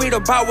knows. I read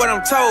about what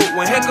I'm told.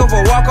 When heck of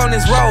a walk on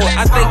this road,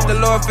 I thank the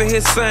Lord for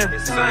his son.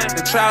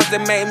 The trials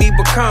that made me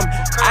become.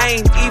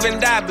 I ain't even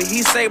died, but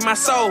he saved my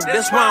soul.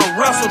 That's why I'm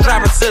Russell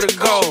driving to the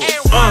goal.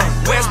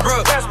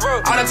 Westbrook.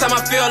 All the time I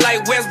feel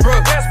like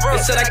Westbrook.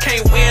 They said I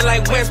can't win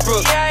like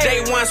Westbrook.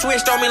 Day one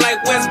switched on me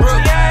like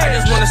Westbrook. I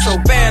just want it so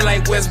bad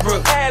like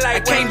Westbrook.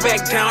 I came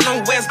back down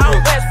on Westbrook.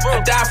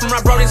 I died for my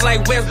brodies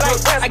like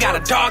Westbrook. I got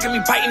a dog in me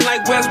biting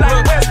like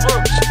Westbrook.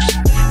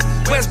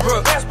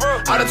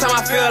 All the time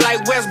I feel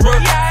like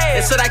Westbrook.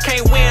 They said I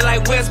can't win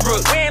like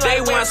Westbrook.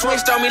 Day one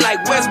switched on me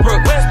like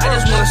Westbrook. I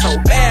just want it so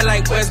bad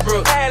like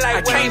Westbrook.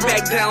 I came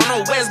back down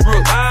on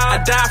Westbrook.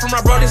 I died for my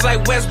brodies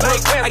like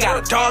Westbrook. I got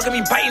a dog in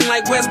me biting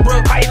like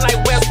Westbrook.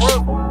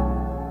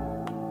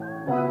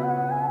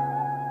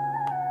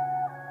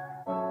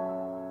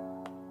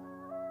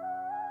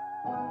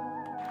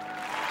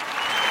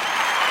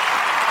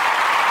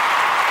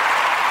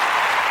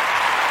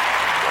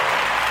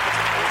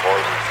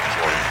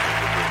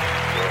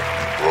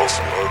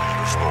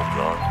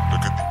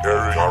 Look at the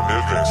area I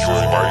live in. You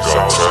ain't my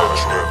Southside,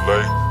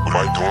 LA. What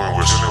am I doing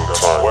with still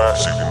time?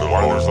 Seeking the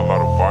Lord. There's a lot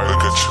of violence.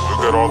 Look at you.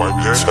 Look at all the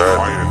dead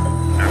fighting.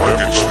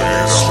 Look at you,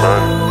 man.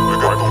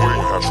 Look at the way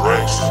you have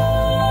drinks.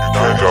 You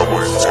can't got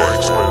what it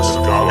takes, man.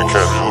 You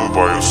can't do it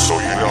by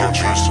yourself. You need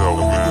yourself.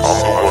 I'm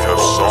the one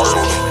that's sorry for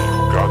you.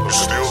 You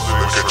still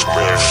look at you,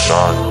 man. You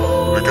shine.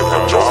 Look at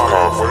that job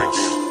confidence.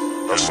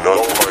 That's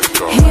nothing like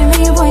that. Hear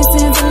me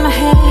voices in my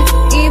head,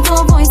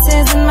 evil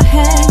voices in my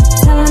head,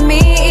 telling me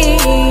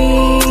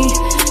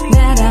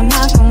that I'm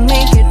not gonna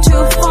make it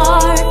too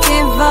far.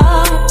 Give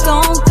up,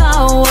 don't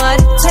go what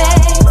it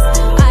takes.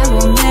 I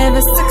will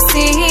never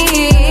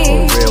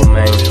succeed. Real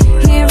man.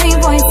 Hearing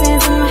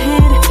voices in my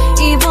head,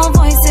 evil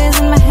voices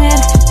in my head,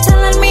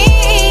 telling me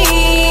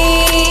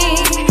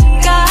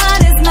God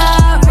is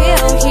not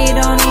real. He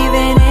don't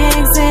even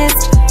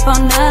exist for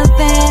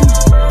nothing.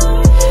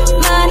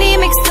 Money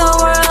makes the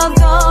world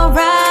go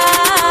round.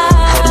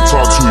 Haven't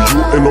talked to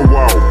you in a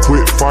while.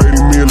 Quit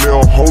fighting me,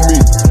 little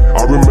homie.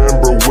 I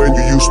remember when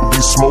you used to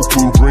be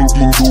smoking,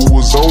 drinking, you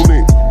was on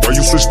it. Why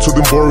you switch to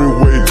them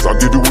boring ways? I'll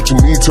give you what you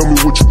need, tell me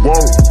what you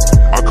want.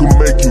 I could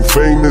make you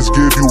famous,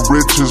 give you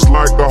riches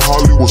like a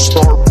Hollywood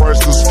star.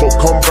 Priceless,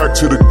 come back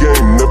to the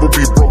game. Never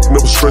be broke,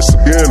 never stress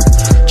again.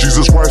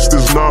 Jesus Christ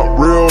is not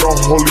real, the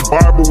Holy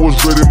Bible was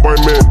written by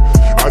men.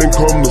 I didn't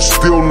come to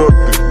steal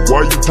nothing.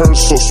 Why you turn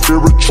so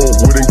spiritual?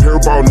 Wouldn't care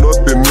about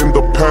nothing in the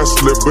past.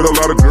 Lived with a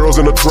lot of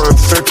girls in a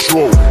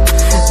transsexual.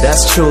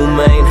 That's true,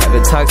 man.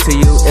 Haven't talked to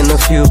you in a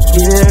few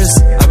years.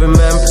 I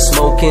remember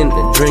smoking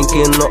and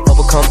drinking to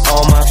overcome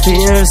all my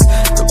fears.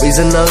 The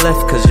reason I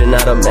left, cause you're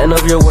not a man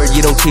of your word,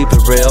 you don't keep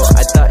it real.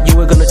 I thought you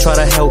were gonna try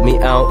to help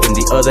me out. In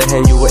the other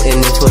hand, you were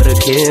in it for the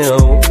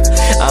kill.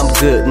 I'm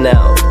good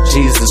now.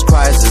 Jesus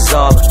Christ is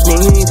all I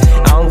need.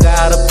 I don't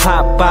gotta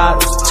pop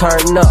bottles,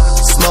 turn up,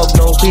 smoke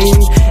no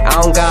weed. I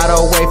don't gotta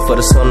wait for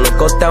the sun to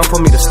go down for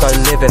me to start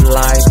living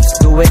life.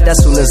 Do it as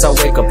soon as I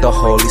wake up. The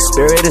Holy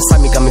Spirit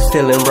inside me got me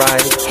feeling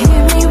right.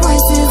 Hear me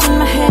voices in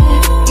my head,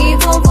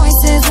 evil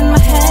voices in my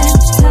head,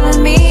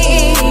 telling me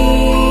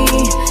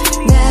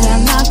that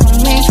I'm not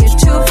gonna make it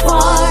too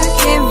far.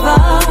 Give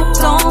up,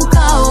 don't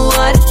go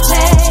what it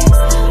takes.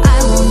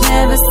 I will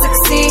never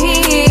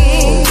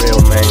succeed. Real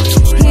man.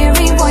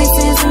 Hearing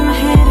voices in my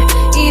head,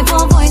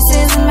 evil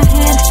voices in my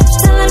head,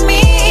 telling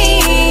me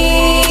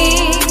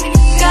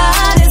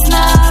God is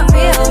not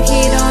real.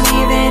 He don't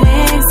even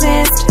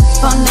exist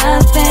for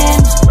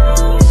nothing.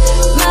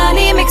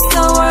 Money makes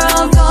the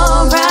world go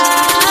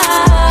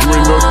round. You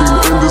ain't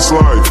nothing in this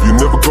life. You're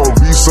never gonna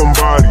be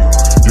somebody.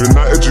 You're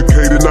not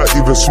educated, not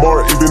even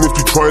smart. Even if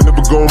you try,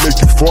 never gonna make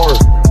you far.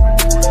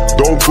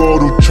 Don't go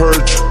to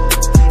church.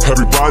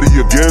 Everybody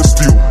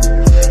against you.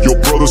 Your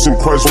brothers in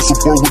Christ don't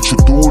support what you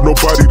do.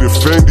 Nobody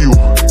defend you.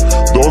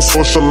 Don't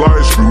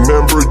socialize.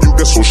 Remember, you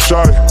get so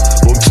shy.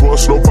 Don't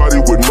trust nobody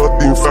with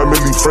nothing.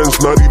 Family,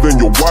 friends, not even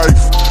your wife.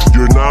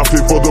 You're not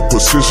fit for the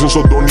position,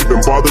 so don't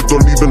even bother.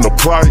 Don't even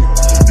apply.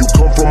 You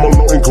come from a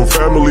low-income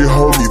family,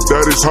 homie.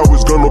 That is how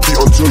it's gonna be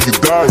until you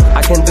die.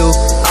 I can do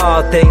all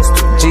things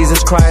through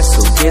Jesus Christ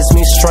who gives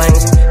me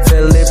strength.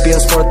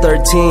 Philippians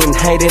 4:13,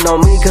 hating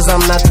on me cause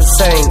I'm not the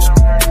same.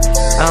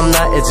 I'm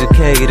not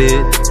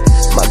educated,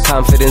 my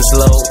confidence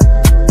low.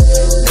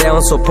 They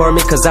don't support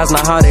me cause that's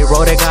not how they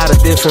roll, they got a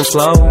different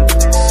flow.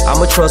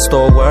 I'ma trust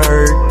the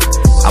word,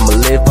 I'ma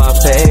live by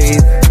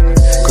faith.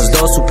 Cause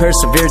those who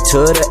persevere to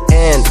the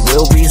end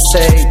will be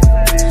saved.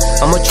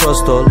 I'ma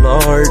trust the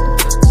Lord,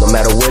 no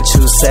matter what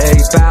you say.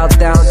 Bow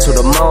down to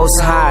the Most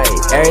High,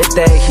 every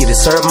day He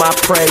deserves my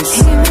praise.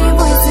 Hear me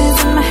voices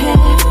in my head,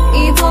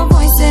 evil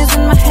voices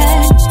in my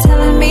head,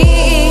 telling me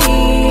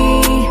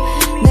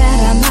that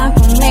I'm not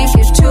gonna make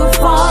it too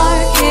far.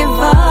 Give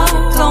up,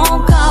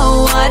 don't go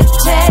what it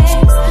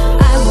takes.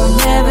 I will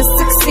never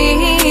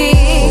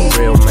succeed.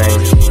 Real man.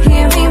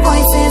 Hearing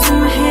voices in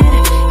my head,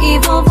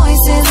 evil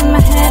voices in my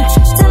head,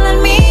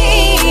 telling me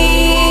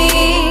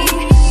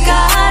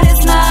God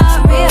is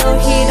not real.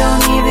 He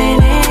don't even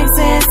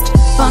exist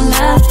for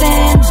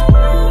nothing.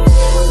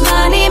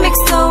 Money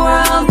makes the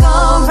world go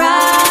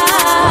round.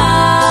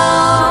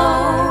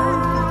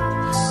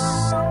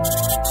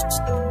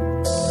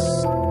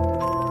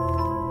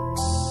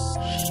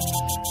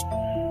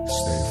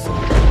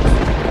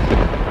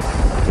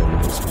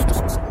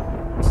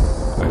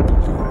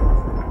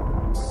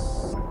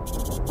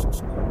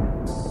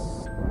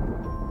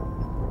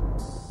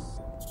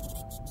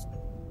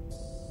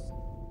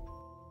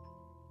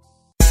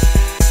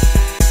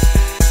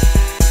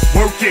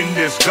 Working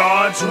this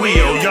God's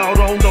will, y'all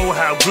don't know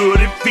how good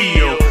it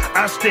feel.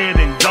 I stand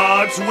in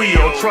God's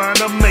will, trying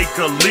to make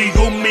a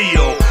legal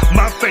meal.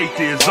 My faith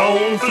is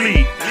on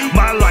fleek,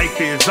 my life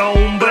is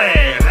on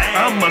blast.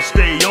 I'ma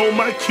stay on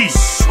my key,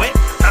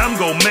 I'm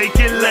gonna make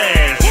it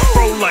last.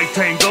 Pro like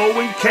Tango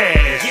and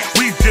Cash,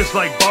 we just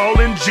like Ball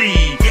and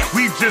G,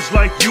 we just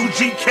like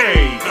UGK,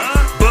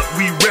 but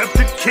we rep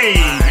the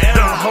king.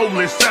 The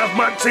Holy South,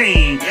 my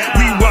team,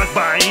 we rock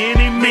by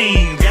any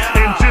means.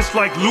 And just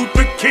like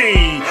Luther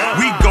King,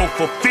 we go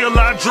fulfill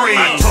our dreams.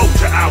 I told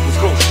you I was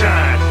gonna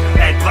shine,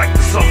 act like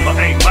the summer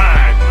ain't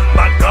mine.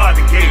 My God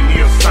gave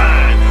me a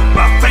sign,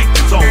 my faith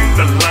is on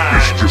the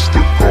line. It's just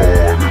a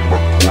God in my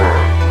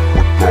grind,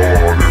 my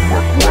God in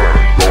my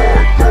grind,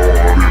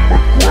 God in my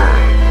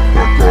grind,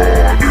 my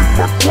God in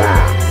my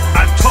grind.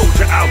 I told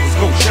you I was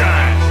gonna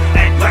shine,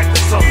 act like the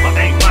summer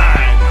ain't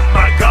mine.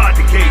 My God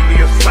gave me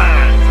a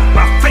sign,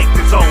 my faith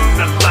is on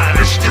the line.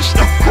 It's just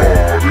a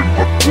God in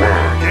my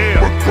grind,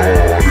 my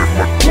God in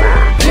my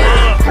grind,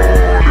 God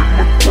in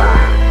my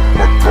grind,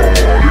 my God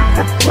in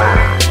my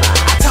grind.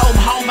 I told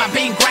my home I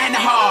been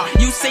grinding hard.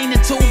 You seen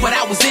it too, but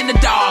I was in the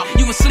dark.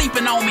 You was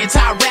sleeping on me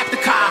until I wrapped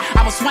the car.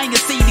 I was swinging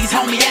CDs,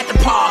 homie, at the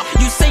park.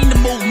 You seen the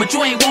movement,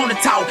 you ain't wanna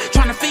talk.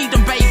 Trying to feed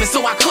them babies,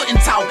 so I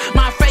couldn't talk.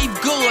 My faith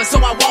good,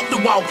 so I walked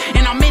the walk.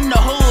 And I'm in the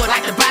hood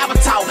like the Bible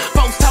talk.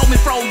 Folks told me,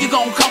 Fro, you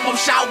gon' come up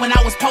short. When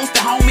I was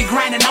posted, homie,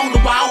 grinding on the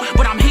wall.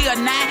 But I'm here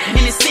now,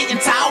 and it's sitting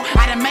tall.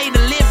 I done made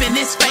a living,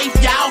 this faith,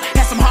 y'all.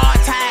 Had some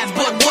hard times,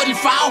 but wouldn't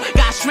fall.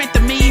 God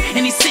strengthened me,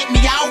 and He set me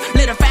out.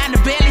 Lit a fire in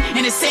the belly,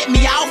 and it set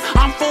me off.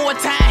 I'm full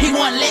time, He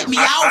wouldn't let me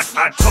off.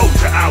 I told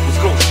you I was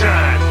gonna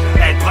shine,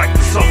 act like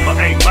the summer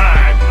ain't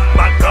mine.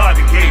 My God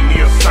gave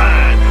me a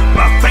sign,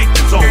 my faith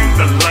is on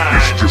the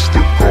line. It's just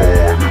a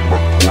God in my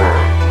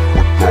grind,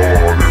 my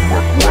God in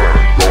my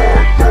grind,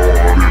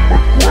 God in my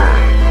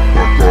grind,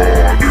 my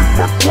God in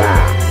my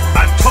grind.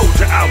 I told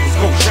you I was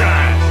gonna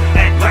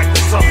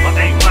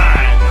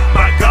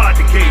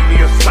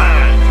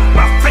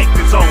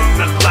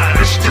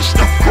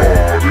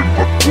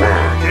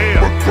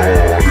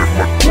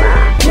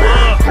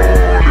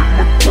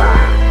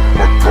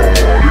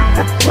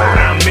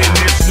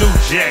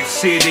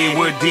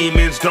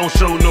demons don't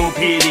show no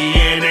pity,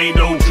 and ain't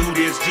no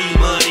Judas G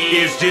money.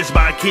 It's just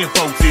my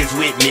kinfolks is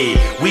with me.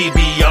 We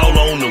be all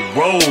on the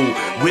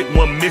road with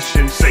one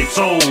mission, save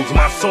souls.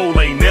 My soul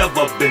ain't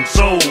never been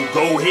sold.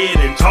 Go ahead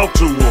and talk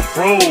to them,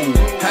 bro.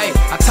 Hey,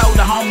 I told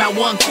the home I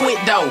wouldn't quit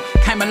though.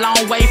 Came a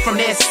long way from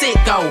that sick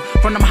go.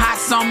 From them hot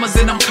summers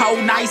and them cold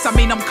nights. I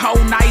mean them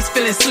cold nights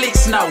feeling slick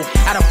snow.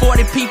 Out of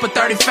 40 people,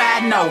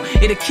 35 no.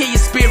 It'll kill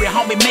your spirit,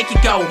 homie, make it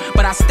go.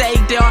 But I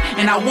stayed there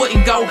and I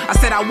wouldn't go. I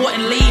said I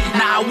wouldn't leave,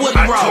 now I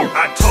wouldn't roll.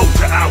 I told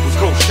you I was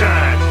gon'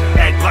 shine.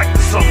 Act like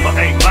the summer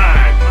ain't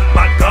mine.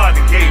 My God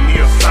gave me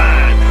a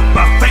sign.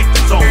 My faith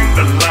is on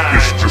the line.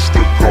 It's just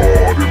a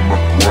God in my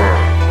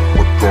grind.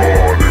 My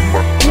God in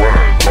my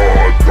grind.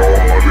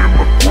 God in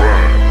my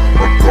grind.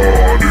 My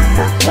God in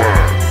my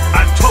grind.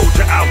 I told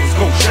you I was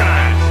gon'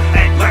 shine.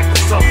 Act like the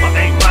summer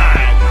ain't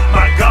mine.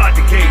 My God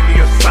gave me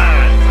a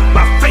sign.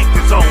 My faith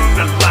is on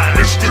the line.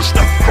 It's just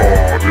a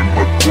God in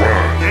my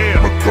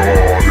grind. My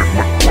God in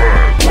my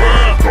grind.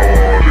 My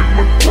God in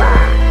my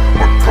grind.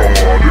 My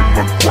God in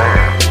my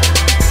grind.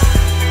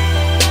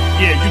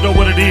 Yeah, you know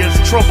what it is,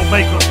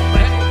 troublemaker.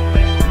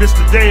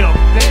 Mr. Dale,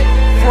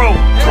 Pro.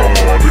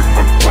 God in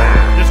my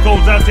grind. This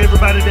goes out to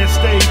everybody that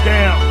stayed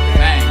down.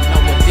 Man, you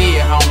know what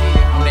did, homie.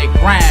 On that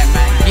grind,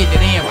 man.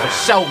 Getting it in for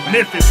sure,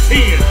 man. Memphis 10.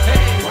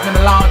 It's been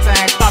a long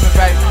time coming,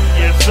 baby.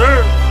 Yes,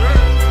 sir.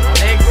 On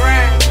that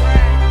grind.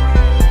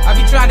 I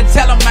be trying to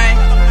tell them, man.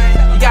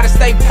 You gotta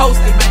stay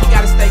posted, man. You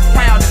gotta stay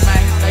grounded,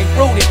 man. Stay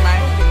rooted,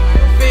 man.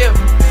 Feel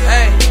me?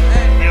 Hey.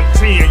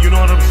 M10, you know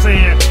what I'm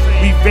saying?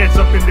 We vets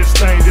up in this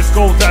thing. This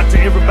goes out to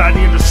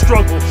everybody in the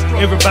struggle,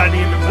 everybody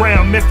in the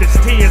ground. Memphis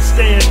 10,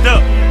 stand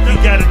up. We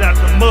got it out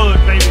the mud,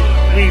 baby.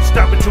 We ain't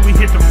stopping till we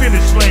hit the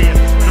finish land,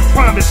 the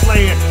promised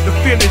land, the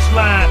finish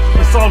line.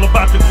 It's all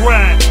about the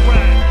grind.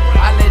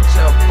 I let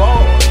your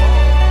boy.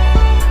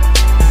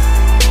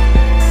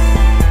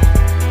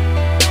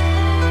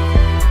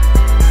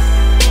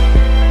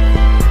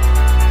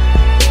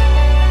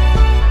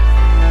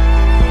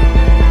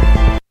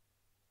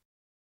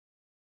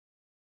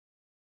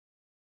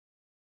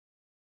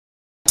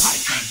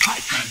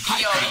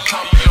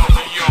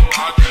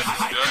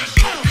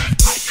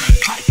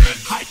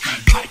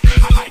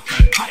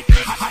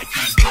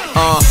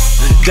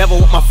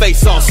 Devil with my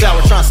face all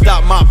sour, trying to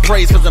stop my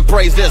praise, cause in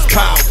praise there's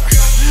power.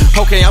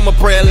 Okay, I'ma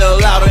pray a little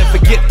louder and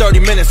forget 30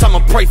 minutes, I'ma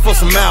pray for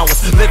some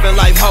hours. Living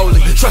life holy,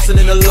 trusting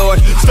in the Lord,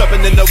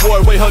 stepping in the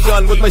war, way held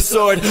on with my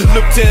sword.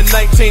 Luke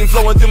 10:19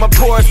 flowing through my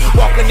pores,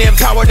 walking in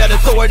power, that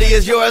authority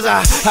is yours.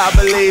 I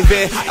believe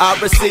it, I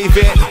receive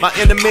it. My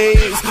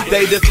enemies,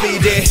 they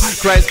defeated.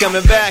 Christ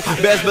coming back,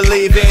 best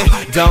believe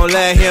it. Don't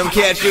let him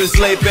catch you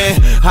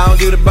sleeping. I don't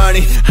do the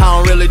bunny, I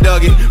don't really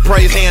dug it.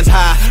 Praise hands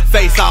high,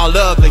 face all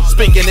ugly,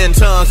 speaking in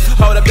tongues.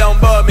 Hold up, don't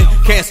bug me.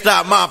 Can't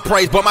stop my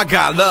praise, but my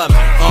God love me.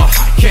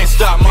 Can't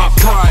stop my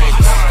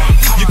praise.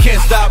 You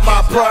can't stop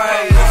my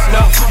praise.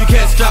 No, you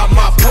can't stop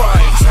my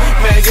praise.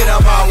 Man, get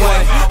out my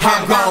way.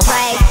 I'm gon'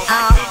 pray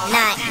all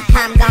night.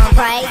 I'm gon'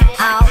 pray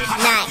all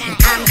night.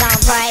 I'm gon'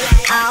 pray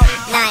all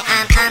night.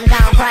 I'm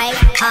gon' pray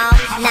all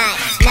night.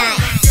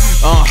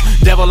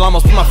 Devil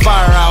almost put my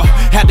fire out.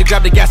 Had to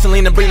grab the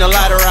gasoline and bring the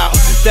lighter out.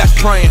 That's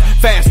praying,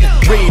 fasting,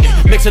 reading.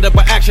 Mix it up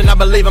with action, I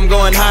believe I'm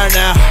going higher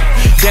now.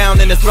 Down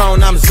in the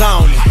throne, I'm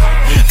zoning.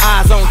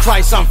 Eyes on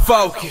Christ, I'm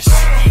focused.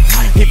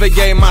 He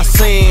forgave my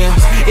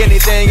sins.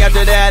 Anything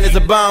after that is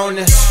a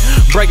bonus.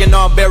 Breaking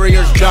all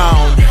barriers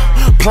down.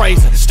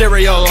 Praising,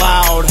 stereo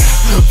loud.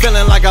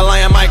 Feeling like a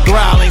lion, might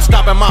growl. Ain't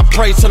stopping my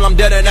praise till I'm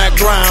dead in that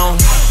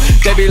ground.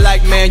 They be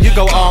like, man, you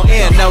go all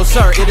in. No,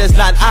 sir, it is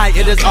not I,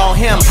 it is all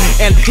him.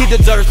 And he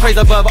deserves praise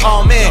above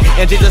all men.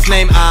 In Jesus'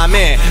 name,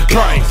 amen.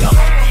 Praise.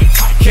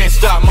 Can't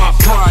stop my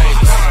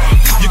praise.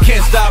 You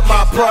can't stop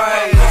my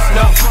praise.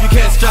 No, you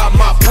can't stop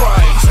my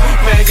praise.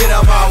 Man, get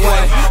out my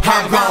way.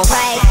 I'm gon'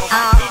 pray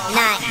all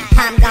night.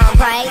 I'm gon'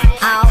 pray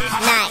all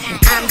night.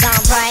 I'm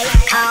gon' pray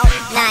all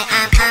night.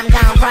 I'm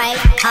gon' pray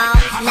all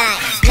night.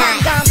 I'm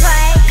gon'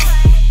 pray,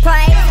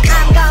 pray.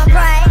 I'm gon'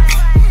 pray,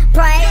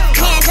 pray.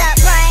 Hands up,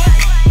 pray,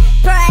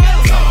 pray.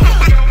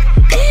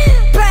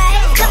 Pray,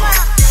 come on.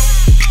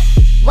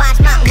 Watch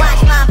my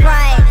praise,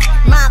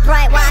 my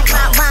praise. Watch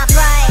my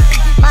praise,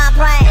 my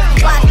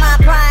praise. Watch my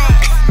praise.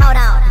 Hold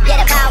on, get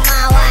up out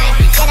my way.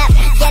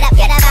 Get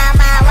up out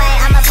my way.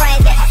 I'ma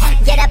praise it.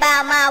 Get up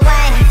out my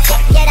way.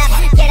 Get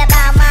up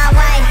out my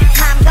way.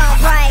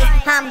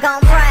 I'm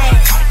gon' pray.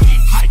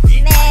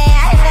 Man,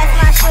 I done messed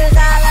my shoes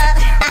all up.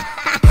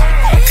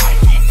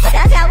 But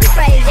that's how we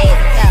praise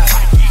Jesus, though.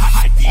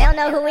 They don't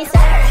know who we serve.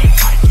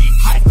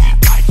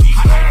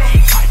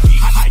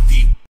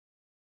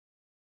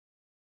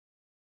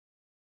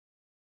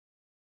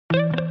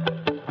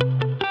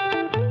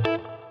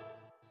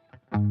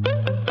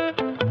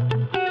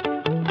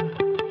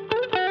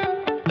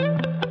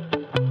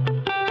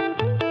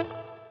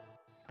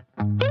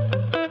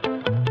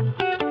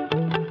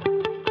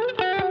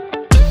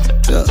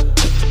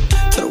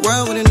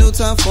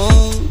 Time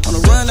phone on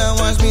the run now,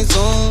 watch me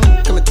zoom.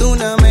 Coming through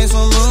now, make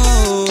some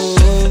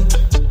room.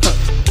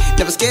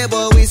 Never scared,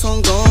 boy, we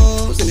some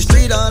goons. In the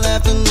street all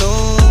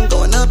afternoon.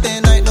 Going up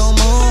at night,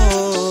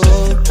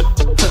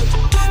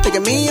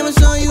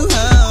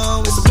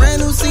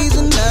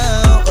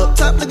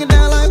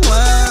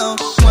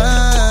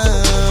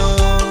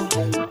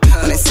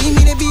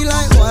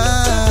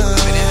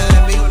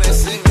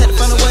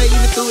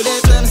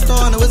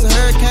 was a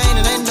hurricane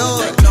and they know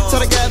it.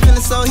 Told the guy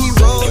feeling so he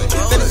rolled.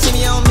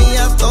 Fettuccine on me,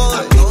 I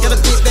throw it. Got a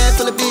big bag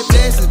full of big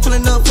blessings.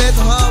 Pulling up fast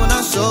and hard when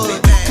I show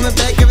it. Coming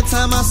back every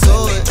time I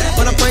saw it.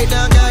 When I break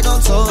down, God gon'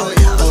 tow it.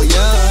 Oh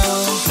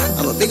yeah,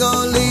 I'm a big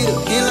old leader,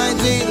 ain't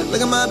like Jesus. Look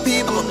at my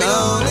people, I'm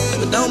gone.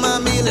 But don't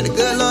mind me, let the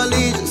good Lord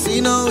lead you.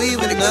 See no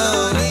evil to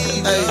gone.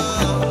 Hey,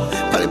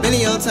 probably been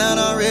in your town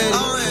already.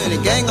 And the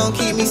gang gon'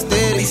 keep me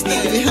steady. If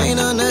you ain't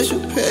on us, you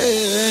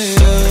pay.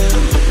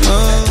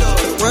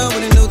 The world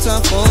with a new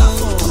top phone.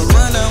 On the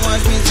run now,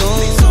 watch me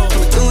zoom.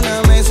 Coming through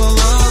now, make some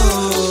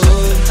room.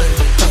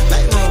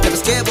 Never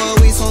scared, boy,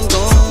 we some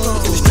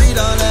gone. In the street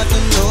all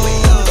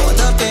afternoon. Going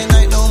up that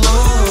night, no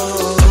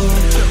more.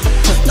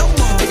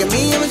 Look at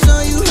me, I'ma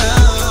show you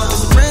how.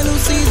 It's a brand new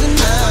season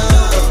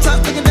now. Up top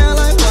looking down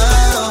like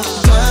wow,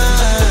 wow.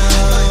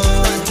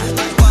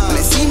 When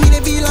they see me,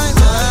 they be like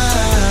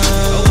wow.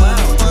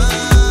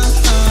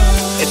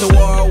 It's a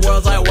war of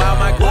worlds like wow,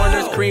 my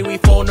corner's green, we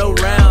fold no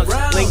rounds.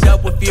 Linked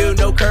up with you,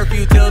 no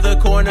curfew till the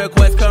corner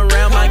quest come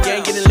round. My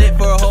gang getting lit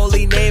for a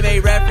holy name, a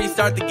referee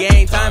start the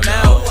game, time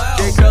out.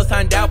 Jerry curls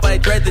timed out, but I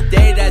dread the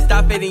day that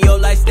stop fitting your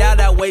lifestyle,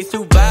 that way's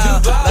too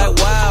vile. Like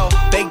wow,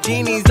 fake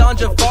genies on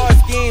Jafar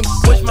schemes.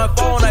 Push my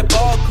phone, I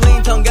ball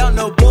clean, tongue out,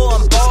 no bull,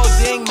 I'm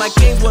balding. My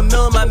kings 1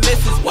 million, my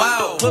misses,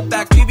 wow. Put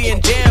back PB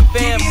and Jam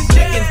fam,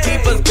 chickens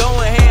keep us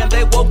going ham.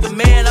 They woke the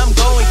man, I'm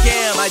going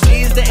cam. My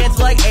G is the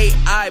answer like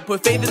AI,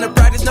 put faith in the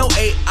practice, no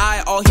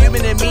AI. All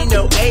human in me,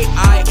 no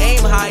AI.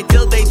 Aim high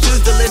till they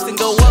choose to listen,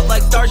 go up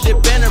like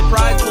Starship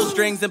Enterprise. Pull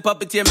strings and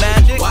puppeteer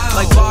magic,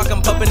 like Bach,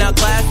 I'm pumping out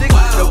classics.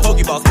 No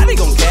Pokeballs, how they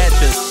gon' catch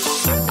us?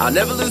 I'll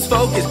never lose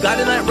focus,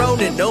 gliding like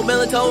Ronin, no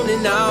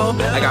melatonin now.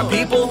 I got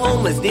people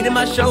homeless, needing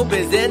my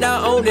showbiz, and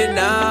I own it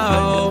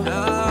now.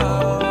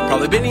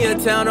 Probably been in your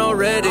town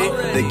already,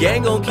 the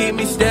gang gon' keep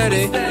me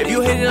steady. If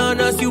you hating on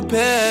us, you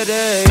petty,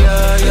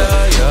 yeah,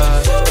 yeah,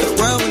 yeah. The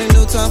world with a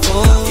new top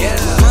phone.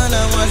 Run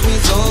out, watch me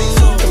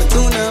zoom. Coming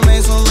through now,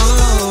 make some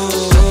room.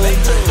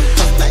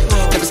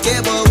 Never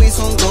scared, boy, we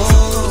some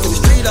goons. In the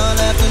street all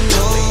afternoon.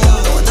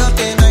 Going up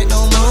that night, no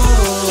more.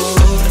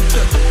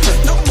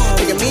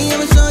 Look at me,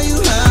 I'ma show you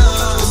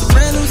how. It's a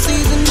brand new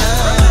season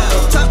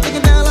now. Top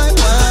looking down like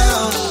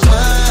wow,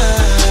 wow.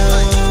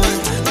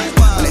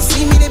 When they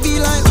see me, they be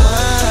like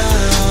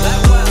wow.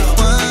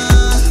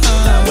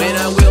 When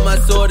I wield my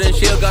sword and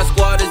shield, got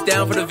squatters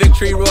down for the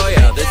victory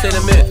royale. This ain't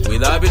a myth, we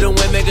lobby to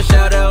win, make a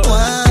shout out.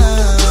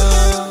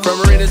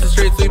 From arenas to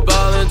streets, we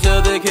ballin'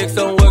 till the kicks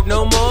don't work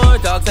no more.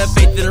 Dogs have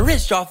faith in a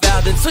wrist, draw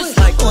foul, then switch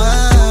like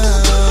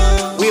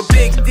wow. We a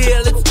big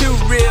deal, it's too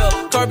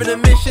real. Carbon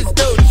emissions,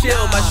 no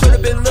chill. My shoulda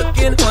been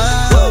looking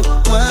wow,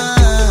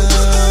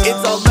 wow.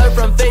 It's all love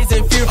from phase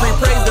and fear, free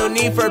praise, no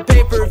need for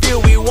pay-per-view.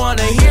 We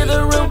wanna hear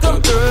the room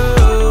come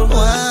through.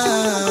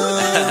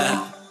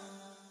 Wow.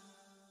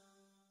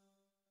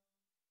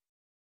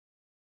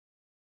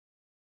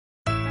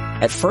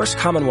 At First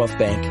Commonwealth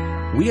Bank,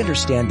 we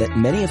understand that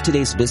many of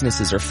today's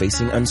businesses are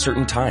facing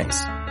uncertain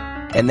times.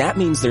 And that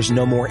means there's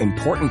no more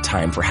important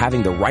time for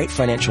having the right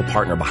financial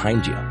partner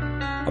behind you.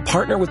 A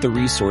partner with the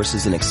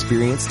resources and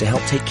experience to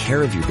help take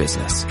care of your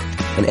business.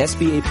 An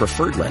SBA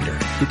preferred lender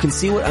who can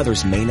see what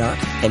others may not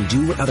and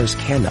do what others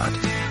cannot.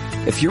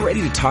 If you're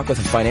ready to talk with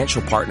a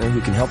financial partner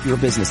who can help your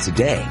business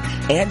today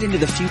and into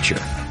the future,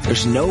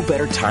 there's no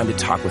better time to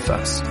talk with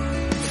us.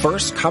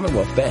 First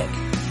Commonwealth Bank,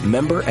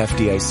 member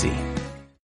FDIC.